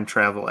cool time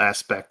travel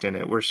aspect in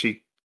it where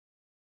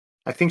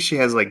I think she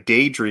has like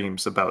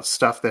daydreams about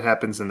stuff that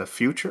happens in the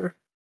future.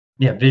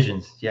 Yeah,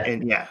 visions.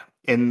 Yeah.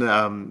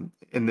 And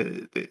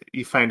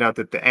you find out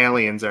that the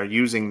aliens are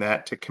using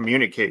that to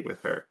communicate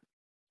with her.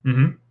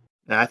 Mm-hmm.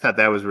 And I thought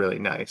that was really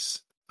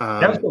nice.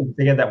 That was cool.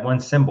 They got that one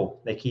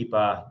symbol they keep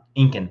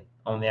inking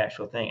on the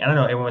actual thing. I don't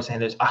know. Everyone was saying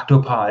there's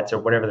octopods or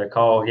whatever they're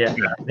called. Yeah.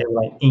 They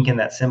were like inking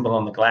that symbol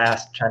on the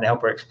glass, trying to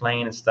help her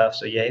explain and stuff.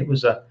 So yeah, it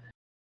was a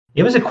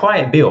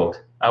quiet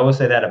build. I will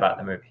say that about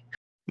the movie.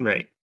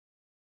 Right.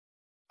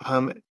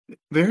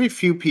 Very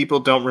few people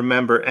don't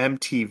remember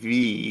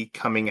MTV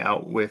coming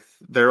out with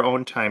their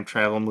own time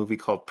travel movie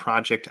called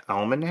Project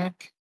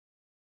Almanac.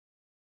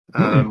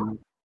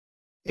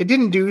 It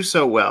didn't do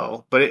so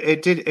well, but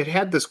it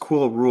had this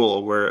cool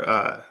rule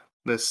where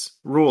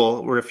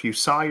if you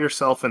saw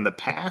yourself in the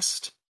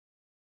past,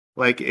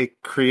 like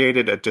it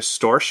created a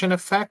distortion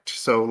effect.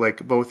 So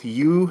like both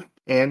you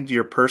and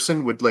your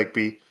person would like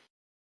be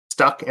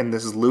stuck in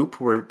this loop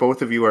where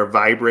both of you are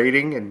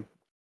vibrating and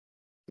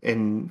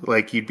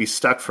like you'd be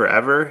stuck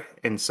forever.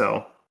 And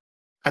so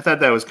I thought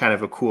that was kind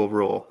of a cool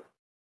rule.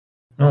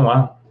 Oh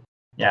wow.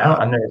 Yeah,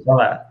 I never saw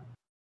that.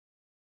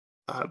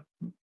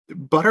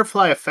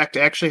 Butterfly Effect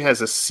actually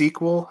has a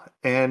sequel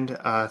and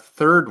a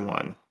third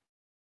one.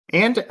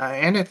 And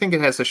I think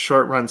it has a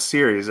short run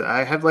series.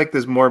 I have like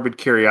this morbid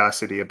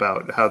curiosity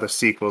about how the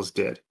sequels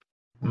did.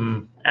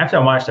 After I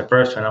watched the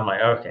first one, I'm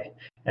like, okay,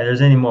 if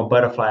there's any more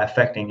butterfly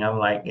affecting, I'm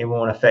like, it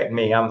won't affect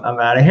me. I'm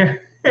out of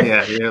here.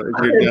 Yeah, you're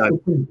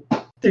done.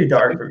 Too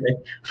dark for me.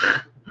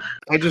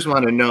 I just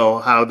want to know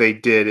how they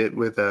did it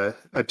with a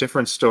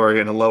different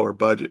story and a lower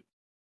budget.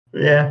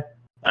 Yeah,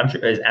 I'm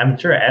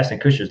sure Ashton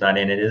Kutcher's not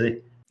in it, is he?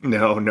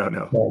 No.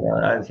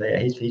 I'd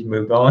say he's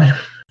moved on.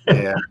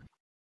 Yeah.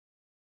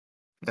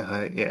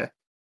 Yeah.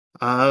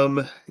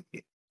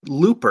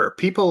 Looper.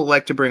 People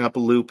like to bring up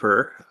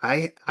Looper.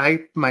 I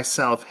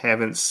myself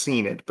haven't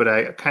seen it, but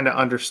I kind of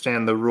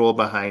understand the rule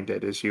behind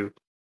it. It's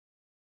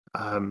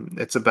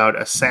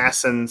about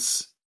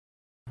assassins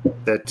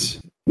that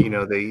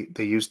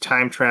they use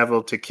time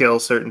travel to kill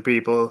certain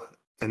people,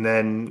 and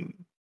then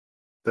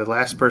the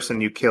last person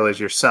you kill is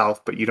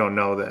yourself, but you don't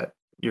know that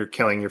you're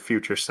killing your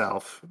future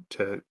self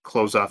to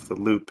close off the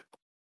loop.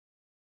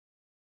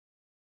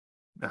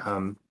 I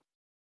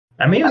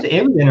mean, it was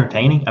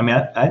entertaining. I mean,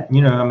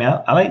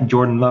 I like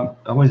Jordan Love.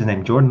 What is his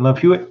name? Jordan Love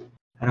Hewitt.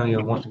 I know he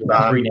wants to go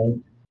by 3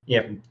 names.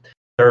 Yeah, from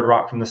Third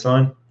Rock from the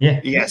Sun. Yeah.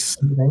 Yes.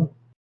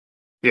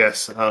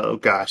 Yes. Oh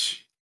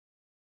gosh.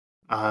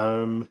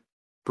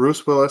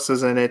 Bruce Willis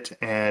is in it,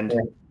 and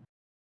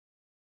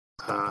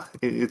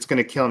it's going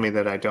to kill me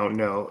that I don't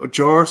know.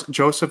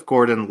 Joseph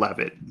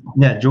Gordon-Levitt.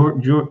 Yeah,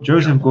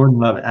 Joseph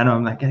Gordon-Levitt. I know.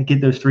 I'm like, gotta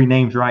get those 3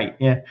 names right.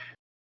 Yeah.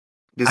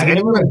 I can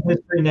never remember his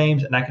 3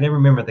 names, and I can never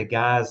remember the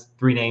guy's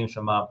 3 names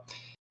from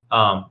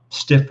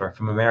Stifler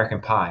from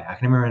American Pie. I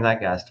can remember that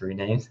guy's 3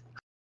 names.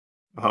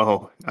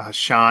 Oh,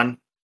 Sean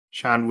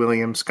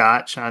William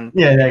Scott. Sean.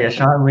 Yeah,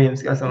 Sean William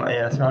Scott.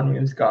 Sean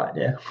William Scott.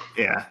 Yeah.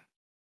 Yeah.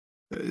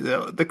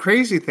 The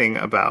crazy thing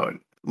about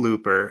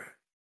Looper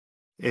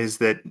is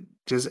that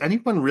does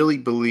anyone really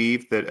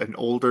believe that an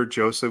older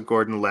Joseph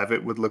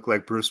Gordon-Levitt would look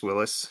like Bruce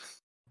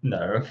Willis?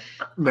 No.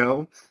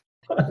 No,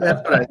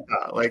 that's what I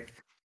thought. Like,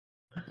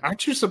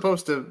 aren't you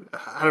supposed to?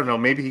 I don't know.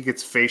 Maybe he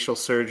gets facial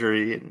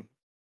surgery and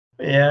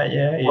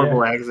Yeah.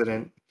 horrible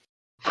accident.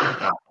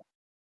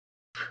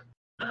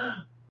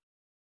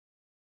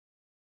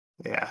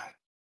 Yeah.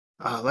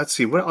 Let's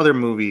see. What other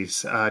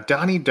movies?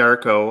 Donnie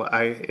Darko,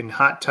 in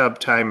Hot Tub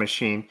Time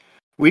Machine.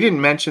 We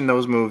didn't mention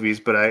those movies,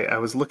 but I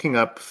was looking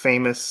up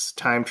famous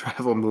time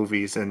travel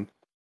movies, and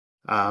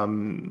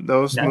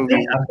those Now,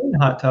 movies. I've seen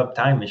Hot Tub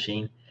Time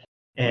Machine,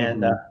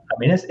 and Mhm. I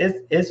mean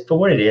it's for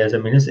what it is. I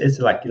mean it's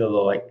like a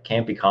little like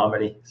campy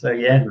comedy. So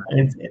yeah,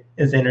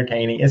 it's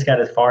entertaining. It's got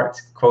its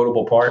parts,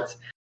 quotable parts.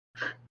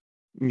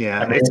 Yeah,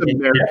 I mean, it's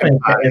American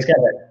it's got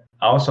an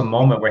awesome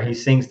moment where he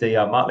sings the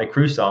Motley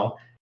Crue song.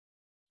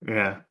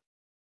 Yeah.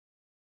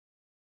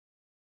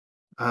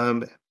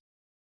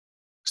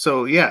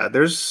 So yeah,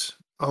 there's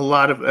a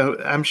lot of.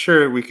 I'm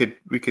sure we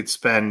could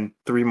spend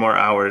 3 more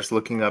hours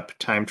looking up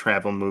time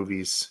travel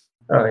movies.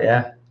 Oh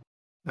yeah,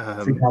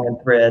 it's a Um, common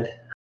thread.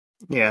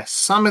 yeah,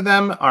 some of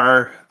them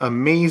are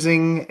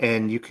amazing,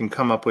 and you can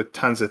come up with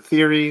tons of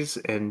theories,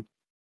 and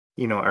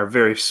are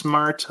very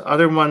smart.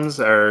 Other ones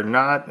are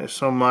not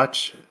so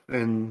much,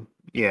 and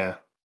yeah.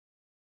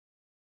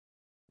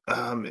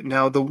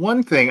 Now, the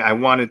one thing I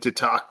wanted to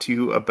talk to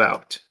you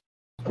about,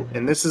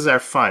 and this is our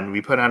fun.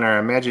 We put on our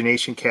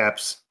imagination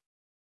caps.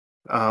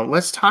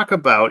 Let's talk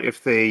about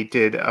if they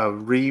did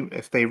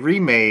if they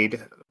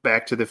remade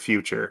Back to the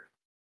Future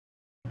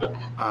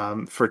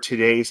for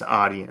today's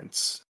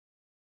audience.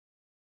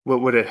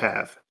 What would it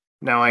have?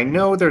 Now, I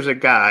know there's a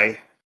guy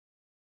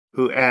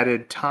who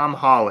added Tom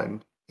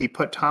Holland. He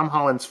put Tom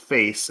Holland's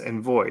face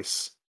and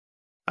voice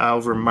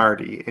over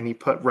Marty, and he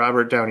put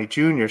Robert Downey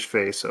Jr.'s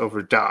face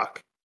over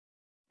Doc.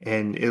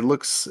 And it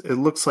looks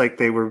like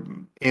they were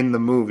in the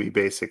movie.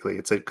 Basically,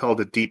 it's called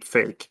a deep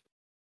fake.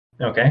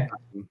 Okay,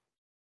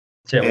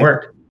 so it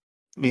worked.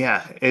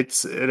 Yeah,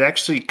 it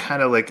actually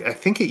kind of like, I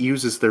think it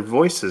uses their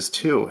voices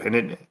too,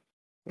 and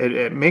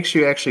it makes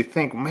you actually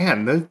think,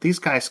 man, these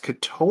guys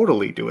could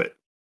totally do it.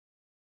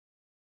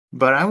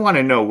 But I want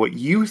to know what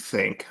you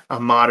think a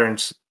modern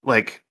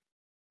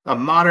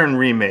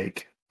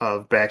remake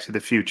of Back to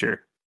the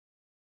Future.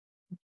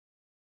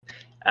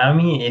 I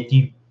mean, if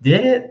you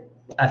did it,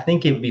 I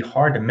think it would be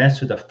hard to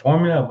mess with the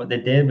formula of what they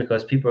did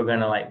because people are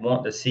gonna like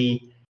want to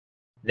see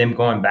them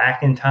going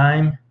back in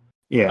time.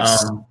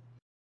 Yes.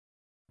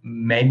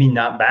 Maybe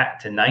not back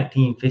to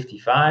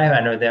 1955. I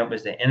know that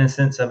was the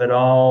innocence of it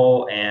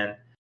all, and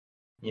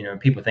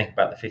people think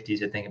about the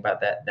 50s, they think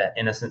about that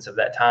innocence of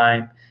that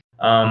time.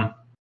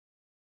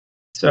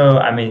 So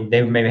I mean,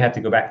 they would maybe have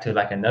to go back to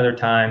like another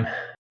time.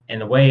 And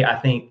the way I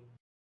think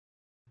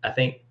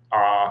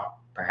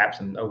perhaps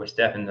I'm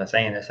overstepping the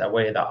saying this, the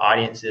way the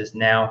audience is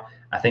now,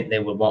 I think they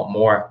would want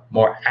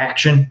more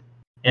action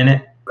in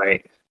it.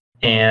 Right.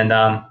 And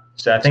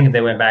so I think if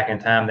they went back in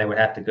time, they would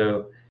have to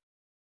go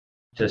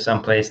to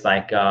some place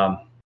like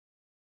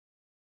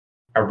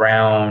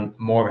around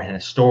more of an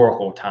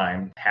historical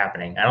time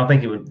happening. I don't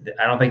think it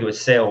would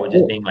sell with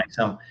just being like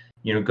some,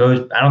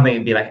 goes. I don't think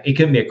it'd be like, it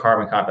couldn't be a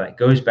carbon copy, like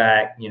goes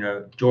back,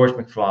 George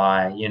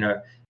McFly,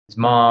 his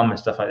mom and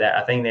stuff like that.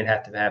 I think they'd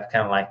have to have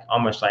kind of like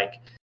almost like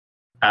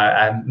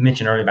I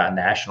mentioned earlier about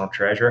National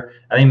Treasure.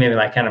 I think maybe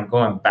like kind of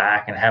going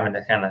back and having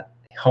to kind of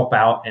help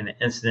out in an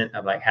incident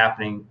of like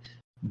happening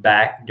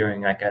back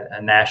during like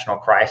a national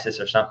crisis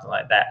or something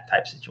like that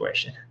type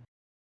situation.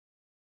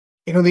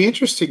 The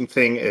interesting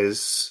thing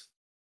is,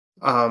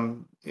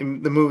 the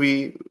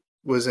movie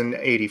was in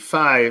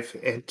 85,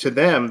 and to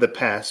them, the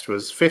past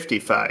was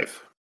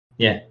 55.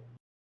 Yeah.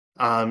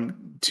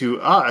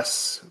 To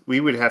us, we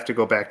would have to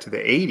go back to the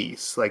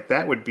 80s. Like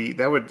that would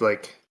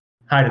like,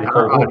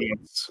 our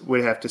audience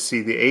would have to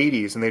see the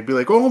 80s, and they'd be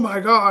like, "Oh my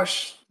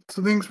gosh,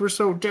 things were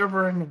so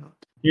different."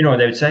 You know what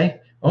they would say?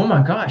 "Oh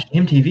my gosh,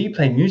 MTV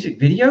played music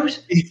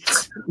videos."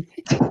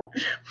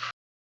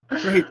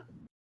 Right.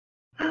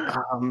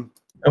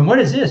 And what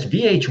is this?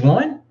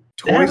 VH1?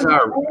 Toys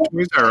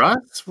R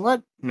Us?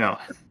 What? No.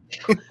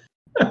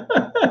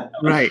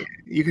 Right.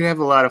 You could have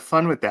a lot of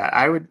fun with that.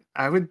 I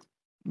would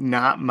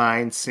not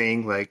mind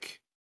seeing like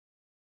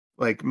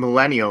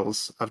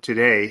millennials of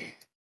today.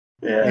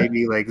 Yeah.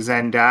 Maybe like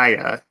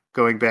Zendaya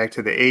going back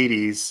to the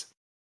 80s,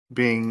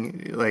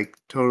 being like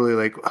totally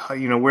like,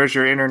 where's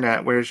your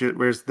internet? Where's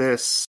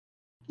this?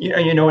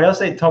 You know what else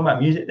they talk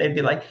about music? They'd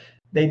be like,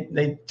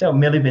 they tell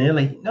Milli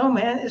Vanilli, "No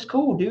man, it's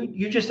cool, dude.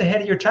 You're just ahead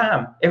of your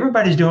time.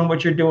 Everybody's doing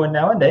what you're doing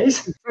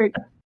nowadays." Right.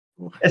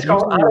 It's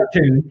called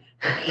auto-tune.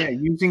 Yeah,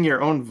 using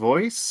your own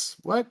voice.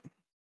 What?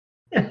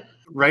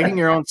 Writing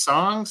your own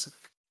songs?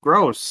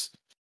 Gross.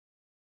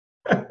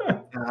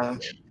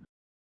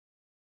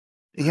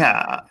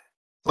 Yeah.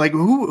 Like,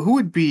 who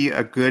would be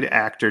a good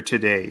actor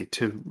today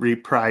to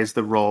reprise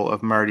the role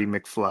of Marty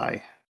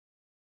McFly?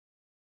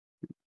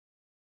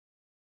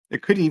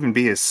 It could even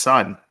be his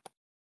son.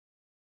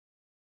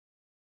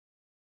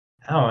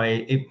 Oh,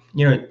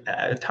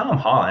 Tom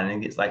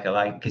Holland, it's like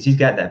because he's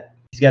got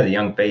he's got a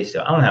young face.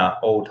 So I don't know how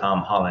old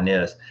Tom Holland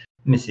is.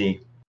 Let me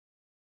see.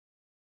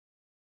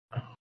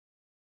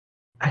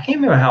 I can't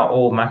remember how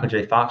old Michael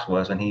J. Fox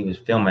was when he was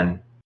filming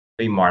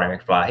Marty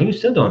McFly. He was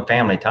still doing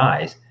Family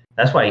Ties.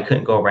 That's why he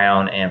couldn't go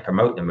around and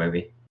promote the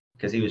movie,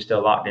 because he was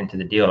still locked into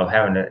the deal of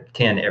having to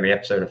attend every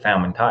episode of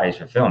Family Ties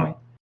for filming.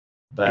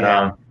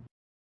 But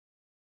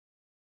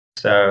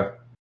so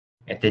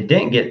if they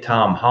didn't get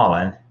Tom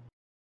Holland,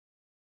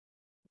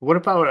 what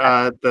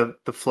about the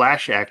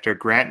Flash actor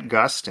Grant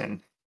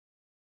Gustin?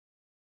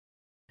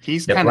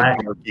 He's kind of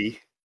dorky.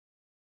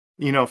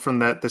 You know, from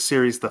the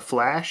series The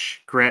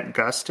Flash, Grant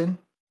Gustin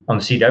on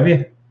the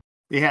CW.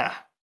 Yeah.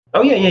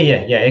 Oh yeah.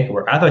 It could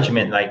work. I thought you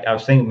meant like I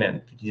was thinking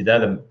meant the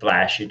other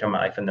Flash. You're talking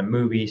about like from the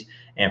movies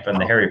and from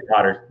the Harry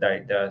Potter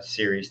the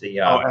series. The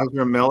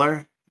Ezra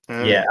Miller.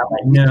 Yeah, I'm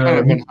like, he's no, kind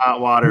of in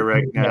hot water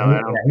right now.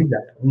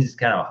 He's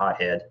kind of a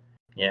hothead.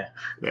 Yeah.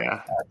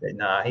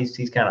 Nah,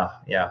 he's kind of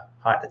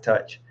hot to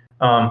touch.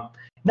 No,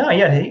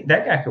 that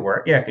guy could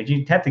work. Yeah, because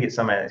you'd have to get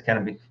somebody that's kind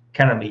of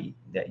be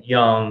that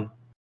young.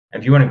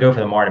 If you want to go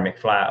for the Marty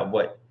McFly of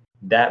what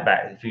that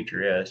Back to the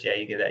Future is,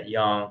 you get that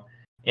young,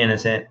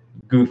 innocent,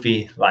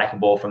 goofy,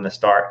 likable from the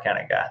start kind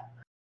of guy.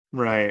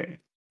 Right.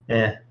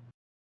 Yeah.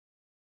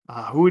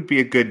 Who would be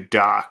a good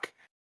Doc?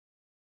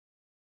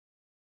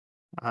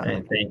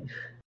 I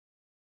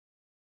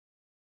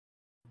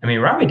mean,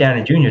 Robert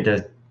Downey Jr.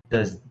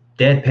 does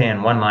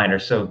deadpan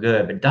one-liners so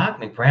good, but Doc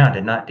McBrown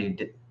did not do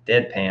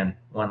deadpan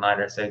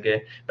one-liners so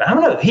good. But I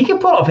don't know, he can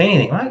pull off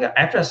anything.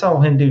 After I saw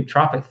him do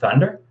Tropic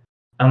Thunder,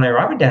 I'm like,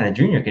 Robert Downey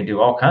Jr. can do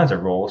all kinds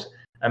of roles.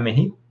 I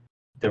mean,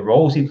 the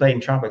roles he played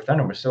in Tropic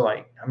Thunder were so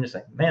like, I'm just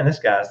like, man, this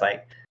guy's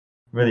like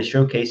really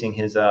showcasing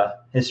his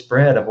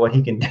spread of what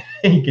he can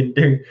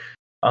do.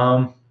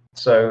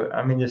 So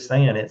I mean, just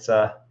saying, it's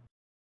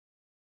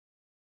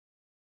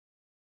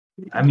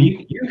I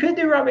mean, you could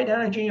do Robert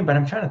Downey Jr., but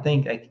I'm trying to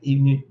think. Like,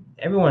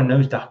 everyone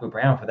knows Doc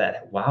Brown for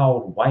that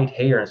wild white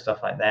hair and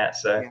stuff like that.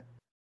 So,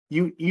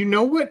 you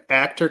know what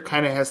actor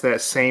kind of has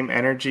that same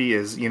energy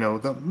as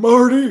the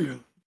Marty,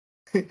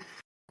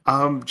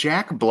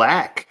 Jack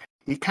Black.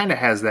 He kind of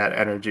has that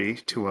energy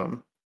to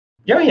him.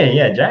 Oh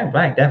yeah. Jack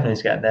Black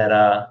definitely's got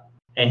that.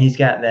 And he's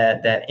got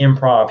that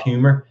improv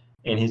humor,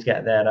 and he's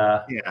got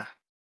that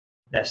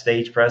that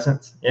stage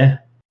presence. Yeah.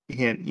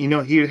 And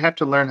he'd have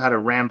to learn how to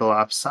ramble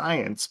off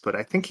science, but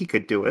I think he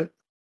could do it.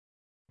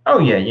 Oh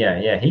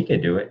yeah, he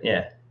could do it.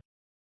 Yeah,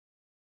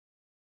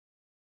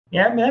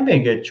 I mean, that'd be a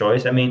good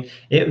choice. I mean,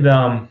 it'd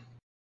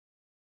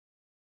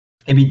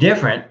be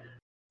different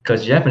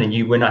because definitely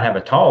you would not have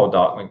a tall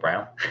Doc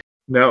McBrown.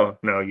 No,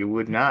 you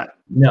would not.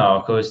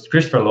 No, because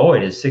Christopher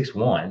Lloyd is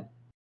 6'1",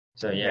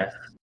 so yeah.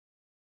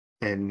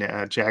 And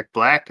Jack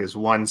Black is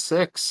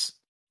 1'6".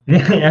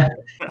 Yeah.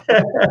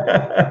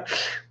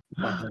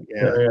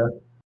 Yeah.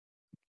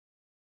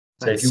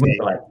 So if you went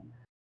for like,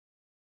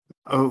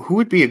 who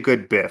would be a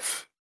good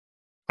Biff?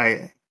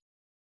 When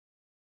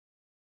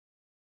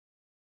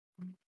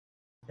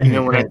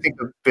I think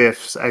of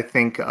Biffs, I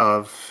think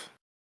of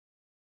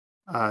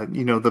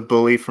the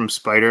bully from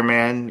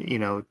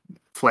Spider-Man.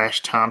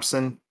 Flash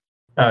Thompson.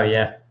 Oh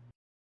yeah.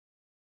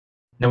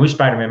 Now, which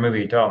Spider-Man movie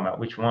are you talking about?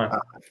 Which one?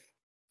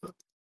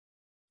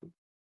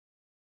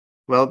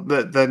 Well,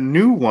 the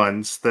new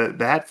ones,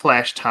 that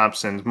Flash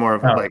Thompson's more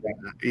of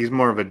he's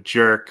more of a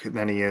jerk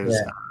than he is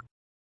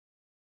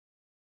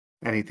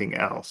anything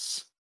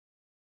else.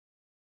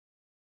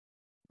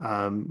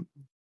 I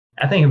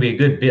think it'd be a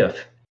good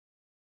Biff.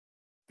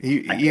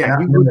 I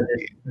remember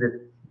this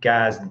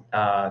guy's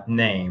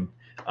name.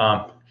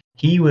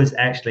 He was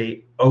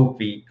actually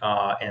Opie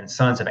in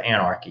Sons of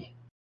Anarchy,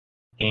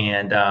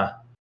 and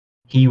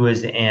he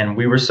was in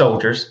We Were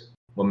Soldiers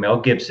with Mel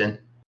Gibson.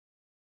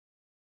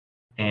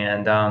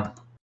 And oh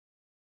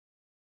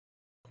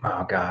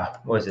god,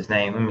 what was his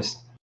name?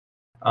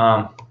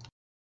 I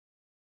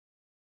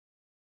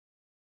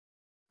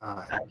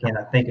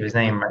cannot think of his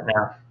name right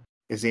now.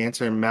 Is the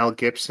answer Mel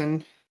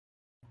Gibson?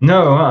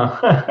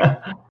 No.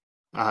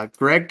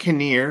 Greg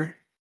Kinnear,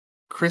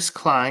 Chris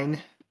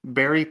Klein,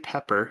 Barry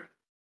Pepper,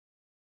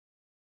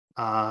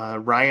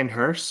 Ryan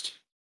Hurst,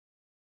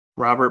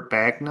 Robert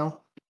Bagnall,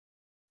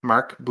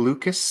 Mark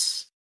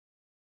Blucas,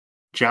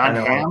 John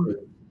Hamm.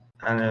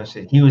 I know.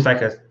 See, he was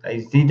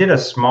he did a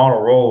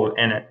smaller role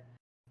in it.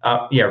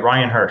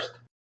 Ryan Hurst.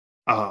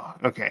 Oh,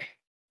 okay.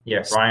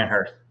 Yeah, Ryan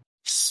Hurst.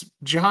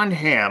 John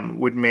Hamm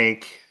would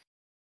make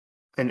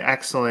an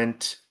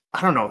excellent. I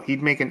don't know.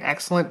 He'd make an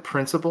excellent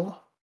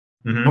principal,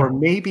 or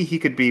maybe he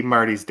could be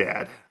Marty's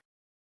dad.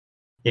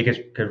 Yeah, because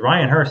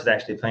Ryan Hurst is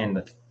actually playing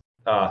the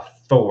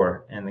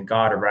Thor and the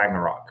God of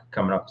Ragnarok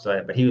coming up.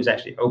 So, but he was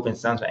actually Open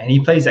Sons, and he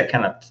plays that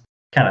kind of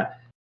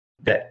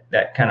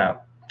that kind of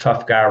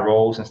tough guy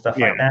roles and stuff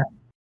like that.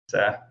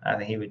 So I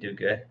think he would do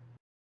good.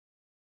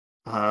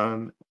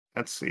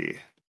 Let's see.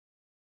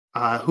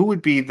 Who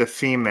would be the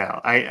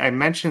female? I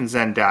mentioned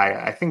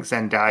Zendaya. I think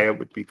Zendaya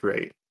would be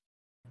great.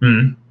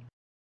 Mm-hmm.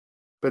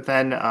 But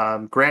then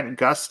Grant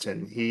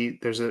Gustin,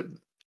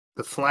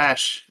 the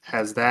Flash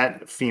has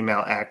that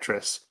female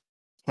actress,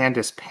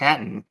 Candice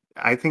Patton.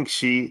 I think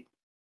she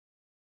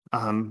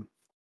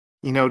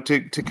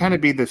To kind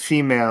of be the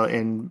female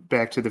in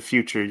Back to the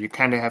Future, you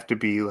kind of have to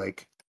be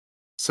like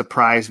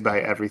surprised by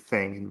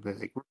everything and be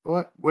like,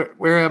 what?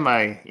 Where am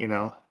I?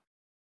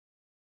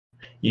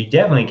 You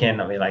definitely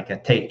cannot be like a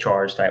take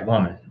charge type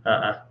woman.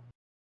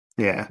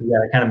 Yeah. You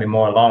got to kind of be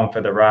more along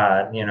for the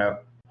ride,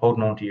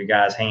 holding on to your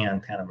guy's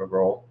hand kind of a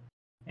role.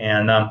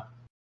 And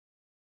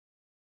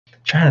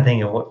trying to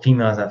think of what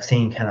females I've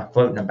seen kind of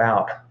floating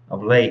about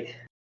of late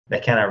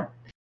that kind of,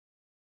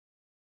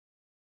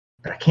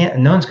 but I can't,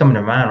 no one's coming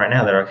to mind right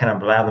now that are kind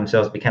of allow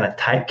themselves to be kind of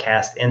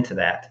typecast into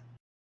that.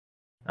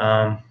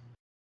 Yeah,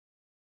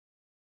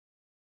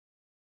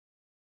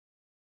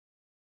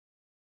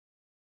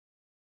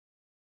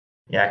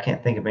 I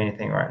can't think of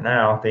anything right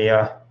now.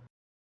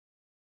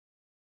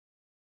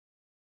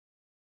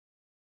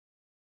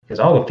 Because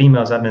all the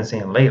females I've been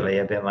seeing lately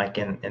have been like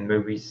in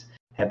movies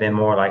have been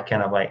more like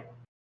kind of like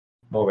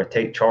more of a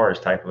take charge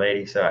type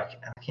lady. So I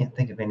can't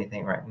think of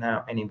anything right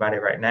now. Anybody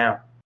right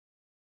now?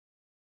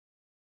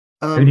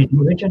 Who did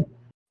you mention?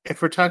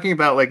 If we're talking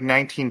about like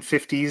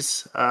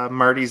 1950s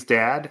Marty's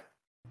dad,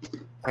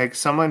 like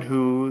someone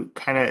who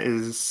kind of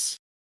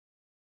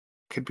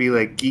could be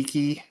like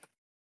geeky.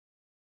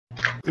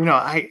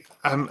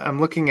 I'm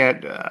looking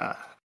at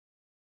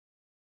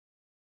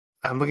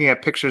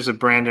pictures of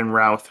Brandon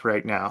Routh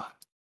right now.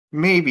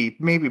 Maybe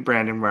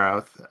Brandon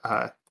Routh.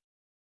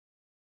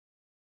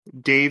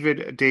 Dave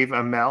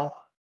Amell,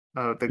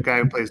 the guy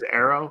who plays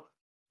Arrow.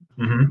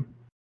 Mm-hmm.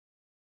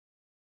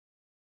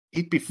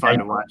 He'd be fun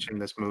to watch in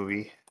this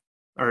movie.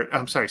 Or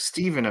I'm sorry,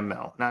 Stephen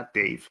Amell, not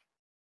Dave.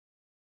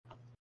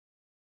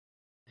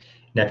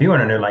 Now, if you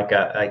want to know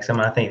like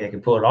someone I think they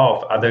could pull it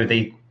off, although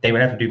they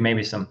would have to do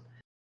maybe some,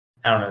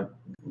 I don't know,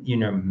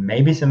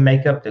 maybe some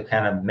makeup to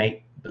kind of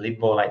make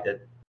believable like the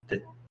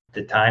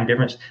time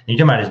difference. You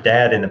talking about his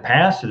dad in the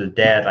past or the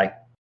dad like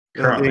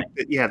currently?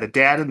 The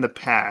dad in the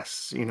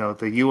past.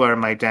 The "You Are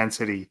My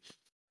Density."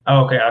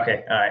 Oh, okay, all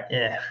right,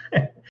 yeah.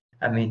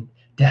 I mean,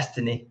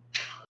 Destiny.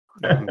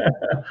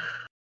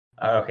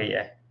 Okay,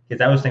 yeah.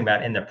 Because I was thinking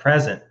about in the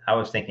present, I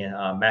was thinking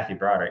Matthew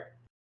Broderick.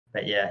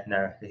 But yeah,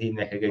 no, he'd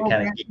make a good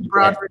kind of geeky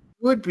Broderick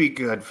would be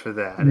good for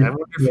that. I wonder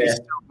if he's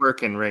still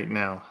working right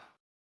now.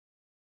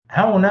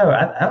 I don't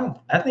know.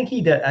 I think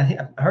he does.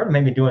 I heard him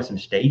maybe doing some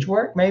stage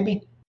work,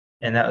 maybe,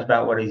 and that was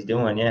about what he's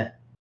doing. Yeah.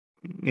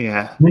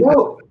 Yeah.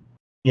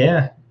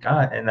 Yeah.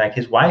 God, and like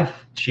his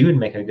wife, she would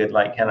make a good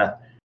like kind of.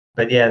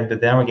 But then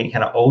we're getting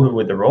kind of older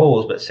with the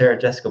roles. But Sarah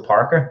Jessica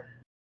Parker,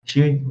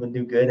 she would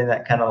do good in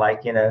that kind of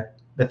like the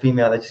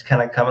female that's just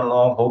kind of coming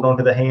along, hold on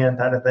to the hand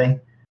kind of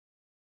thing.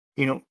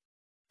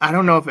 I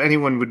don't know if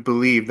anyone would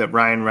believe that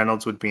Ryan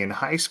Reynolds would be in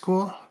high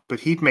school, but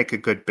he'd make a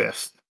good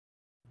Biff.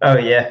 Oh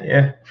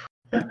yeah.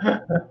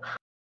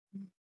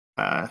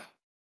 All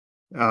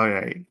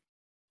right.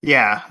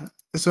 Yeah.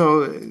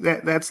 So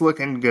that's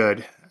looking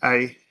good.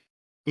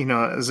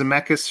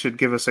 Zemeckis should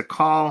give us a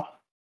call.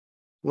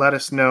 Let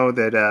us know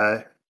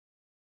that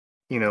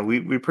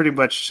we pretty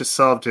much just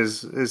solved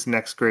his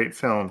next great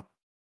film.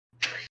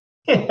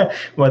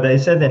 Well, they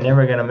said they're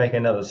never gonna make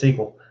another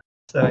sequel.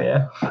 So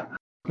yeah.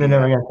 They're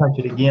never gonna touch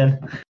it again.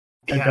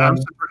 Yeah,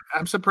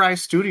 I'm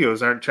surprised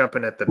studios aren't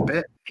jumping at the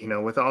bit,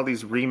 with all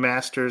these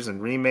remasters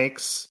and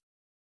remakes.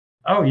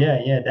 Oh yeah,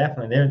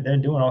 definitely. They're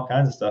doing all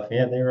kinds of stuff.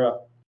 Yeah, they're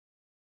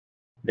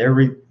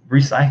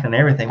recycling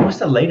everything. What's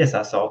the latest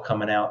I saw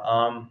coming out?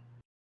 On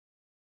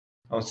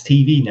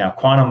TV now,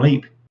 Quantum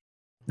Leap.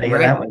 They got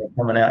that one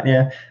coming out.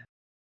 Yeah,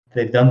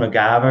 they've done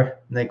MacGyver,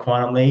 and then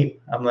Quantum Leap.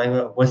 I'm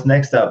like, what's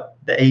next up?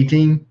 The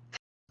A-Team.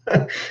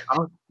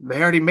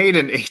 They already made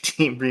an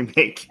A-Team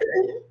remake.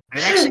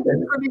 It actually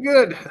did pretty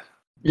good.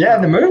 Yeah,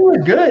 the movie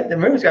was good. The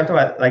movie's got to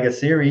about like a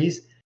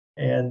series,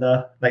 and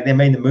like they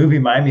made the movie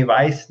Miami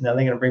Vice. Now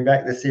they're gonna bring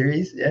back the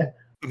series. Yeah.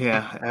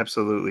 Yeah,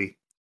 absolutely.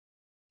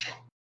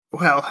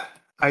 Well,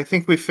 I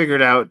think we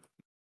figured out.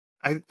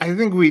 I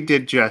think we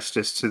did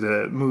justice to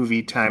the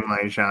movie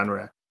timeline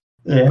genre.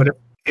 Yeah. But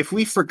if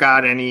we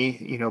forgot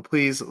any,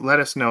 please let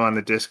us know on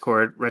the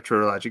Discord,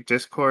 Retrologic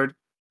Discord.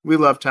 We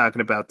love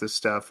talking about this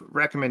stuff.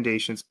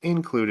 Recommendations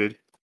included.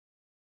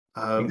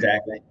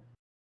 Exactly.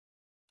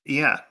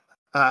 Yeah.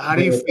 How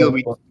do you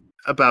feel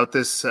about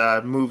this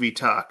movie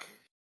talk?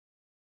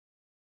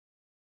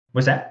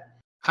 What's that?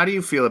 How do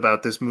you feel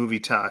about this movie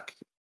talk?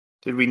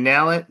 Did we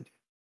nail it?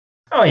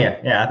 Oh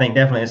yeah. I think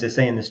definitely, as they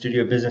say in the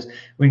studio business,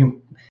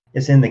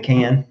 it's in the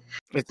can.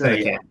 It's in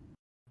the can.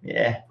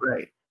 Yeah.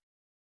 Right.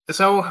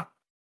 So,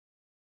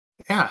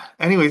 yeah.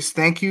 Anyways,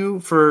 thank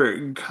you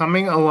for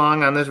coming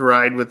along on this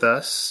ride with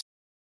us.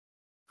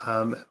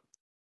 I'm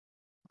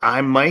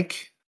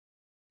Mike.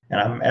 And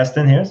I'm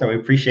Eston here, so we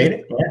appreciate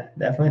it. Yeah,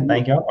 definitely.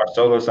 Thank you. Our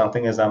solo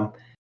something is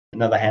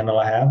another handle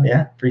I have.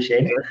 Yeah,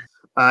 appreciate it.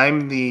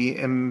 I'm the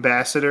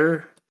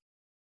ambassador,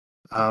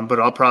 but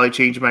I'll probably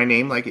change my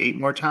name like 8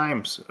 more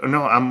times.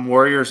 No, I'm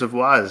Warriors of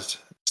Wazd.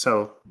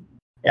 So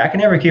yeah, I can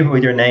never keep it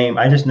with your name.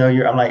 I just know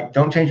you. I'm like,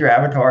 don't change your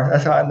avatar.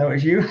 That's how I know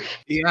it's you.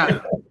 Yeah.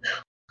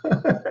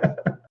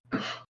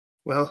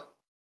 Well,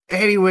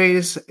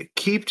 anyways,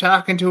 keep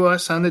talking to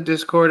us on the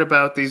Discord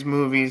about these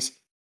movies.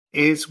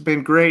 It's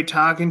been great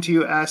talking to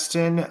you,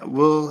 Aston.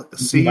 We'll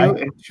see you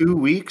in 2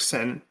 weeks,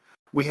 and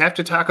we have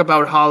to talk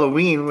about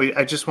Halloween.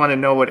 I just want to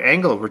know what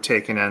angle we're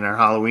taking on our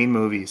Halloween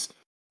movies.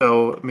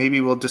 So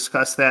maybe we'll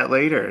discuss that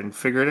later and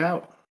figure it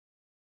out.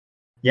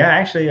 Yeah,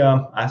 actually,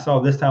 I saw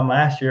this time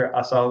last year.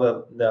 I saw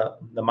the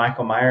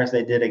Michael Myers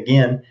they did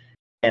again,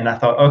 and I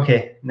thought,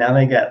 okay, now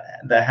they got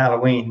the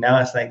Halloween. Now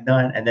it's like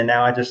done. And then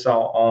now I just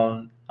saw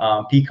on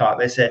Peacock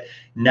they said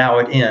now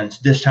it ends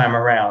this time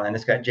around, and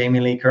it's got Jamie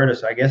Lee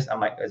Curtis. So I guess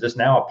I'm like, is this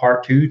now a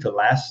part 2 to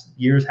last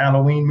year's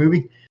Halloween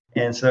movie?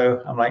 And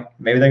so I'm like,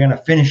 maybe they're gonna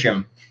finish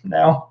him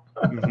now.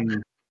 Mm-hmm.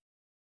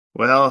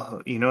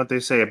 Well, you know what they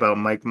say about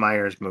Mike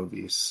Myers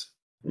movies.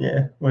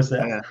 Yeah, what's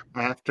that?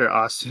 After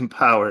Austin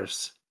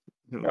Powers.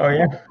 Oh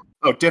yeah.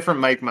 Oh,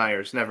 different Mike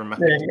Myers. Never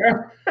mind. There you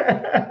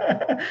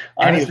go.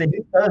 Honestly,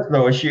 he does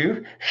throw a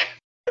shoe.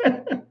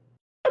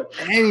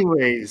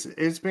 Anyways,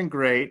 it's been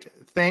great.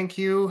 Thank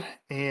you,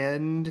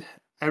 and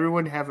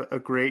everyone have a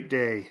great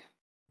day.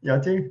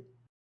 Y'all too.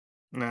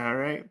 All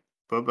right.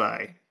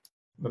 Bye-bye.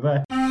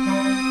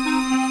 Bye-bye.